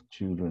of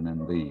children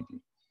and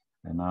baby.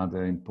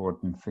 Another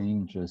important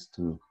thing, just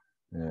to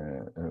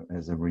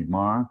as a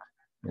remark,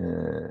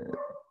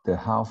 the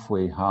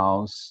halfway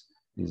house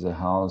is a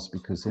house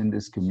because in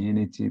this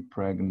community,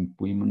 pregnant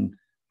women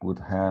would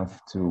have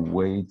to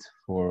wait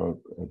for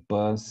a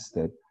bus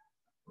that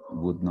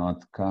would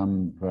not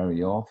come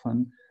very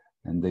often,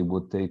 and they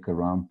would take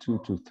around 2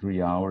 to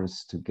 3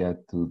 hours to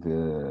get to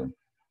the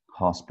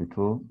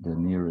hospital, the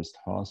nearest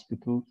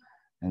hospital.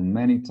 And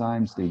many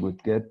times they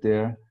would get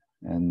there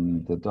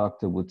and the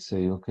doctor would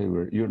say, okay,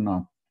 you're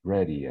not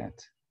ready yet,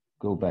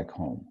 go back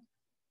home.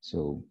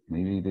 So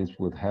maybe this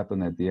would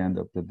happen at the end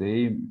of the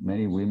day.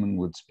 Many women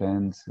would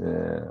spend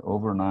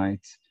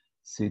overnight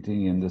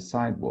sitting in the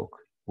sidewalk,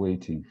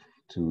 waiting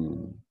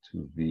to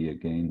be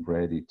again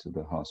ready to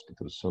the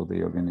hospital. So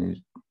the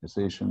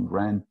organization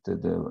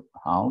rented a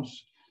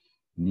house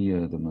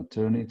near the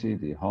maternity,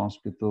 the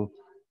hospital,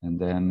 and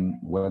then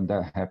when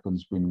that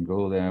happens, women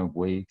go there,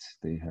 wait,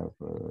 they have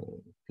a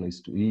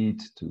place to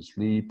eat, to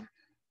sleep,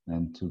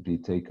 and to be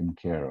taken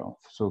care of.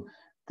 So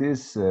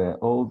this,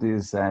 all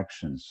these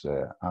actions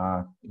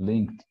are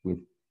linked with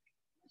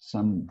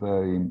some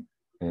very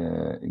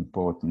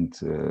important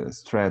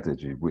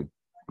strategy,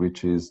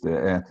 which is the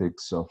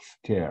ethics of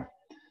care,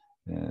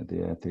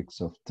 the ethics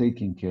of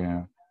taking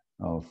care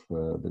of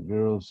the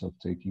girls, of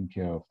taking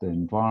care of the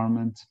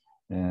environment,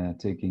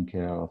 taking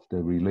care of the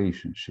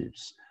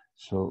relationships.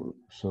 So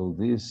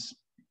this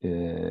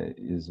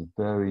is a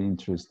very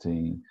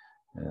interesting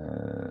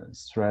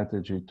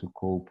strategy to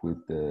cope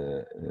with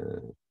the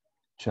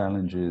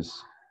challenges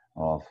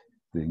of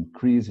the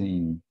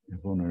increasing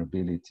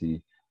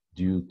vulnerability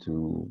due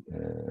to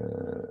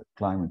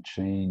climate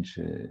change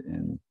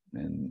and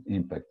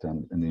impact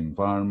on the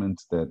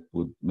environment that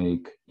would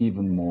make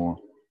even more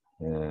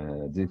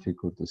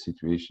difficult the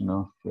situation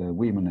of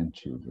women and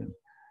children.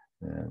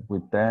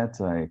 With that,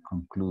 I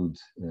conclude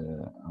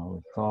our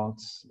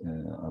thoughts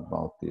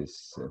about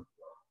this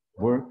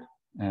work,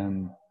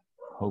 and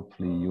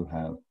hopefully you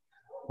have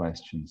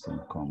questions and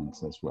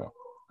comments as well.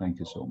 Thank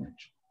you so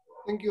much.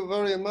 Thank you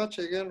very much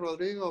again,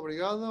 Rodrigo.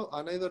 Obrigado.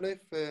 And I don't know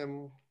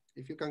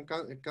if you can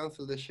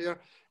cancel the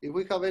share. If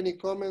we have any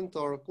comment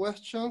or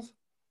questions.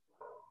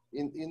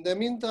 In the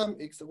meantime,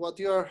 it's what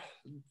you're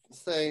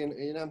saying.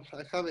 I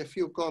have a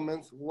few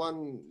comments.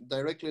 One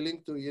directly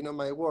linked to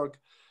my work.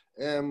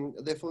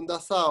 The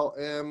Fundação.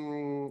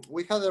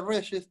 We had a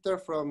register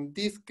from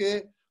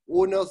Disque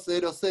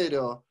 100,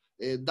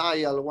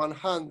 dial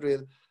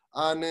 100.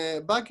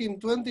 And back in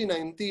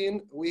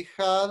 2019, we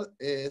had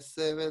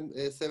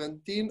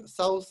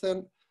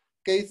 17,000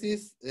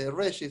 cases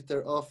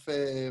registered of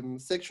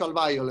sexual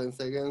violence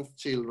against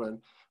children.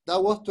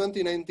 That was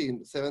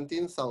 2019,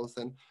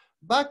 17,000.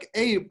 Back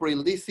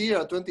April this year,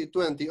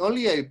 2020,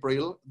 only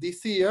April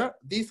this year,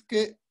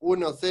 Disque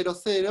 100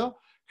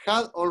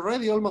 had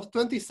already almost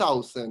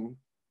 20,000.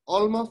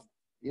 Almost,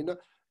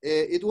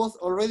 it was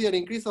already an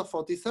increase of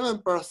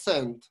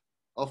 47%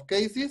 of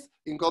cases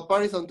in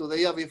comparison to the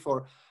year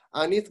before.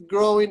 And it's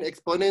growing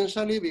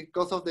exponentially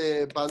because of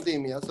the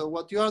pandemic. So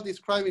what you are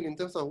describing in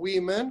terms of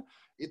women,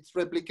 it's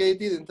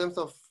replicated in terms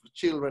of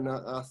children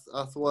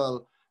as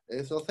well.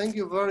 So thank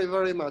you very,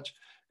 very much.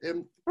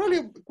 Probably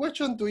a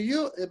question to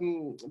you,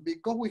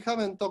 because we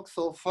haven't talked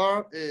so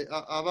far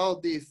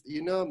about this,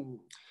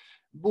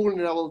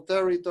 vulnerable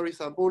territories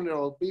and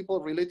vulnerable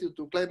people related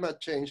to climate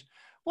change.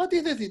 What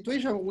is the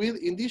situation with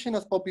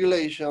indigenous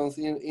populations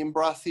in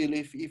Brazil,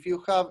 if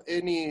you have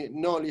any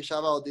knowledge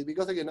about it?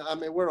 Because again,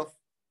 I'm aware of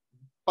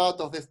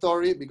part of the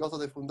story because of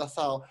the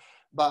Fundação,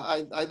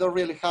 but I don't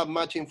really have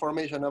much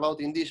information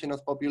about indigenous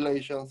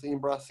populations in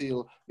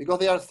Brazil, because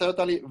they are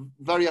certainly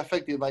very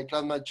affected by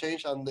climate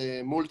change and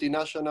the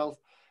multinationals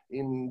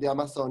in the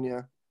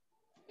Amazonia.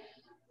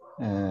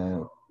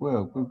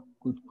 Well,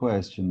 good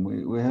question.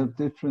 We have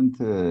different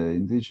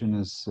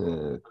indigenous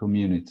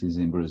communities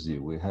in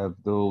Brazil. We have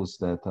those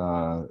that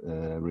are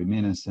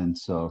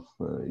reminiscents of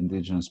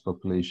indigenous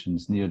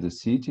populations near the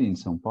city. In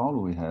São Paulo,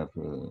 we have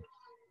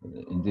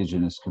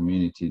indigenous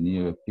community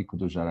near Pico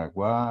do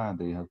Jaraguá.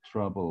 They have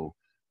trouble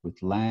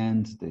with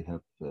land. They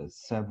have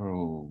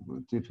several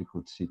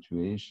difficult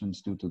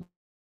situations due to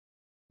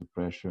the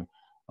pressure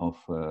of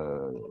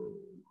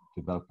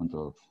development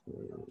of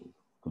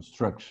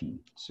construction,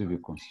 civil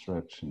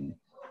construction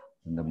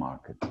in the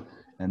market.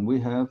 And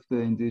we have the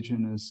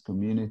indigenous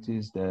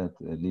communities that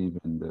live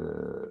in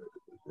the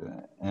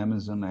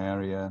Amazon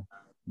area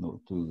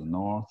to the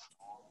north,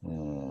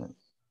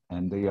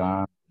 and they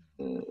are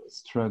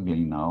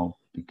struggling now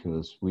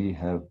because we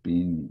have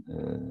been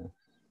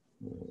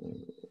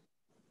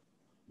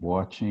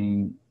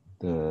watching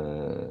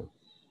the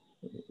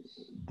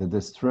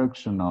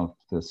destruction of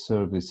the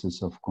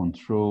services of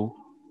control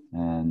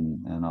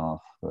and of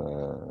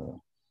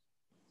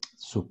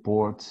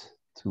support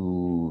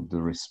to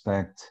the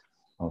respect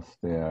of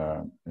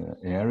their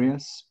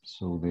areas.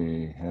 So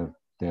there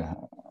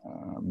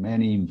are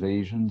many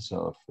invasions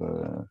of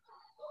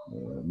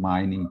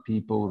mining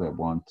people that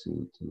want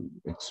to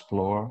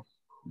explore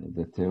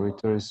the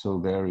territory. So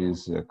there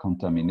is a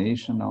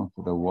contamination of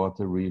the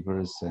water,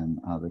 rivers, and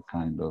other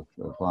kind of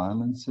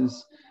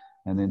violences.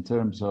 And in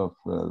terms of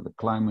the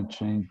climate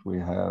change, we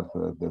have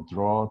the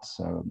droughts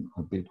are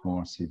a bit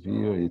more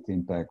severe. It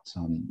impacts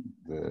on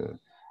the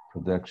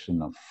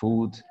production of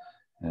food,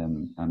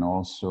 and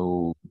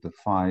also the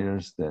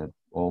fires that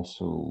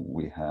also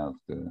we have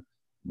the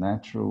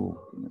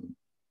natural,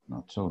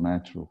 not so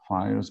natural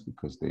fires,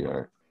 because they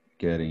are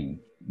getting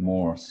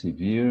more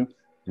severe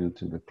due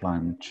to the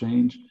climate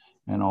change,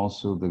 and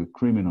also the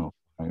criminal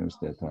fires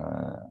that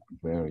are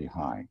very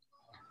high.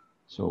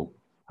 So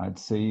I'd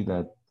say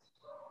that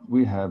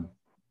we have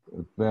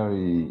a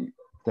very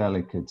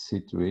delicate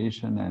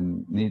situation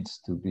and needs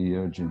to be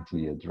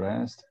urgently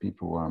addressed.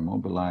 People are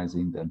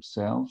mobilizing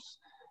themselves,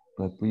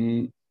 but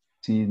we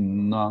see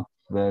not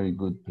very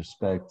good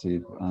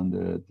perspective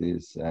under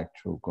this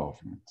actual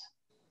government.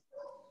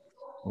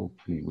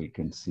 Hopefully we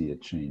can see a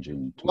change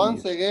in 2 years.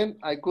 Once again,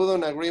 I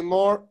couldn't agree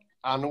more.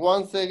 And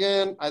once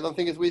again, I don't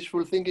think it's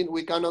wishful thinking.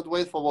 We cannot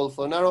wait for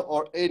Bolsonaro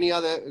or any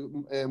other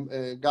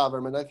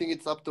government. I think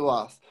it's up to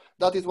us.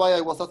 That is why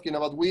I was asking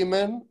about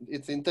women.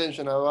 It's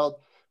intentional about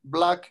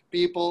Black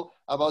people,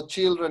 about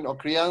children or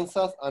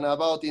crianças, and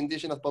about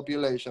indigenous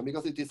population,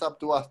 because it is up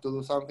to us to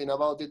do something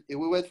about it. If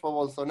we wait for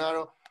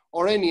Bolsonaro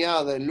or any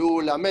other,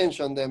 Lula,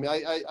 mention them.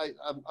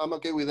 I'm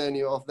okay with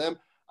any of them.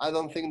 I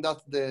don't think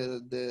that's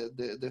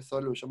the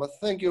solution. But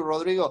thank you,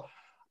 Rodrigo.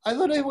 I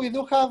don't know if we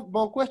do have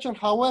more questions.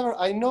 However,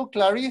 I know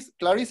Clarice.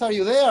 Clarice, are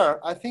you there?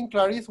 I think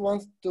Clarice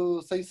wants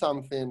to say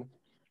something.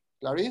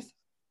 Clarice?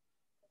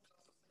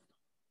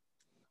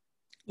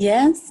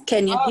 Yes,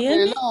 can you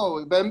hear me?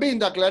 Hello,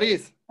 benvinda,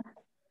 Clarice.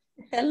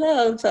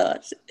 Hello,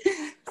 Jorge.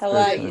 How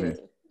are you?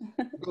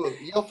 Good.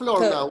 Your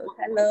floor now.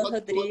 Hello, what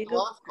Rodrigo.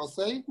 You ask or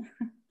say?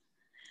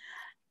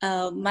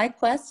 My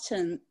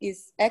question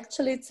is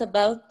actually, it's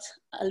about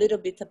a little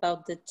bit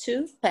about the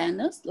two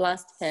panels,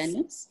 last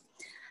panels.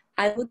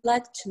 I would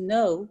like to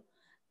know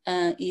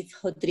if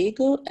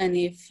Rodrigo and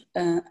if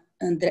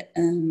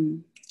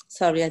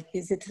sorry,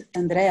 is it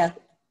Andrea?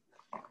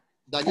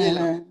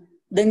 Daniela.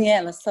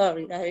 Daniela,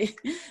 sorry.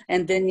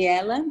 And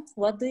Daniela,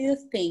 what do you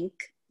think?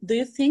 Do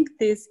you think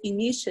these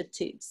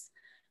initiatives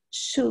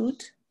should,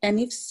 and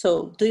if so,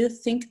 do you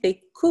think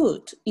they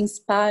could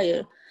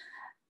inspire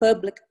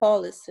public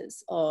policies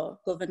or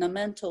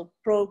governmental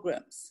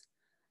programs?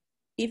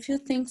 If you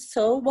think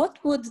so, what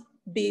would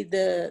be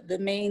the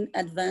main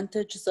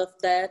advantages of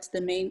that,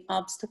 the main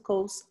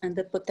obstacles and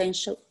the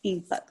potential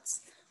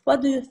impacts?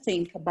 What do you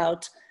think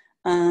about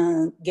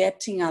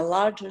getting a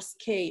larger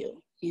scale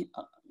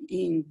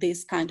in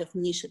this kind of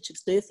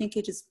initiatives? Do you think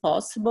it is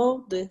possible?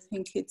 Do you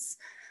think it's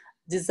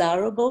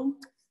desirable?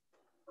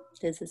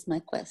 This is my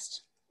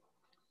question.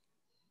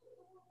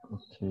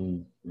 Okay,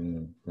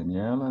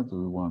 Daniela, do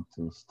you want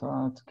to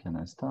start? Can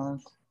I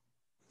start?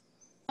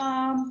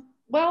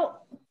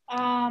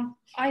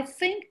 I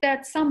think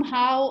that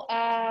somehow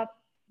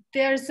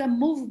there's a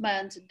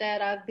movement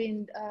that I've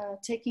been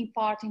taking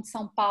part in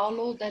São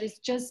Paulo that is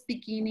just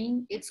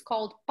beginning. It's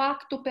called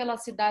Pacto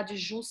pelas Cidades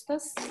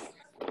Justas,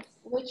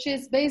 which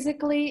is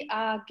basically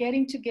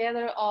getting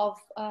together of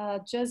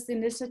just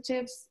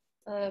initiatives,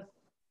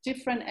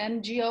 different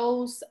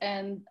NGOs,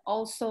 and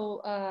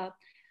also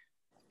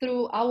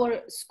through our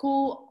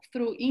school,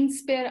 through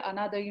INSPER,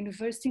 another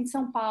university in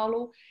São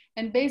Paulo.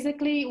 And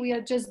basically we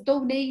are just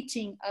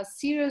donating a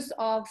series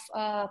of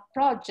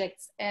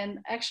projects and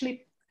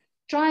actually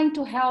trying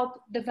to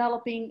help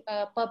developing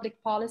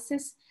public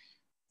policies.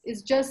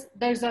 It's just,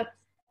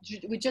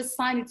 we just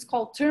signed, it's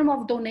called Term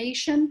of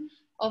Donation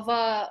of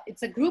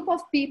it's a group of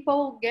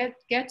people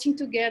getting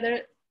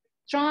together,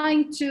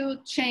 trying to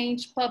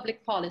change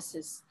public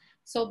policies.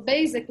 So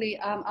basically,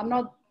 I'm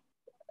not,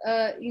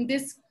 in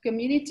this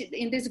community,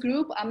 in this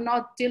group, I'm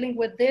not dealing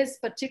with this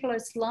particular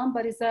slum,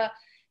 but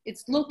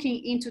it's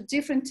looking into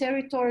different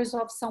territories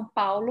of São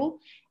Paulo.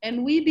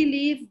 And we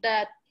believe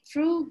that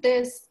through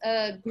this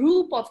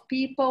group of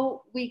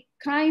people, we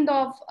kind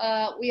of,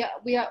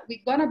 we're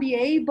gonna be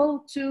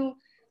able to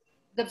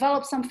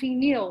develop something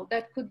new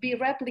that could be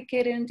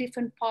replicated in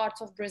different parts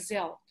of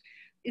Brazil.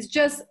 It's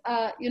just,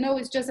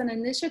 it's just an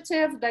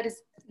initiative that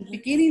is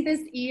beginning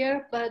this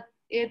year, but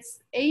it's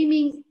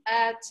aiming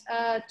at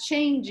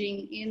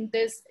changing in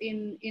this,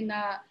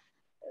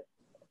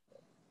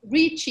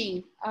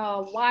 reaching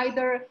a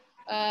wider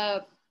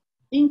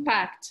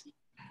impact.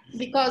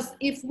 Because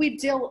if we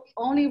deal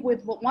only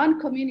with one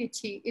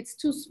community, it's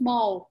too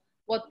small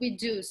what we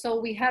do. So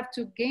we have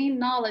to gain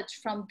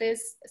knowledge from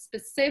this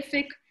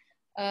specific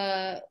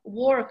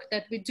work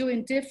that we do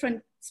in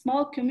different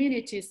small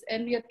communities.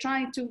 And we are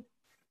trying to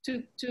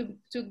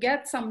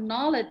get some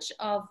knowledge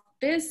of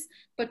this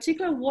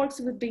particular works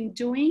we've been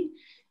doing,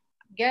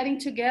 getting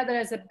together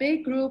as a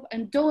big group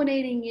and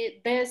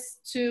donating this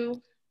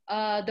to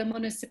the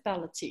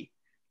municipality.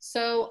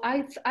 So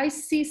I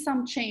see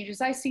some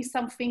changes. I see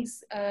some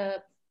things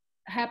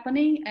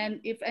happening. And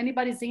if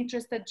anybody's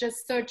interested,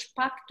 just search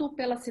Pacto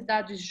pelas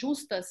Cidades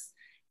Justas,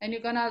 and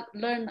you're gonna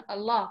learn a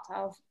lot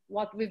of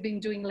what we've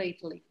been doing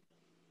lately.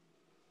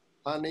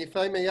 And if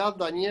I may add,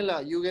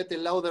 Daniela, you get a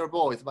louder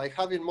voice. By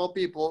having more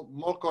people,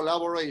 more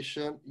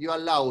collaboration, you are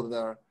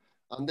louder.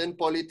 And then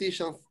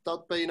politicians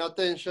start paying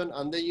attention,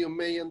 and then you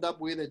may end up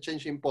with a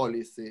change in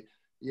policy.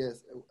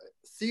 Yes,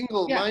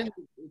 single mind,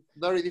 it's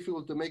very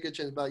difficult to make a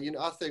change, but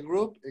as a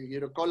group,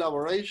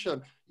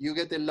 collaboration, you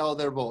get a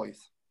louder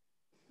voice.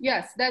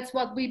 Yes, that's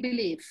what we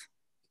believe.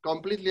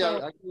 Completely,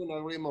 I couldn't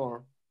agree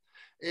more.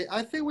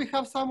 I think we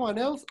have someone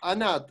else.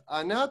 Anat,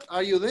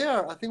 are you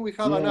there? I think we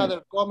have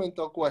another comment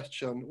or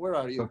question. Where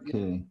are you?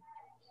 Okay.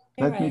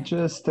 Let me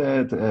just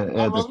add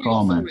a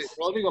comment. Sorry,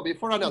 Rodrigo,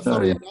 before Anat,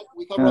 sorry.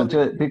 We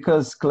have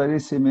because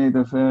Clarice made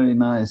a very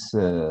nice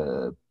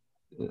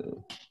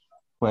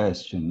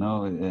question,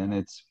 no? And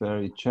it's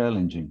very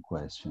challenging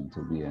question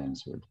to be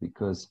answered,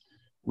 because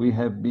we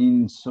have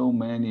been so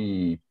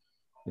many,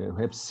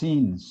 have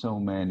seen so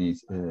many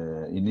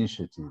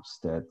initiatives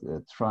that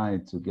try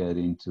to get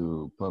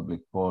into public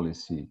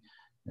policy,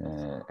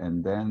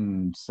 and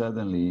then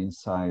suddenly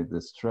inside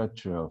the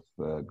structure of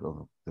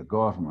the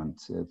government,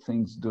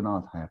 things do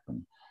not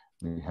happen.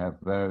 We have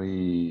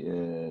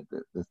the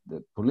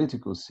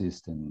political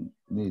system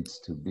needs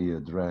to be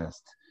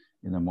addressed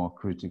in a more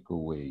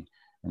critical way.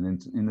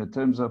 And in the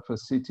terms of a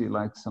city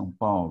like São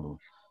Paulo,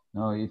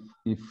 now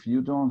if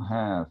you don't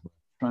have a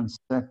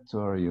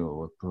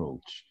transsectorial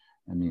approach,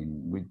 I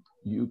mean,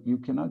 you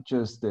cannot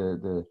just,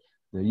 the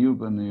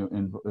urban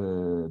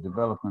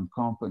development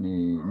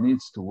company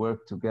needs to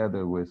work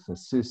together with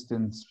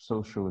assistance,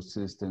 social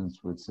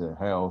assistance, with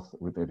health,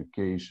 with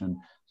education.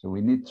 So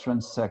we need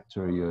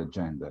transsectorial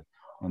agenda.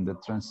 And the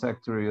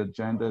transsectorial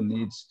agenda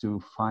needs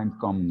to find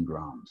common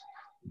ground.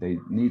 They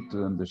need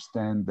to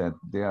understand that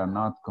they are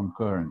not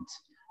concurrent.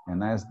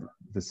 And as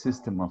the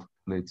system of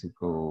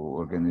political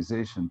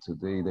organization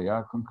today, they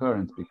are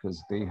concurrent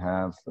because they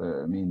have,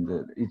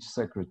 each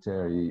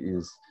secretary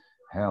is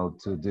held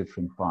to a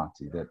different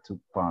party that took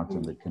part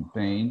in the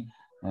campaign,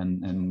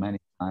 and many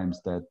times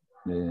that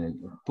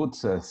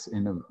puts us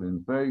in a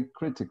very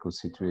critical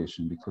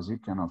situation because you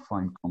cannot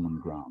find common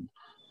ground.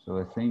 So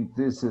I think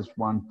this is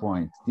one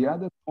point. The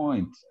other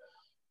point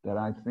that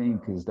I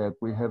think is that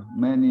we have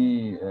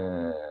many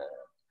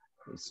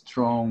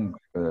strong,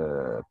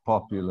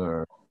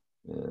 popular,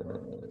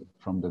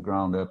 from the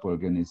ground up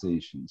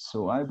organizations.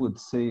 So I would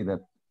say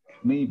that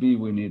maybe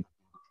we need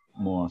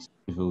more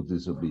civil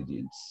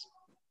disobedience.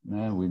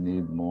 We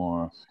need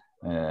more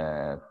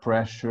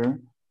pressure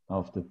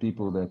of the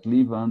people that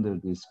live under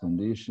these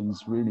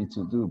conditions really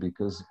to do,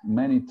 because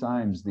many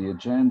times the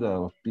agenda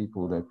of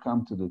people that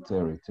come to the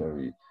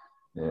territory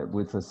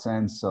with a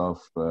sense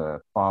of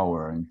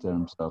power in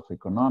terms of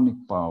economic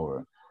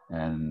power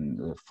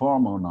and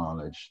formal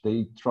knowledge,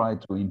 they try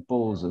to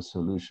impose a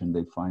solution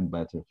they find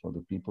better for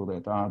the people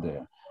that are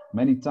there.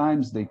 Many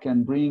times they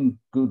can bring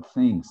good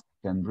things,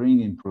 can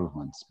bring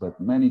improvements, but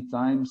many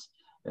times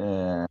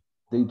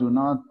they do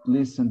not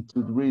listen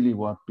to really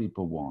what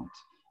people want.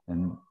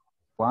 And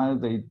while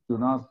they do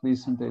not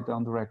listen, they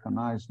don't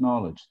recognize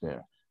knowledge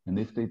there. And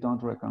if they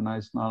don't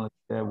recognize knowledge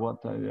there,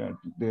 what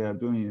they are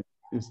doing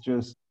is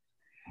just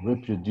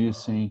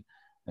reproducing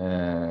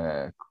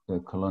the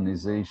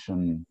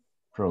colonization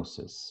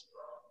process,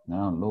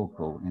 now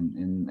local.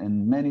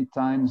 And many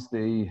times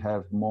they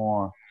have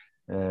more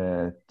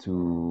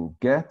to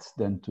get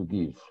than to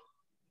give.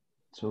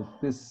 So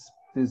this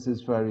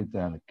is very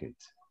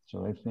delicate.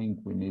 So I think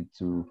we need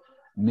to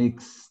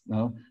mix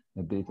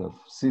a bit of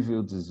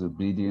civil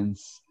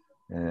disobedience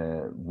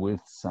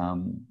with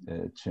some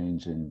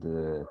change in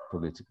the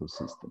political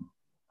system.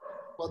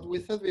 What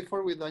we said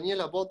before with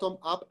Daniela,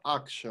 bottom-up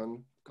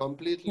action.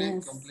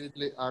 Completely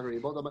agree.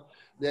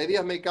 The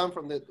ideas may come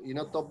from the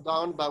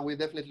top-down, but we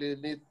definitely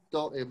need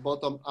a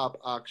bottom-up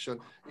action.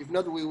 If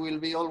not, we will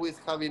be always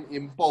having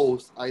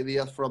imposed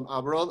ideas from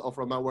abroad or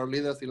from our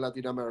leaders in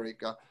Latin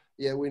America.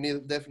 Yeah, we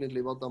need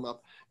definitely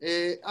bottom-up.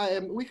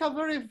 We have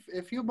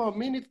a few more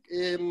minutes.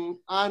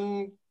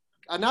 And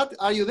Anat,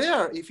 are you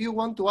there? If you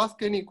want to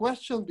ask any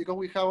questions, because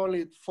we have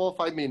only 4 or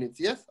 5 minutes.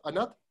 Yes,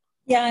 Anat?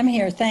 Yeah, I'm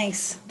here.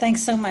 Thanks.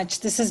 Thanks so much.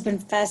 This has been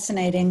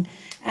fascinating,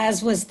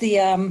 as was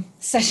the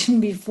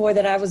session before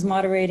that I was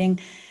moderating.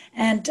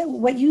 And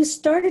what you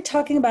started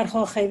talking about,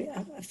 Jorge,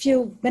 a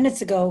few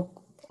minutes ago,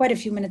 quite a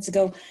few minutes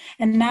ago,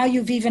 and now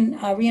you've even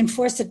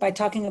reinforced it by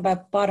talking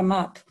about bottom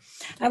up.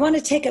 I want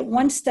to take it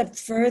one step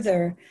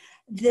further.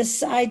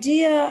 This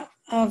idea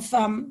of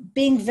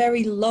being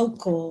very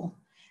local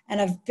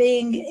and of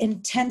being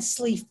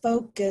intensely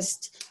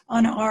focused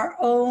on our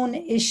own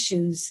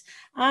issues.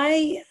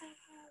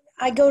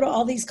 I go to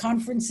all these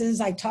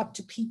conferences, I talk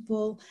to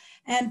people,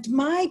 and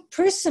my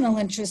personal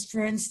interest,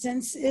 for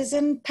instance, is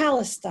in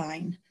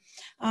Palestine.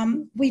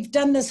 We've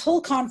done this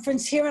whole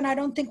conference here, and I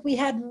don't think we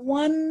had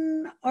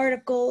one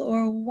article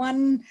or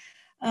one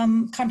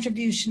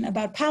contribution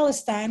about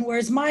Palestine,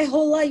 whereas my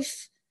whole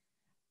life,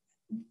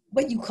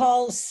 what you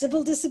call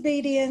civil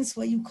disobedience,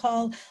 what you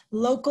call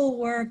local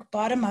work,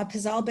 bottom up,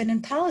 has all been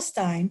in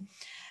Palestine.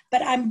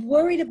 But I'm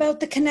worried about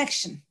the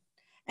connection.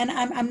 And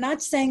I'm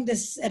not saying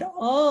this at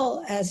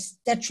all as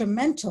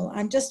detrimental.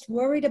 I'm just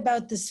worried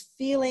about this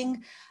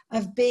feeling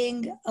of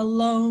being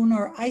alone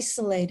or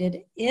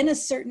isolated in a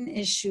certain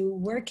issue,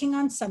 working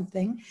on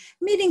something,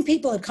 meeting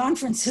people at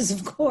conferences,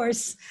 of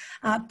course,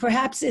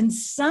 perhaps in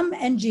some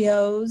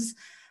NGOs,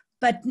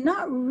 but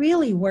not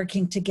really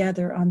working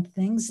together on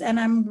things. And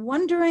I'm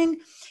wondering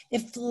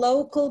if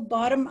local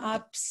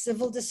bottom-up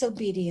civil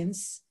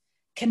disobedience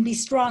can be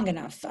strong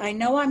enough. I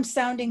know I'm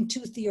sounding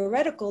too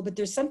theoretical, but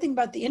there's something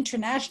about the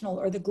international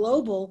or the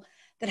global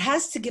that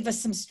has to give us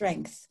some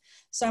strength.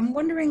 So I'm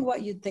wondering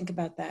what you'd think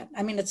about that.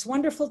 I mean, it's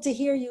wonderful to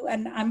hear you,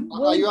 and I'm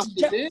willing Are you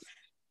asking me?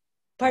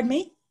 Pardon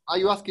me? Are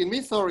you asking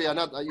me? Sorry,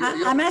 Anat.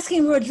 I'm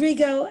asking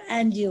Rodrigo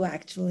and you,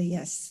 actually,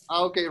 yes.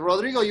 Okay,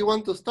 Rodrigo, you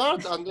want to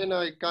start? And then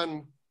I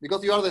can,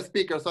 because you are the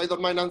speaker, so I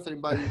don't mind answering,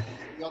 but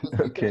you are the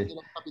speaker, okay. and I'm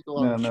happy to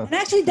answer. No. And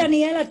actually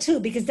Daniela too,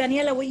 because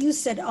Daniela, what you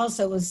said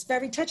also was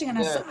very touching. And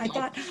I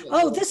thought,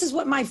 oh, this is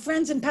what my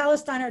friends in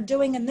Palestine are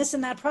doing in this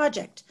and that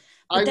project.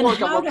 But then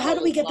how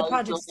do we get the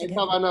projects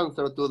together? I have an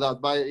answer to that,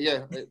 but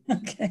yeah.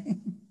 Okay.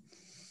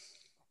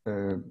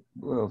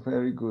 Well,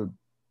 very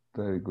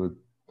good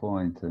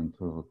point and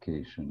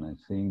provocation. I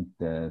think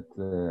that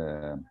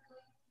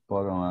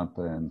bottom-up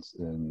and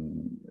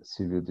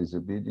civil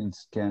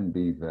disobedience can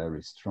be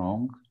very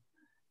strong,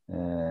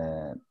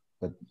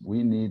 but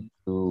we need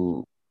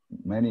to,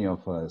 many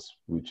of us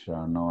which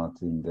are not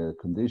in the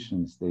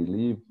conditions they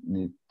live,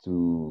 need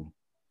to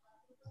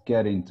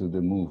get into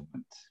the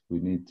movement. We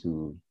need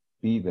to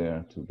be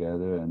there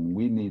together, and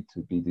we need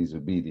to be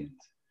disobedient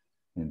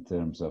in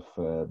terms of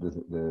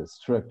the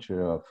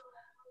structure of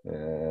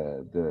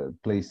the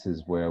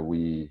places where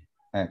we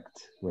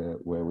act,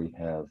 where we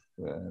have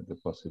the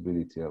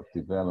possibility of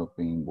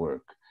developing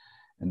work.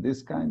 And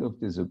this kind of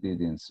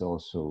disobedience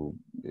also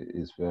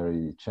is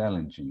very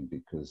challenging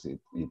because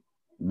it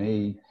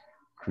may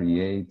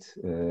create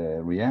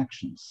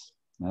reactions.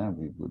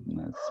 We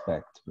wouldn't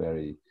expect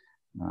very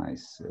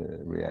nice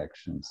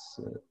reactions.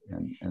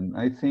 And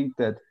I think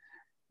that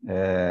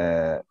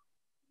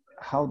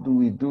how do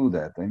we do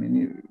that? I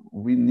mean,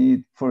 we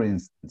need, for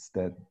instance,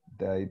 that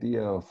the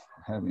idea of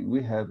having,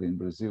 we have in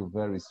Brazil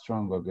very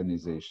strong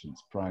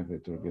organizations,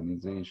 private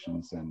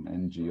organizations and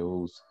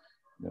NGOs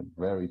that are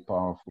very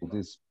powerful.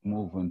 This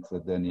movement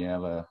that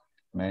Daniela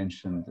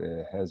mentioned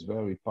has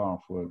very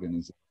powerful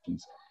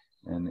organizations.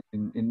 And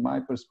in my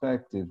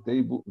perspective,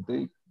 they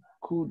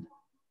could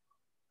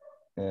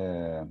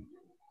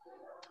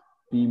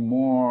be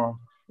more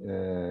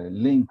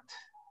linked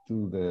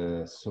to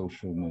the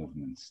social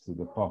movements, to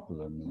the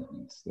popular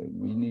movements. That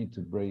we need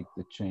to break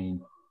the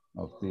chain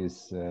of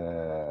this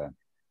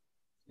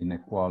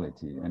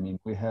inequality. I mean,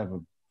 we have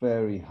a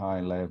very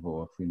high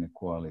level of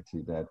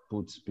inequality that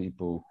puts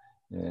people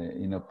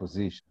in a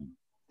position.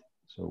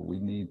 So we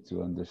need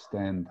to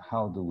understand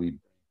how do we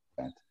break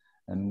that.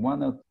 And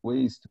one of the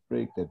ways to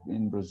break that,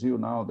 in Brazil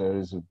now there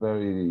is a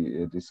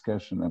very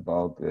discussion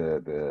about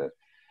the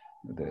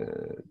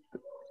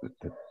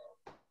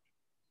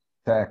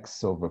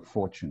tax over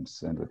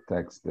fortunes and the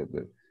tax,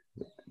 the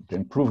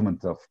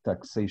improvement of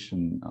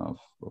taxation of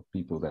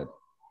people that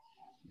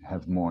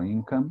have more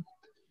income,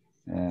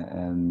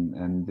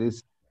 and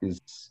this is,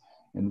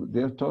 and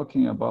they're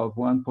talking about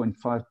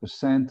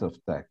 1.5%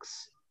 of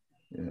tax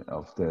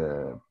of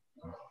the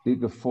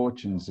bigger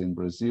fortunes in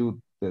Brazil.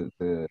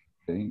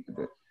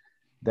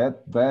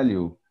 That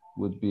value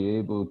would be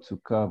able to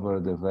cover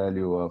the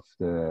value of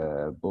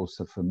the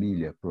Bolsa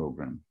Familia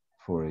program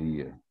for a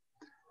year.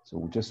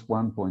 So just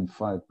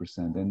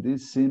 1.5%. And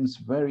this seems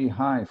very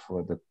high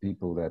for the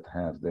people that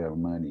have their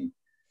money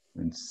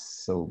and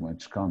so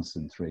much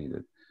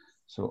concentrated.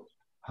 So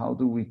how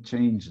do we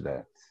change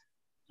that?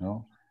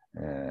 No?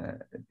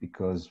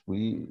 Because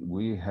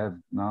we have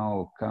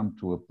now come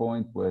to a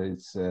point where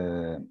it's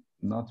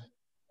not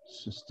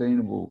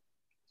sustainable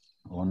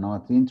or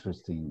not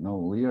interesting. No,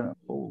 we are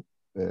all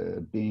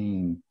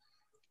being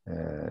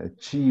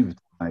achieved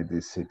by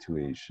this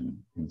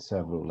situation in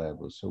several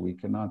levels. So we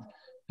cannot,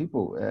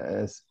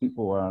 as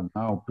people are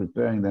now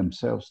preparing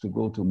themselves to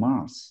go to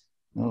Mars.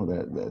 No,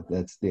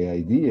 that's the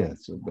idea.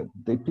 So,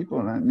 but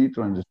people need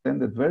to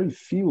understand that very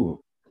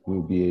few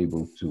will be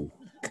able to.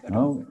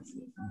 No,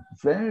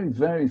 very,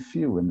 very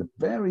few, and the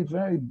very,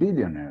 very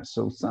billionaires.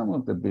 So some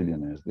of the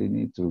billionaires, they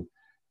need to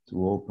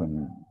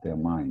open their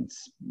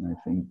minds. I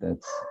think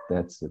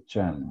that's the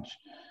challenge.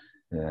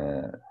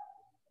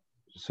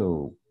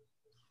 So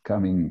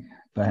coming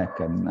back,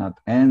 I'm not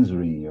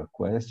answering your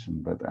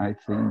question, but I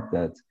think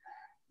that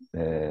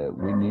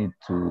we need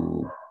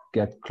to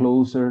get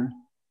closer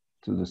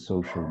to the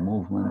social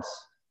movements,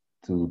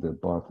 to the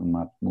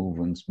bottom-up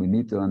movements. We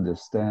need to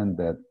understand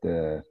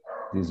that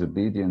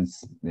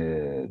disobedience,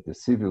 the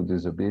civil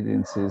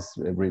disobedience is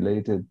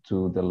related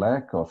to the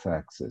lack of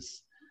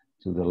access,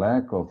 to the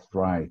lack of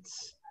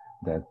rights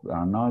that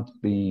are not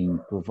being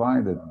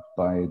provided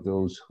by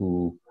those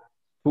who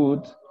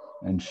could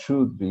and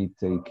should be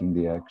taking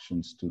the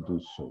actions to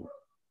do so.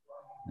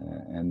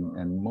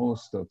 And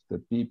most of the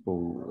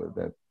people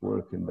that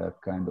work in that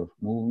kind of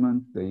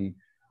movement, they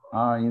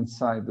are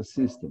inside the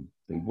system.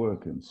 They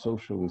work in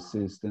social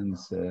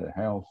assistance,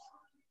 health,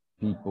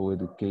 people,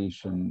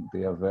 education.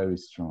 They are very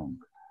strong.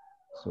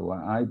 So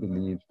I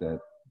believe that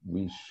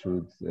we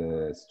should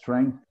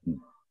strengthen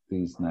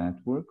these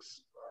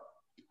networks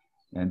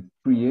and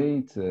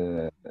create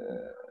a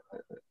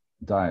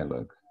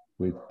dialogue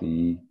with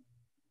the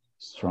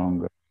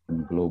stronger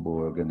and global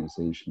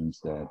organizations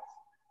that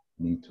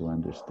need to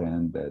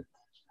understand that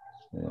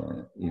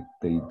if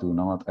they do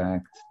not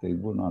act, they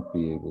will not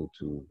be able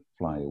to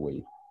fly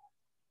away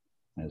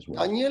as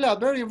well. Daniela,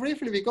 very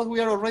briefly, because we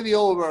are already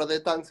over the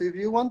time, so if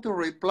you want to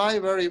reply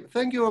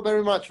thank you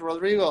very much,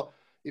 Rodrigo.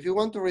 If you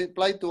want to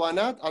reply to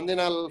Anat, and then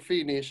I'll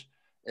finish.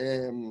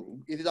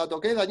 Is that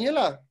okay,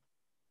 Daniela?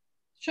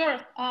 Sure.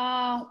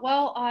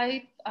 Well,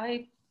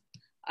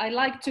 I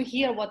like to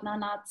hear what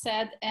Anat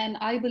said, and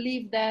I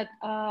believe that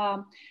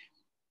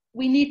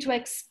we need to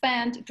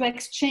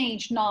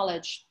exchange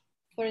knowledge.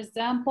 For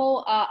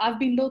example, I've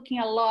been looking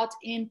a lot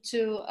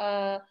into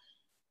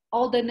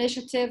all the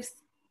initiatives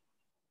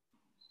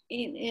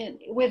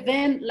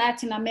within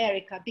Latin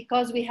America,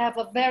 because we have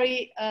a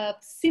very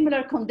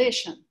similar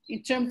condition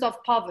in terms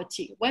of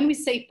poverty. When we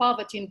say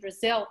poverty in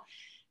Brazil,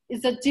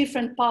 it's a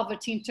different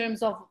poverty in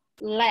terms of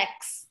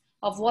lacks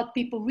of what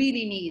people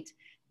really need.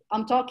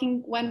 I'm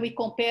talking when we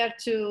compare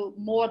to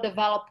more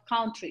developed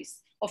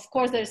countries. Of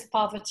course, there's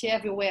poverty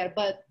everywhere,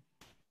 but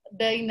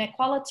the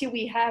inequality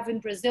we have in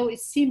Brazil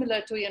is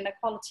similar to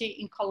inequality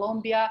in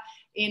Colombia,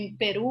 in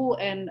Peru,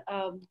 and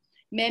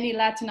many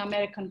Latin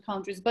American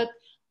countries. But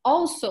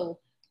also,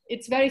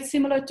 it's very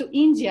similar to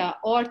India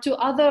or to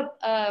other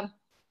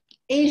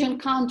Asian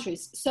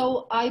countries.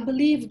 So I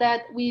believe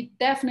that we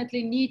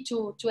definitely need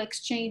to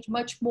exchange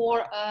much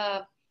more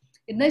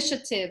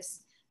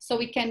initiatives so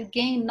we can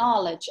gain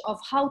knowledge of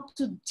how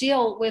to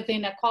deal with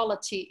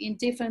inequality in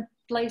different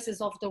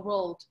places of the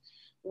world,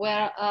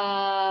 where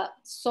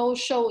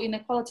social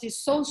inequality is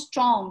so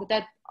strong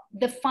that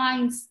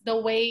defines the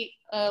way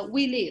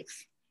we live.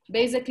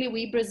 Basically,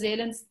 we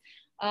Brazilians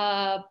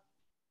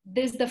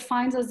this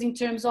defines us in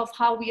terms of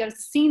how we are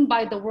seen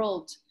by the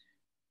world.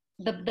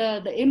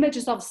 The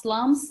images of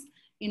slums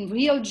in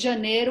Rio de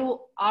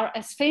Janeiro are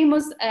as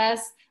famous as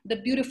the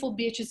beautiful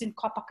beaches in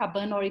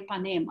Copacabana or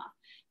Ipanema.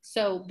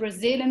 So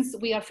Brazilians,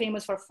 we are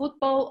famous for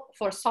football,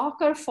 for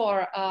soccer,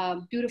 for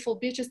beautiful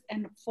beaches,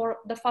 and for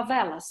the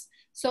favelas.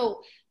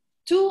 So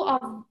two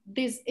of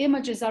these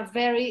images are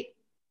very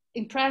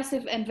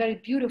impressive and very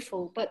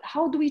beautiful, but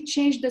how do we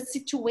change the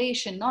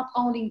situation, not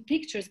only in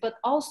pictures, but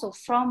also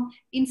from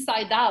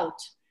inside out?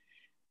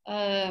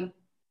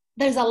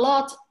 There's a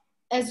lot,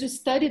 as you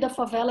study the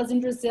favelas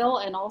in Brazil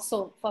and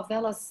also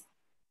favelas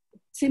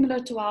similar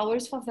to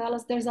ours,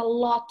 favelas, there's a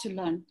lot to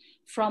learn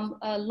from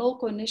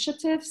local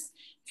initiatives,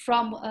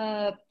 from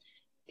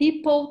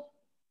people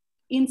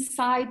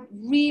inside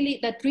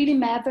that really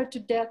matter to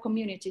their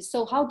communities.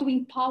 So how do we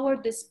empower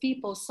these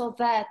people so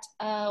that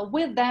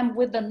with them,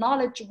 with the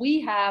knowledge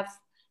we have,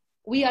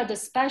 we are the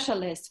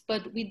specialists,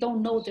 but we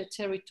don't know the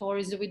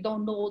territories, we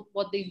don't know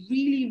what they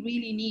really,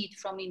 really need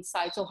from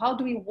inside. So how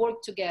do we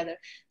work together?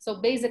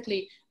 So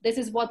basically, this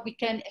is what we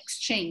can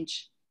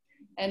exchange.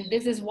 And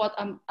this is what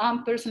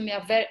I'm personally,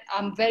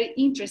 I'm very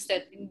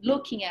interested in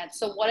looking at.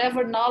 So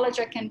whatever knowledge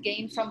I can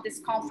gain from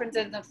this conference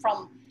and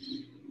from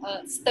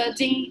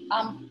studying,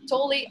 I'm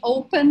totally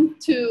open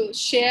to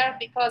share,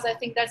 because I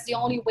think that's the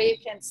only way we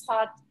can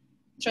start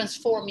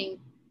transforming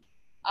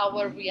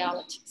our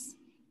realities.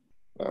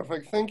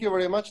 Perfect. Thank you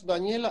very much,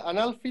 Daniela. And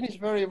I'll finish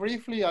very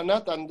briefly,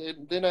 Anat,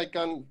 and then I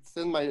can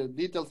send my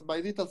details. My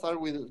details are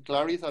with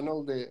Clarice and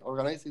all the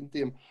organizing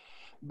team.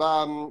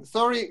 But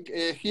sorry,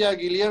 here,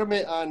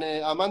 Guilherme and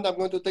Amanda, I'm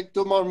going to take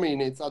 2 more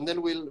minutes, and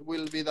then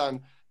we'll be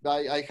done.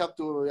 I have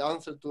to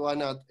answer to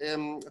Anat.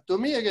 To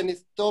me, again,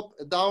 it's top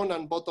down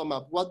and bottom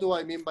up. What do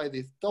I mean by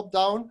this? Top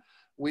down,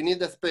 we need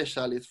the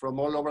specialists from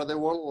all over the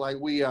world, like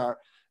we are.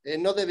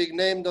 Not the big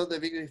name, not the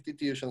big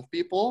institutions.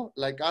 People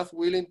like us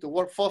willing to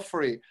work for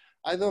free.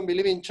 I don't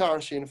believe in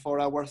charging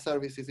for our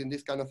services in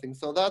this kind of thing.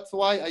 So that's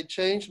why I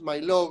changed my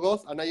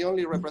logos, and I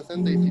only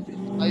represent the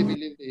institutions I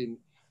believe in.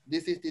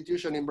 This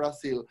institution in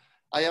Brazil.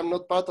 I am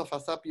not part of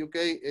ASAP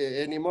UK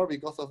anymore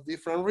because of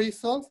different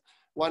reasons.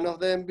 One of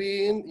them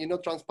being,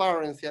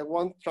 transparency. I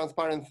want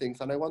transparent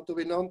things, and I want to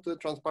belong to a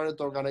transparent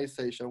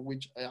organization,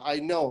 which I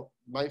know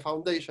my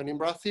foundation in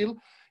Brazil,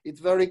 it's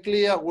very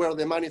clear where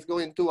the money is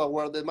going to or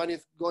where the money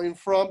is going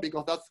from,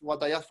 because that's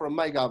what I ask from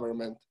my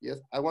government. Yes,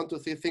 I want to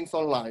see things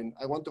online.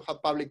 I want to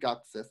have public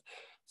access.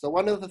 So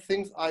one of the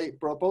things I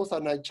propose,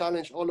 and I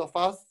challenge all of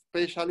us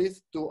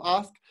specialists to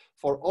ask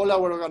for all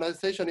our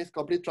organization, is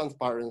complete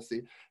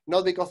transparency.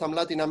 Not because I'm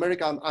Latin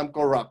American, I'm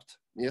corrupt.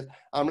 Yes,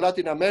 I'm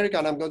Latin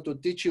American, I'm going to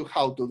teach you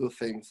how to do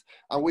things.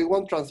 And we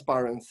want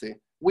transparency.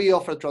 We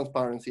offer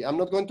transparency. I'm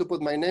not going to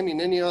put my name in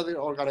any other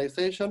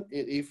organization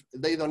if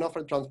they don't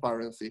offer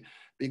transparency,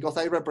 because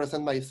I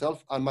represent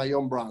myself and my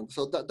own brand.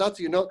 So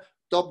that's,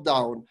 top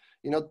down,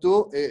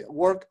 to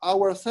work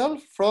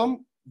ourselves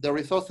from the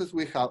resources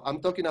we have. I'm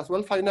talking as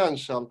well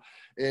financial.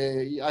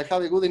 I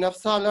have a good enough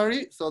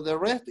salary, so the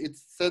rest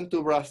it's sent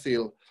to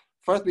Brazil.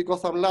 First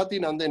because I'm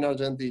Latin and then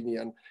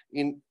Argentinian.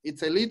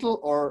 It's a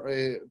little, or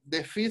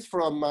the fees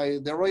from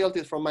the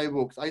royalties from my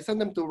books, I send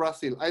them to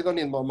Brazil. I don't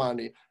need more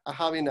money. I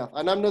have enough.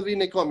 And I'm not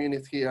being a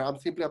communist here. I'm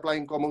simply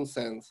applying common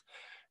sense.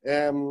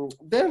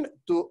 Then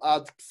to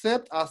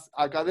accept as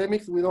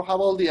academics, we don't have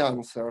all the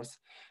answers.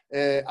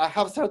 I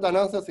have certain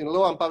answers in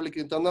law and public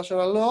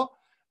international law,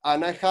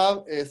 and I have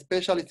a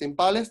specialist in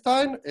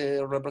Palestine,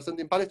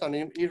 representing Palestine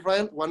in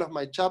Israel. One of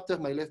my chapters,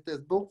 my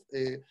latest book,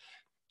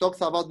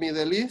 talks about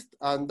Middle East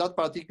and that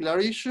particular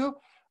issue,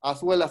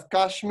 as well as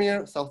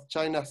Kashmir, South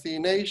China Sea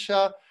in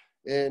Asia,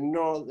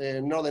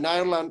 Northern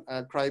Ireland,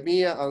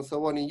 Crimea, and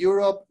so on in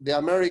Europe, the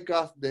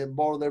Americas, the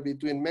border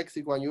between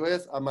Mexico and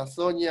US,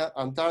 Amazonia,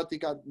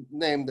 Antarctica,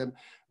 name them.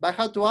 But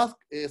I had to ask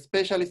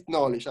specialist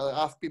knowledge. I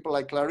asked people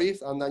like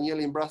Clarice and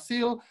Daniela in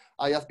Brazil.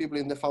 I asked people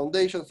in the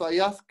foundation. So I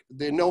asked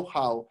the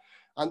know-how.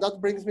 And that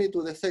brings me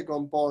to the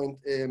second point,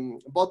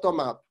 bottom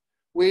up.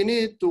 We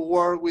need to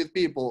work with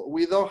people.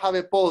 We don't have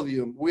a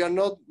podium. We are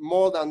not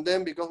more than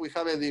them because we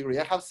have a degree.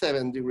 I have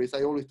 7 degrees,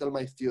 I always tell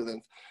my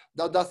students.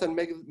 That doesn't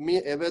make me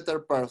a better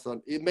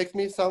person. It makes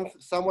me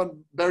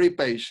someone very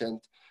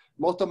patient.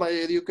 Most of my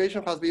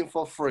education has been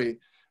for free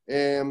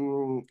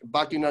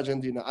back in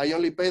Argentina. I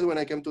only paid when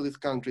I came to this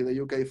country,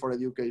 the UK, for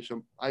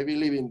education. I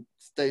believe in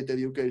state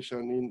education,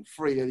 in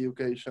free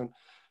education.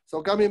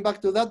 So coming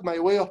back to that, my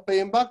way of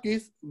paying back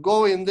is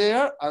going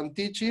there and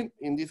teaching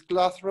in these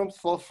classrooms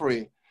for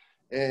free.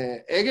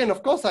 Again,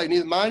 of course, I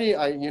need money,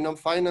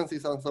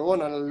 finances and so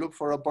on, and I look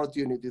for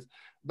opportunities.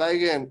 But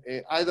again,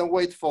 I don't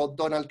wait for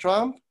Donald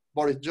Trump,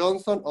 Boris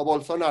Johnson, or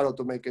Bolsonaro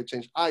to make a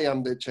change. I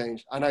am the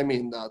change, and I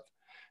mean that.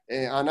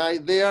 And I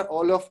dare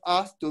all of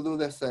us to do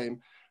the same.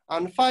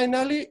 And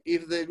finally,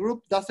 if the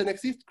group doesn't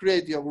exist,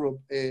 create your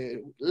group.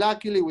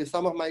 Luckily, with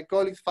some of my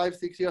colleagues,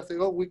 5-6 years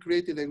ago, we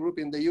created a group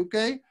in the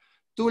UK.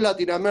 2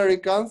 Latin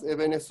Americans, a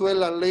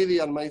Venezuelan lady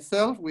and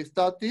myself, we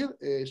started.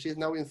 She's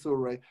now in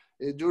Surrey,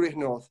 Juris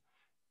North.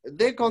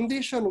 the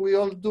condition, we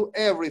all do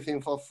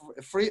everything for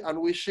free,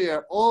 and we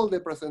share all the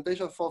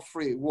presentations for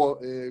free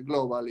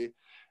globally.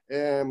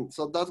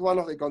 So that's one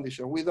of the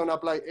conditions. We don't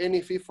apply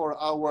any fee for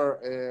our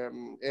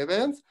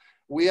events.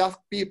 We ask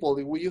people,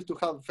 we used to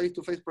have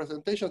face-to-face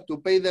presentations, to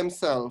pay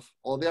themselves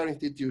or their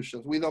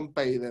institutions. We don't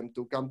pay them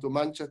to come to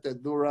Manchester,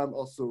 Durham,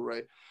 or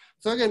Surrey.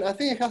 So again, I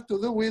think it has to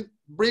do with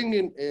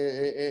bringing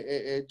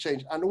a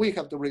change, and we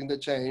have to bring the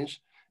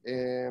change.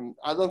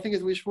 I don't think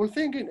it's wishful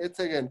thinking. It's,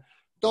 again,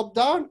 top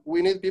down.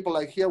 We need people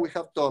like, here we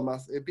have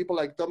Thomas, people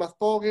like Thomas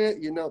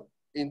Poge, you know,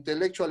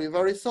 intellectually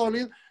very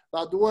solid,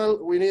 but well,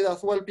 we need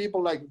as well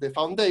people like the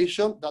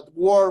foundation that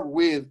work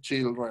with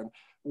children,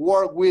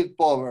 work with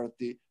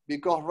poverty.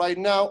 Because right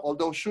now,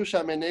 although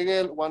Xuxa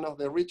Meneghel, one of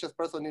the richest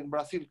person in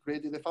Brazil,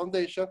 created the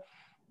foundation,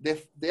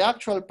 the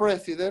actual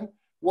president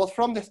was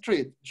from the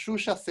street.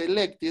 Xuxa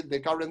selected the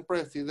current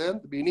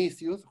president,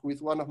 Vinicius, who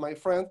is one of my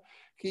friends.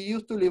 He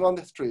used to live on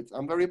the streets.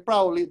 I'm very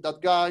proudly,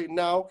 that guy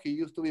now, he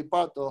used to be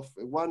part of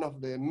one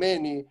of the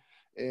many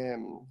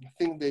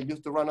things they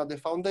used to run at the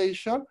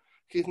foundation.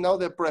 He's now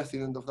the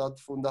president of that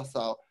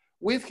Fundação.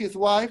 With his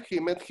wife, he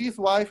met his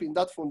wife in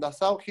that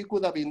Fundação. He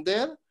could have been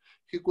dead.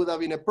 He could have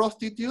been a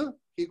prostitute.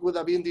 He could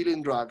have been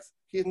dealing drugs.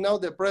 He's now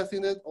the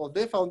president of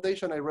the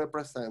foundation I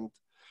represent.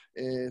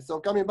 So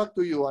coming back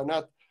to you,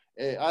 Anat,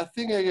 I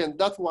think, again,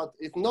 that's what,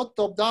 it's not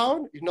top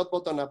down, it's not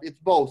bottom up, it's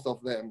both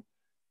of them.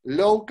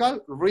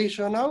 Local,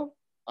 regional,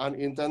 and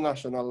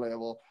international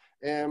level.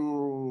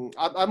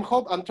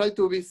 I'm trying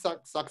to be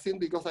succinct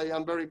because I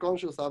am very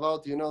conscious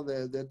about, you know,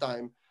 the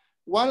time.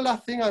 One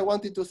last thing I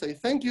wanted to say.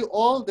 Thank you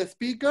all the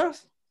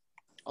speakers.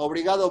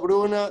 Obrigado,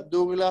 Bruna,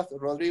 Douglas,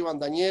 Rodrigo,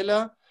 and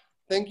Daniela.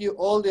 Thank you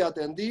all the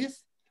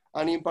attendees.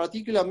 And in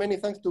particular, many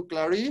thanks to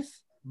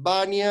Clarice,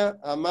 Vania,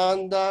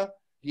 Amanda,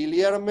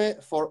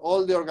 Guilherme, for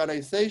all the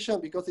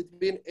organization, because it's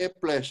been a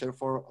pleasure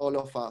for all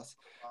of us.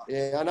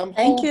 And I'm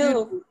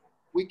hoping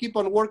we keep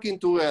on working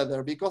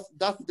together, because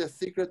that's the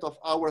secret of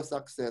our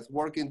success,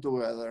 working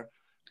together.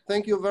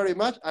 Thank you very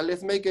much, and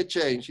let's make a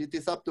change. It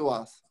is up to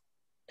us.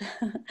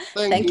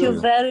 Thank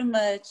you very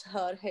much,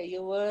 Jorge.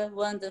 You were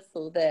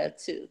wonderful there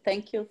too.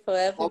 Thank you for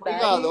everybody.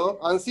 Obrigado,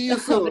 and see you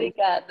soon.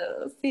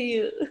 Obrigado. See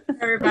you.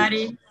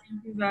 Everybody.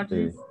 Thank you,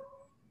 Roger.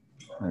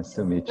 Nice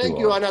to meet you. Thank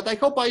you, Anat. I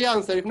hope I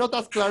answered. If not,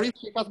 ask Clarice,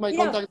 she has my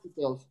contact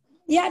details.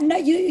 Yeah, no,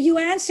 you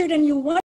answered, and you